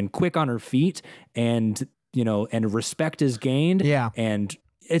know, and quick on her feet and, you know, and respect is gained. Yeah. And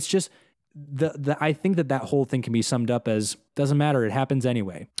it's just I think that whole thing can be summed up as doesn't matter. It happens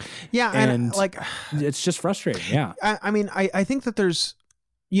anyway. Yeah. And like, it's just frustrating. Yeah. I mean, I think that there's,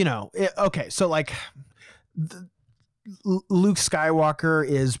 you know, okay. So like, Luke Skywalker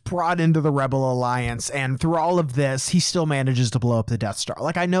is brought into the Rebel Alliance, and through all of this, he still manages to blow up the Death Star.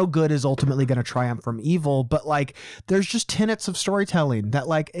 Like, I know good is ultimately going to triumph from evil, but like, there's just tenets of storytelling that,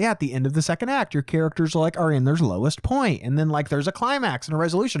 like, yeah, at the end of the second act, your characters are in their lowest point, and then like there's a climax and a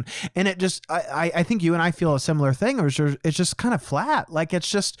resolution, and it just, I think you and I feel a similar thing. It's just kind of flat. Like, it's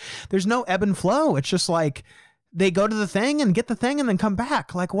just, there's no ebb and flow. It's just like, they go to the thing and get the thing and then come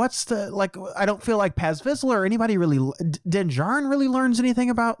back. Like, what's the, like, I don't feel like Paz Vizsla or anybody really, Din Djarin really learns anything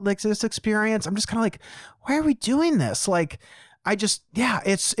about like this experience. I'm just kind of like, why are we doing this? Like, I just, yeah,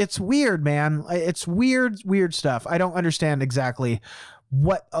 it's weird, man. It's weird stuff. I don't understand exactly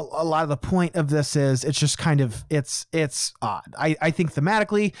what a lot of the point of this is. It's just kind of, it's odd. I think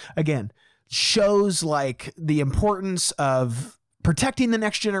thematically, again, shows like the importance of protecting the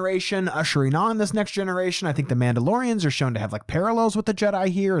next generation, ushering on this next generation. I think the Mandalorians are shown to have like parallels with the Jedi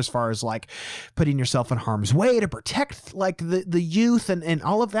here as far as like putting yourself in harm's way to protect like the youth and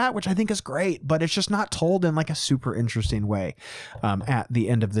all of that, which I think is great, but it's just not told in like a super interesting way at the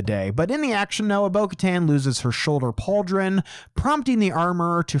end of the day. But in the action, Noah, Bo-Katan loses her shoulder pauldron, prompting the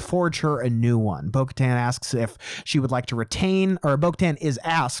armorer to forge her a new one. Bo-Katan asks if she would like to retain, or Bo-Katan is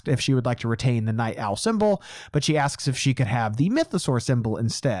asked if she would like to retain the Night Owl symbol, but she asks if she could have the Mythosaur symbol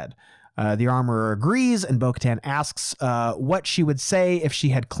instead. The armorer agrees, and Bo-Katan asks what she would say if she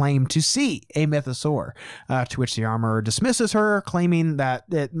had claimed to see a Mythosaur, to which the armorer dismisses her, claiming that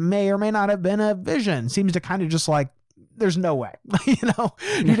it may or may not have been a vision. Seems to kind of just like, there's no way, you know,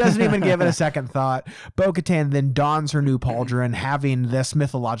 he doesn't even give it a second thought. Bo-Katan then dons her new pauldron, having this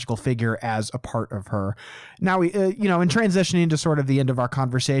mythological figure as a part of her. Now, we, you know, in transitioning to sort of the end of our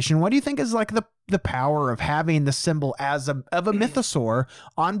conversation, what do you think is like the power of having the symbol of a mythosaur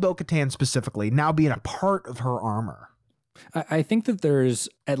on Bo-Katan specifically, now being a part of her armor? I think that there's,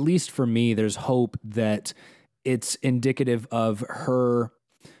 at least for me, there's hope that it's indicative of her,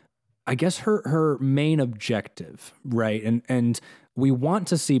 I guess her main objective, right? And we want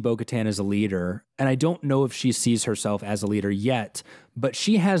to see Bo-Katan as a leader, and I don't know if she sees herself as a leader yet, but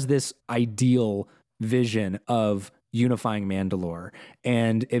she has this ideal vision of unifying Mandalore.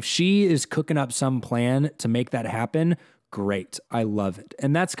 And if she is cooking up some plan to make that happen, great. I love it.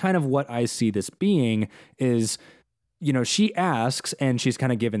 And that's kind of what I see this being is, you know, she asks and she's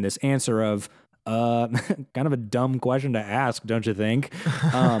kind of given this answer of, kind of a dumb question to ask, don't you think?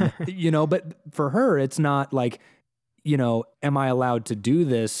 You know, but for her, it's not like, you know, am I allowed to do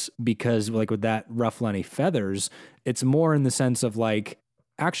this because like with that ruffle any feathers? It's more in the sense of like,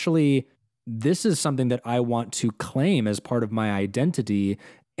 actually, this is something that I want to claim as part of my identity.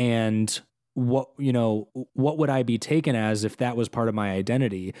 And what, you know, what would I be taken as if that was part of my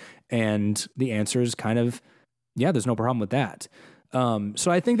identity? And the answer is kind of, yeah, there's no problem with that. So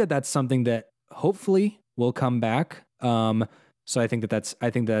I think that that's something that hopefully will come back. So I think that's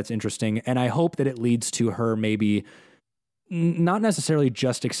interesting. And I hope that it leads to her maybe not necessarily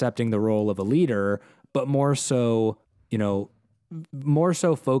just accepting the role of a leader, but more so, you know, more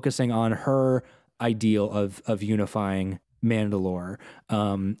so focusing on her ideal of unifying Mandalore,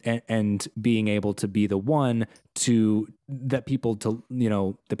 and being able to be the one that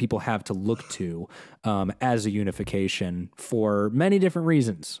people have to look to, as a unification for many different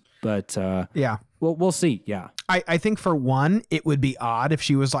reasons. But yeah, we'll see. Yeah. I think for one, it would be odd if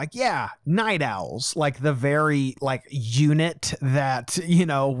she was like, yeah, Night Owls, like the very like unit that, you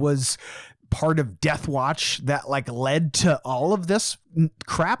know, was part of Death Watch that like led to all of this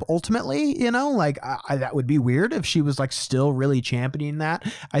crap ultimately, you know, like that would be weird if she was like still really championing that.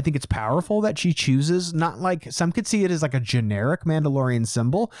 I think it's powerful that she chooses, not like some could see it as like a generic Mandalorian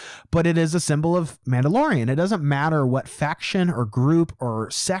symbol, but it is a symbol of Mandalorian. It doesn't matter what faction or group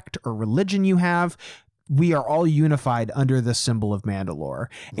or sect or religion you have. We are all unified under the symbol of Mandalore.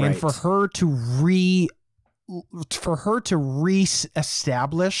 Right. And for her to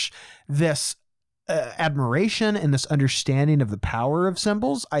re-establish this admiration and this understanding of the power of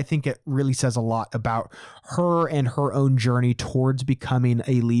symbols, I think it really says a lot about her and her own journey towards becoming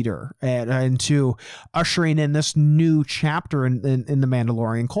a leader and to ushering in this new chapter in the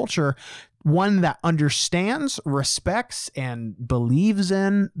Mandalorian culture, one that understands, respects, and believes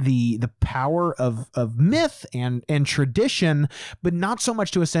in the power of myth and tradition, but not so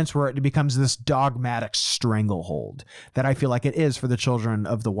much to a sense where it becomes this dogmatic stranglehold that I feel like it is for the children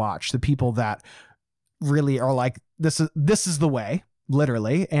of the Watch, the people that really are like, this is the way,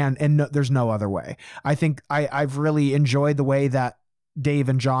 literally, and no, there's no other way. I think I've really enjoyed the way that Dave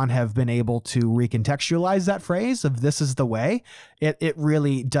and John have been able to recontextualize that phrase of "this is the way." It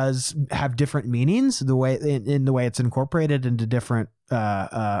really does have different meanings the way in the way it's incorporated into different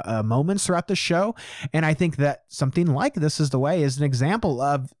moments throughout the show. And I think that something like "this is the way" is an example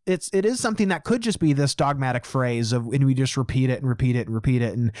of it is something that could just be this dogmatic phrase of, and we just repeat it and repeat it and repeat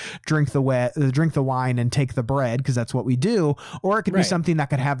it and drink the wine and take the bread because that's what we do. Or it could be something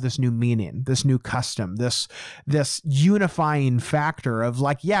that could have this new meaning, this new custom, this unifying factor of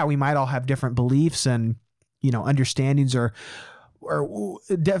like, yeah, we might all have different beliefs and, understandings or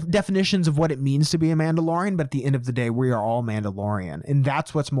definitions of what it means to be a Mandalorian, but at the end of the day, we are all Mandalorian, and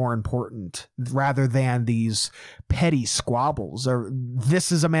that's what's more important rather than these petty squabbles or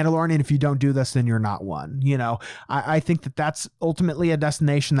this is a Mandalorian, if you don't do this, then you're not one. I think that that's ultimately a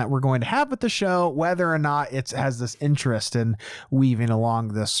destination that we're going to have with the show, whether or not it has this interest in weaving along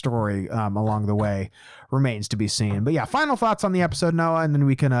this story along the way remains to be seen. But yeah, final thoughts on the episode, Noah, and then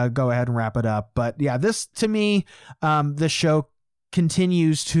we can go ahead and wrap it up. But yeah, this to me, this show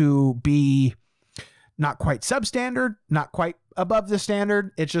continues to be not quite substandard, not quite above the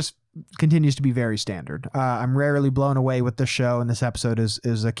standard. It just continues to be very standard. I'm rarely blown away with the show, and this episode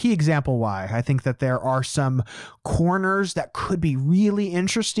is a key example why. I think that there are some corners that could be really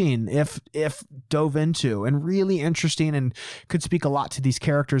interesting if dove into, and really interesting, and could speak a lot to these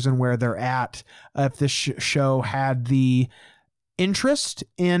characters and where they're at if this show had the interest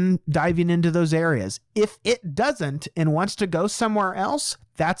in diving into those areas. If it doesn't and wants to go somewhere else,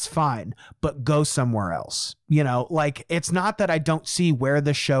 that's fine, but go somewhere else. It's not that I don't see where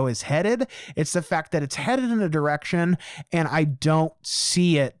the show is headed. It's the fact that it's headed in a direction and I don't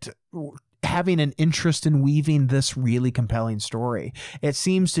see it having an interest in weaving this really compelling story. It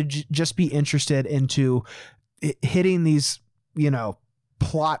seems to just be interested into hitting these,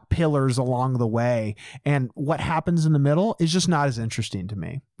 plot pillars along the way, and what happens in the middle is just not as interesting to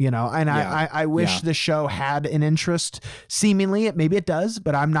me, I wish the show had an interest. Seemingly maybe it does,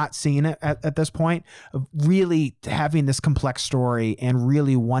 but I'm not seeing it at this point of really having this complex story and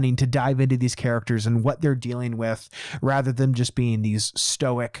really wanting to dive into these characters and what they're dealing with, rather than just being these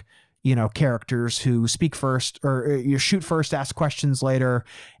stoic characters who speak first or you shoot first, ask questions later,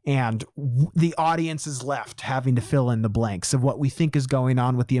 and the audience is left having to fill in the blanks of what we think is going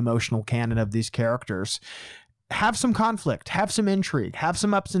on with the emotional canon of these characters. Have some conflict, have some intrigue, have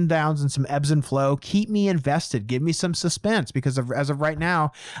some ups and downs and some ebbs and flow. Keep me invested. Give me some suspense, because as of right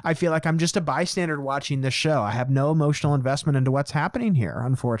now, I feel like I'm just a bystander watching this show. I have no emotional investment into what's happening here,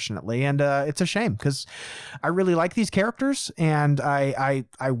 unfortunately. And it's a shame, because I really like these characters, and I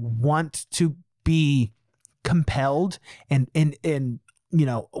want to be compelled and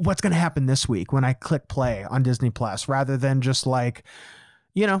what's going to happen this week when I click play on Disney Plus, rather than just like,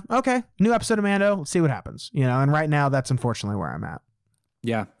 okay, new episode of Mando, let's see what happens, and right now that's unfortunately where I'm at.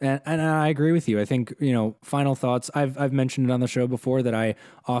 Yeah. And I agree with you. I think, final thoughts. I've mentioned it on the show before that I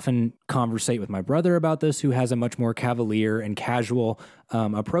often conversate with my brother about this, who has a much more cavalier and casual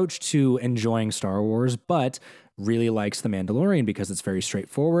approach to enjoying Star Wars, but really likes The Mandalorian because it's very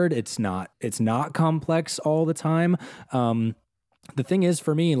straightforward. It's not complex all the time. The thing is,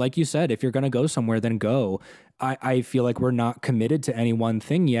 for me, like you said, if you're going to go somewhere, then go. I feel like we're not committed to any one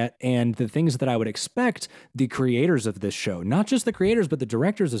thing yet. And the things that I would expect the creators of this show, not just the creators, but the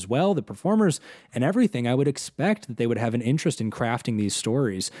directors as well, the performers and everything, I would expect that they would have an interest in crafting these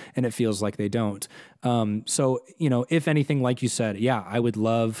stories. And it feels like they don't. So, if anything, like you said, yeah, I would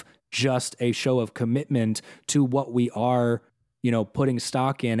love just a show of commitment to what we are, putting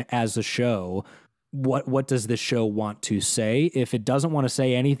stock in as a show. What does this show want to say? If it doesn't want to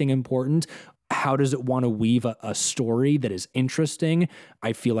say anything important, how does it want to weave a story that is interesting?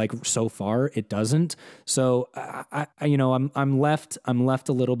 I feel like so far it doesn't. So I'm left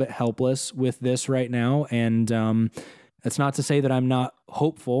a little bit helpless with this right now. And it's not to say that I'm not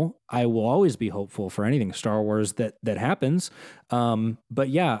hopeful. I will always be hopeful for anything Star Wars that happens. But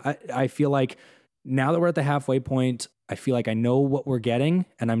yeah, I feel like now that we're at the halfway point, I feel like I know what we're getting,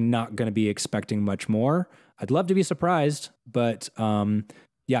 and I'm not going to be expecting much more. I'd love to be surprised, but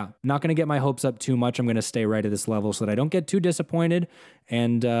not going to get my hopes up too much. I'm going to stay right at this level so that I don't get too disappointed.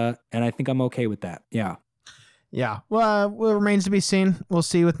 And I think I'm okay with that. Yeah. Yeah. Well, it remains to be seen. We'll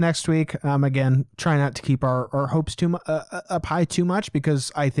see with next week. Again, try not to keep our hopes up high too much,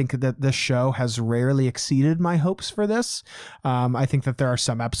 because I think that this show has rarely exceeded my hopes for this. I think that there are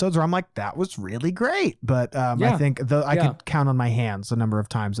some episodes where I'm like, that was really great. But I think I could count on my hands the number of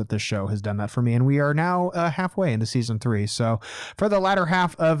times that this show has done that for me. And we are now halfway into season 3. So for the latter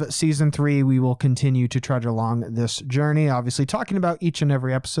half of season 3, we will continue to trudge along this journey, obviously talking about each and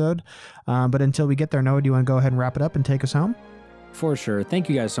every episode. But until we get there, Noah, do you want to go ahead and wrap it up and take us home? For sure. Thank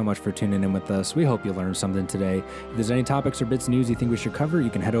you guys so much for tuning in with us. We hope you learned something today. If there's any topics or bits of news you think we should cover, you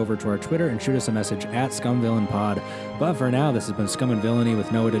can head over to our Twitter and shoot us a message at ScumVillainPod. But for now, this has been Scum and Villainy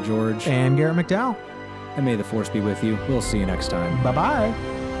with Noah DeGeorge and Garrett McDowell. And may the force be with you. We'll see you next time.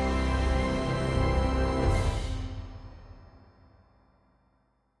 Bye-bye.